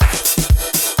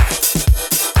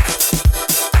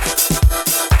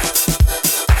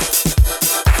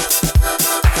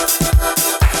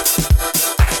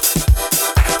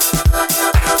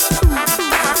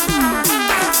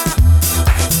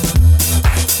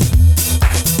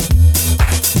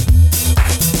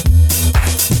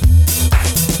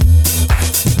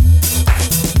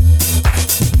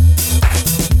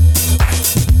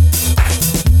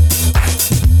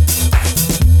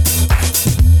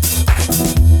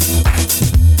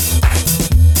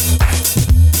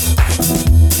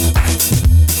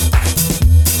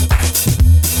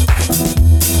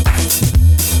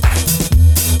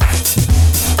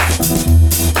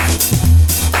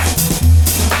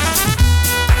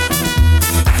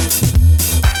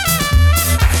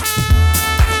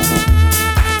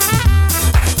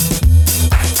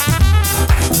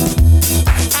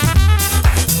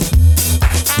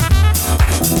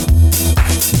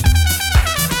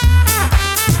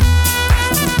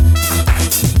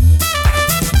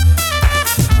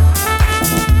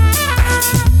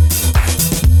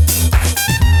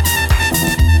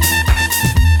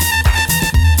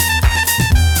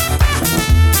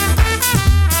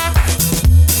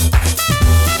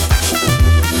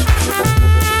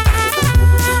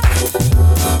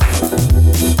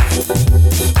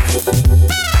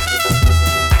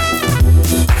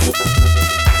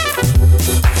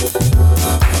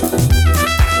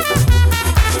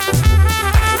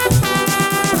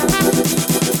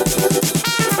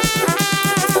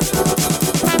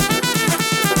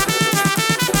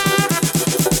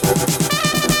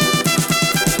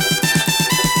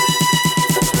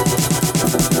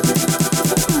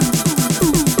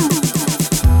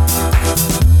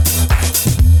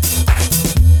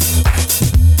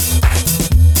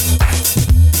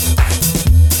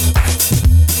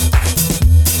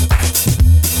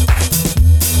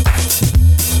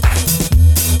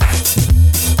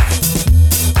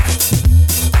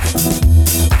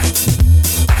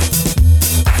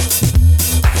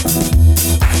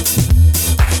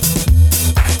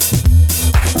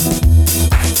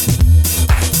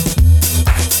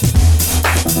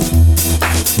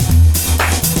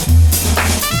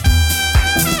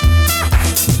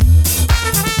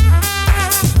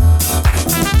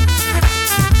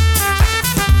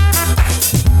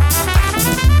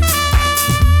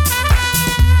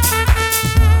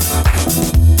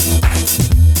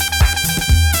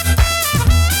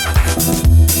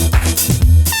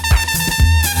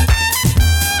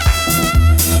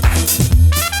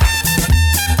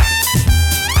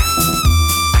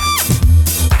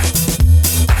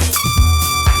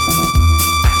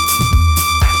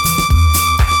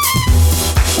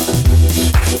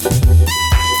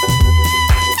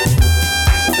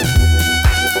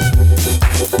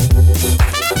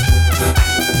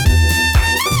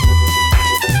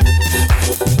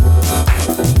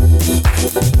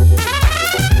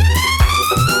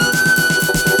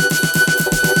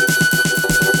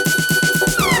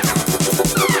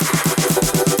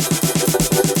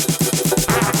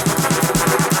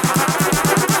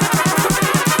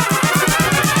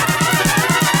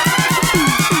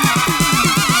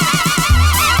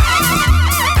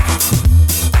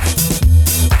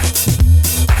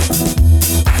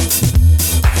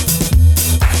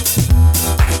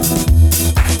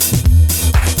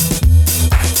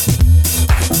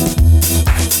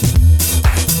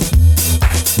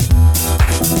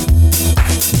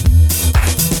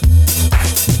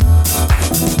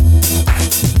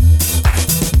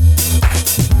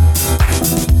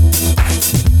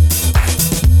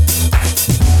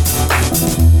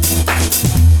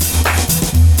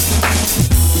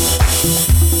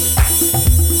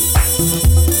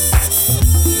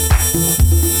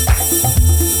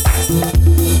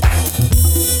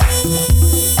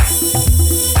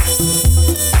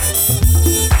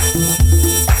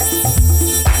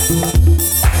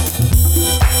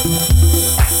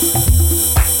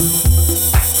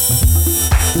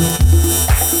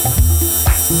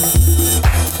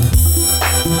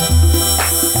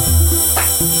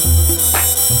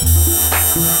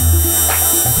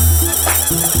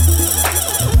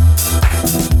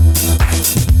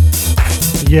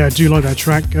 Yeah, I do like that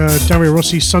track. Dario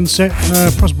Rossi, Sunset,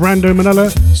 plus Brando Manella,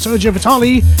 Sergio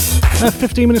Vitali.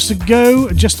 15 minutes to go,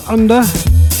 just under.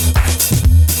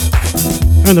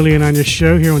 And the Lee and Anya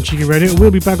show here on Cheeky Radio.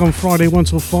 We'll be back on Friday 1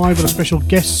 till 5 with our special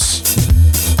guests.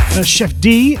 Chef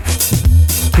D.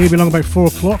 He'll be along about 4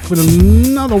 o'clock with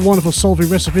another wonderful soul-free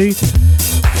recipe.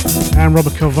 And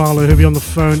Robert Carvalho, who'll be on the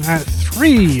phone at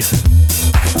 3.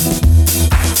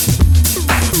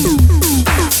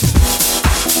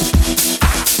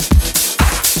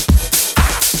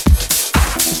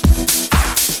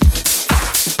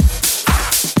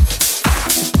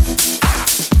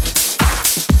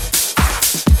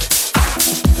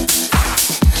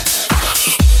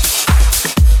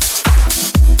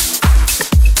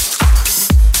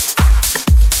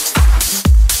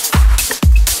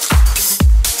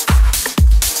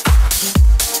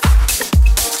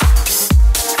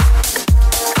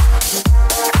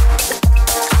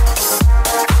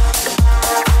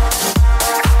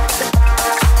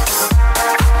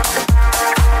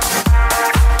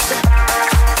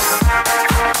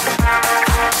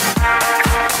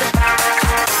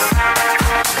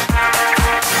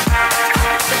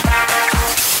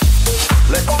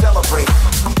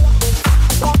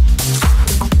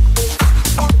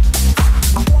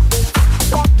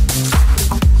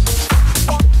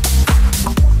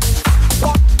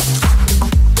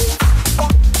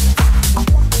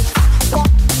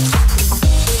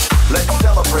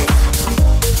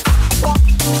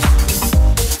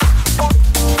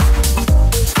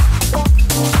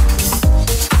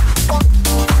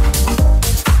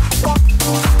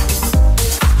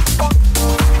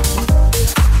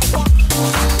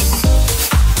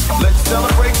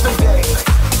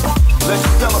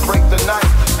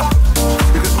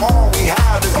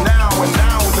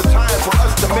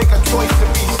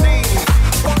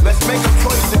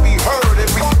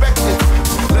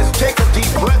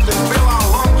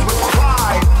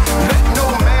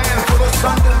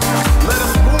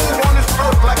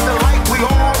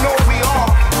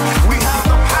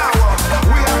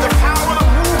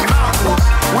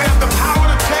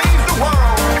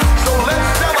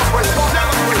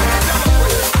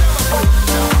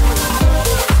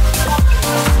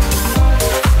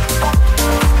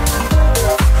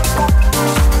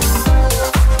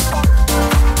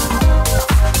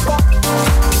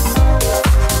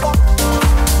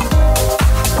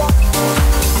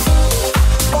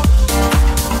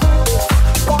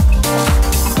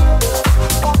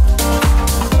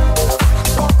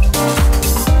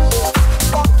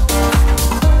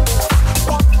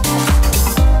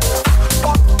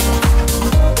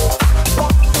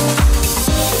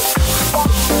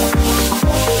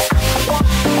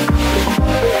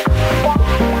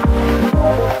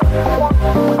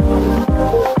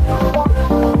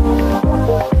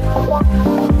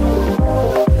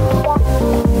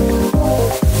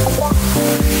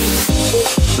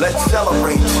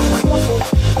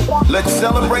 Let's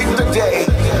celebrate the day.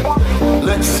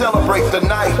 Let's celebrate the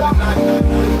night.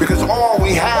 Because all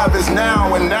we have is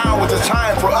now, and now is the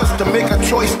time for us to make a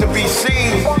choice to be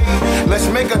seen. Let's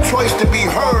make a choice to be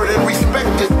heard and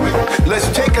respected. Let's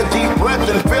take a deep breath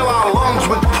and fill our lungs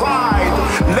with pride.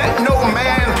 Let no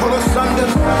man put us under.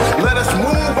 Let us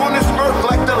move on this earth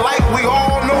like the light we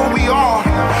all know we are.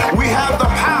 We have the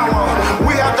power.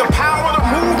 We have the power to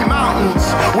move mountains.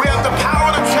 We have the power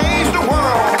to change the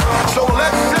world. So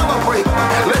let's celebrate.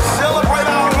 Let's celebrate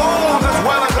our lows as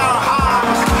well as our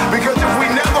highs. Because if we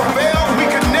never fail, we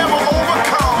can never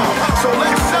overcome. So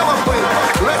let's celebrate.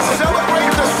 Let's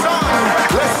celebrate the sun.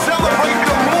 Let's celebrate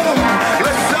the moon.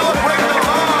 Let's celebrate the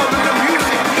love and the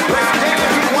music. Let's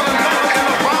dance with one another in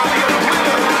a body of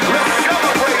glitter. Let's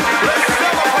celebrate. Let's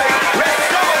celebrate. Let's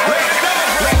celebrate.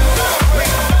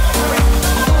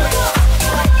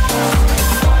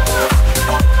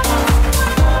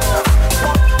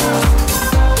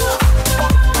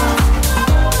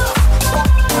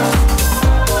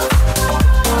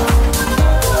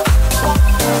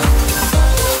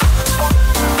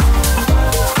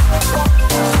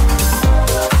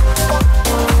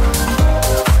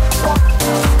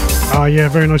 Ah, yeah,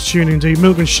 very nice tune indeed.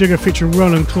 Milk and Sugar featuring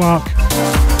Roland Clark.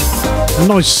 A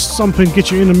nice thumping, get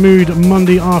you in the mood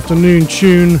Monday afternoon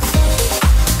tune.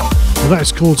 Well, that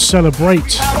is called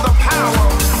Celebrate.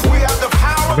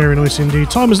 Very nice indeed.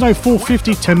 Time is now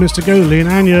 4:50, 10 minutes to go. Lee and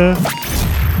Anya.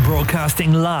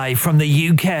 Broadcasting live from the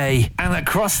UK and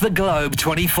across the globe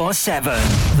 24/7.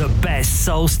 The best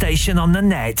soul station on the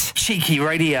net. Cheeky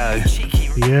Radio.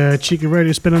 Yeah, Cheeky Radio.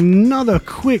 It's been another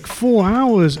quick 4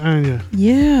 hours, Anya.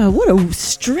 Yeah, what a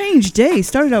strange day.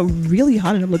 Started out really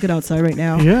hot and I'm looking outside right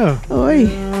now. Yeah. Oy.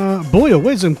 Boy,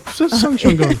 where's the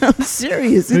sunshine gone? I'm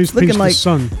serious. Who's It's looking pinched the like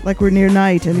sun? like we're near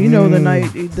night, and you know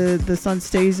the sun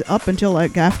stays up until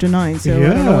like after 9. So I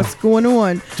don't know what's going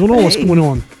on. Don't know what's going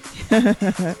on.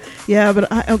 Yeah, but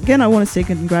I want to say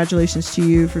congratulations to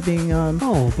you for being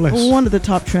bless. one of the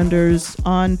top trenders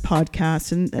on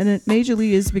podcasts, and it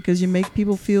majorly is because you make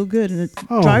people feel good, and it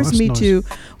drives that's me nice. to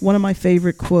one of my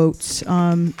favorite quotes,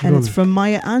 and it's from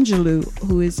Maya Angelou,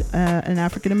 who is an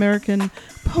African-American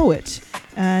poet,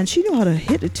 and she knew how to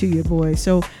hit it to you, boy.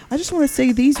 So I just want to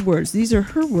say these words. These are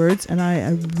her words, and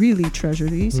I really treasure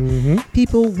these.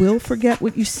 People will forget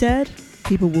what you said.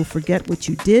 People will forget what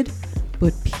you did.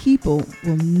 But people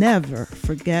will never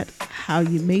forget how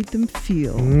you made them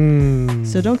feel.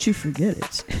 So don't you forget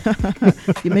it.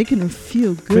 You're making them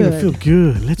feel good. Making them feel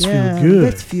good. Let's feel good.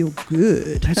 Let's feel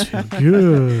good. Let's feel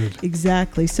good.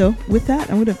 Exactly. So with that,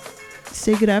 I'm going to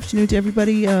say good afternoon to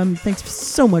everybody. Thanks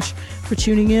so much for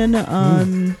tuning in.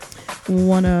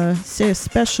 Want to say a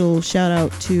special shout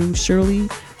out to Shirley.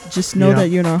 Just know that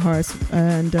you're in our hearts.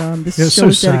 And this show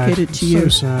is dedicated to you.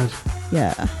 So sad.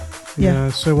 Yeah.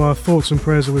 So our thoughts and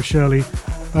prayers are with Shirley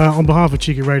on behalf of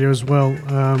Cheeky Radio as well.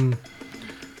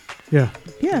 Yeah.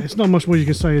 It's not much more you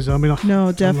can say, is there? I mean,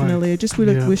 no, definitely. I just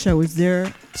wish I was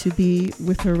there to be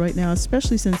with her right now,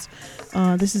 especially since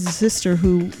this is a sister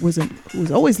who was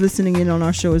always listening in on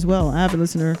our show as well. I have a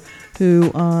listener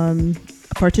who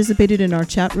participated in our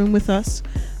chat room with us,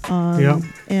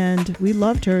 and we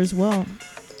loved her as well.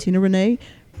 Tina Renee,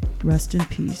 rest in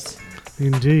peace.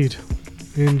 Indeed.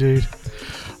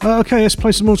 Okay, let's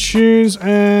play some more tunes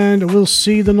and we'll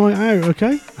see the night out,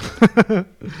 okay?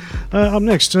 Up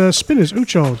next, Spinners, Ooh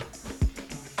Child.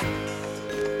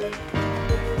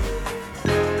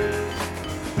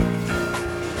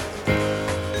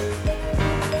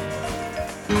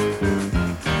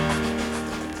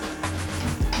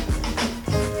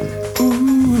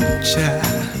 Ooh, child,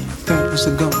 things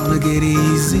are gonna get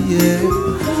easier.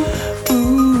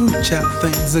 Ooh, child,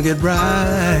 things will get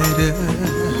brighter.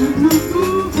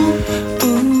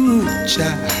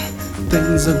 Child,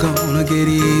 things are gonna get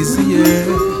easier.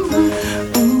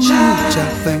 Ooh,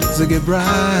 child, things will get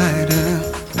brighter.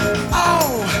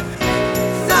 Oh,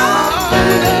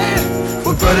 someday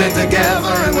we'll put it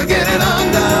together and we'll get it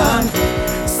undone.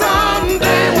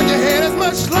 Someday when your head is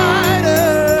much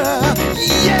lighter,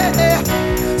 yeah.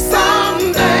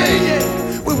 Someday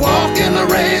we walk in the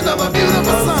rays of a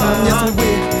beautiful sun. Yes, we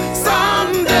will.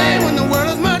 Someday when the world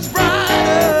is much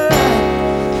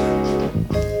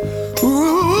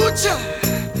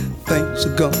things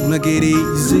are gonna get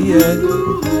easier.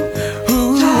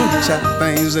 Ooh, child,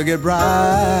 things will get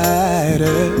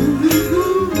brighter.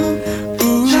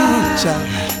 Ooh, child,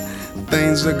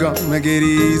 things are gonna get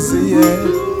easier.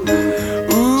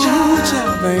 Ooh,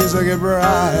 child, things will get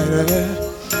brighter.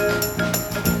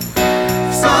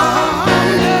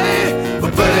 Someday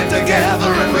we'll put it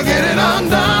together and we'll get it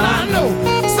undone. I know.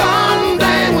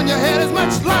 Someday when your head is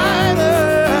much lighter.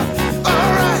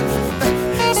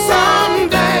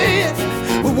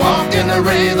 Walk in the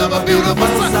rays of a beautiful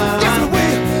sun. Yes, we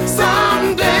will.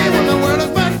 Someday when the world is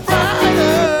much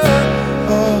brighter.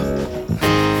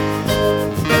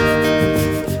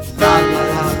 La la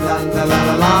la la la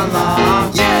la la la.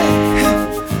 Yeah.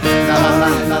 La la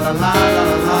la la la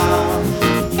la la.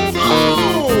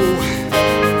 Oh.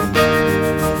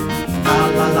 La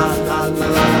la la la la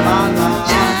la la.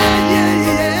 Yeah yeah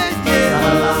yeah yeah.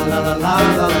 La la la la la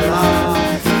la la.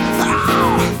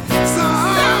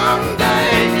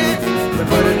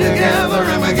 Put it together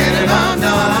and we get it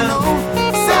undone.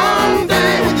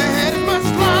 Someday when your head is much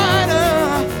lighter,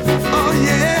 oh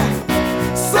yeah.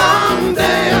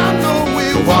 Someday I know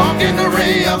we'll walk in the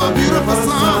ray of a beautiful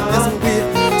sun. Yes, we will.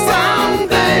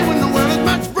 Someday when the world is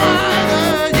much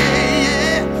brighter, yeah,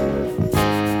 yeah.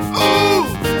 Ooh,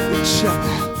 child,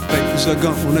 things are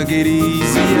gonna get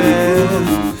easier.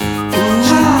 Ooh,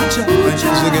 child, things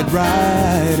will get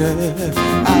brighter.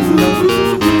 I know.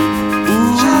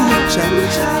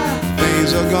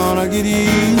 Things are gonna get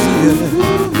easier.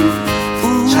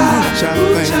 Ooh, child,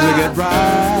 things will get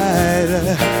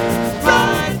brighter.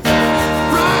 Right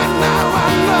now I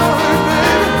know it,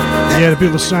 baby. Yeah, the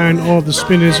beautiful sound of the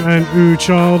Spinners and Ooh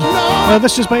Child.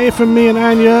 That's just about it from me and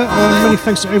Anya. Many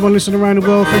thanks to everyone listening around the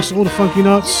world. Thanks to all the funky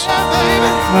nuts.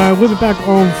 We'll be back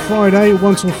on Friday,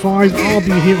 1 till 5. I'll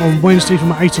be here on Wednesday from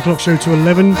my 8 o'clock show to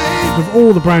 11 with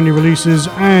all the brand new releases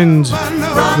and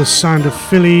the sound of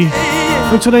Philly.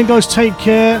 Until then, guys, take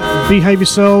care. Behave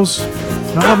yourselves.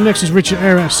 Up next is Richard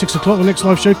Eyre at 6 o'clock. The next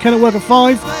live show. Can it work at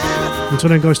 5? Until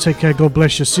then, guys, take care. God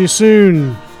bless you. See you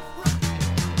soon.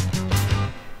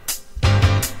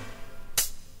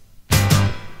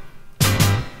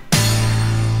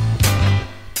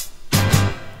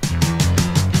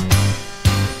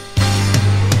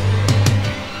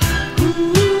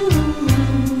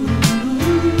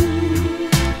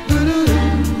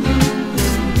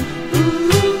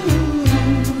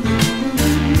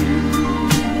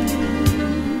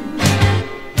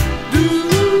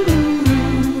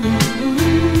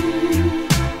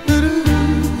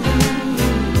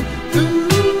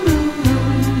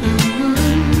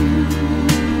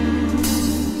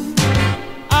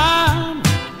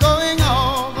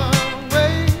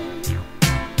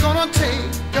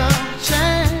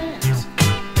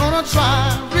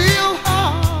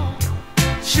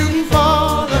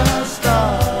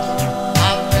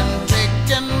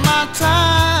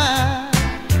 I'm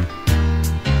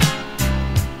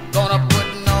gonna put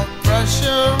no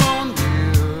pressure on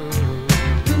you,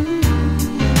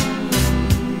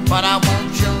 but I want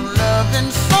your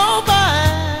loving so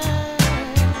bad,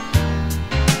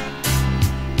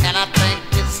 and I think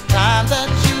it's time that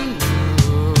you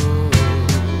knew.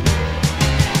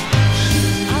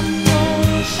 I'm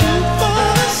gonna shoot for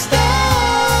the stars,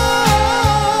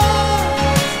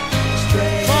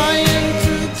 trying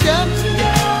to get to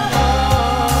your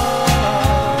heart.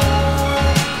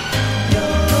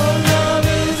 Your love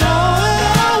is all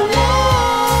that I want,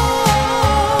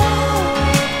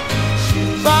 so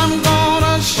I'm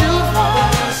gonna shoot for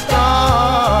the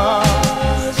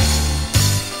stars.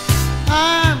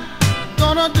 I'm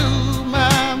gonna do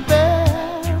my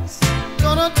best,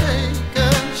 gonna take a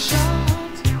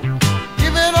shot,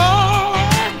 give it all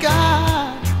I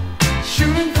got,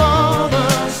 shooting for the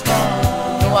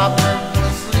stars. Though I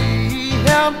purposely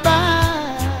held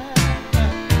back,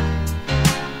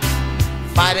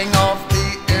 fighting off the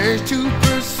urge to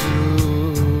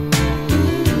pursue,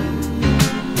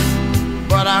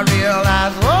 but I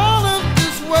realize all of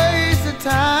this wasted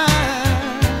time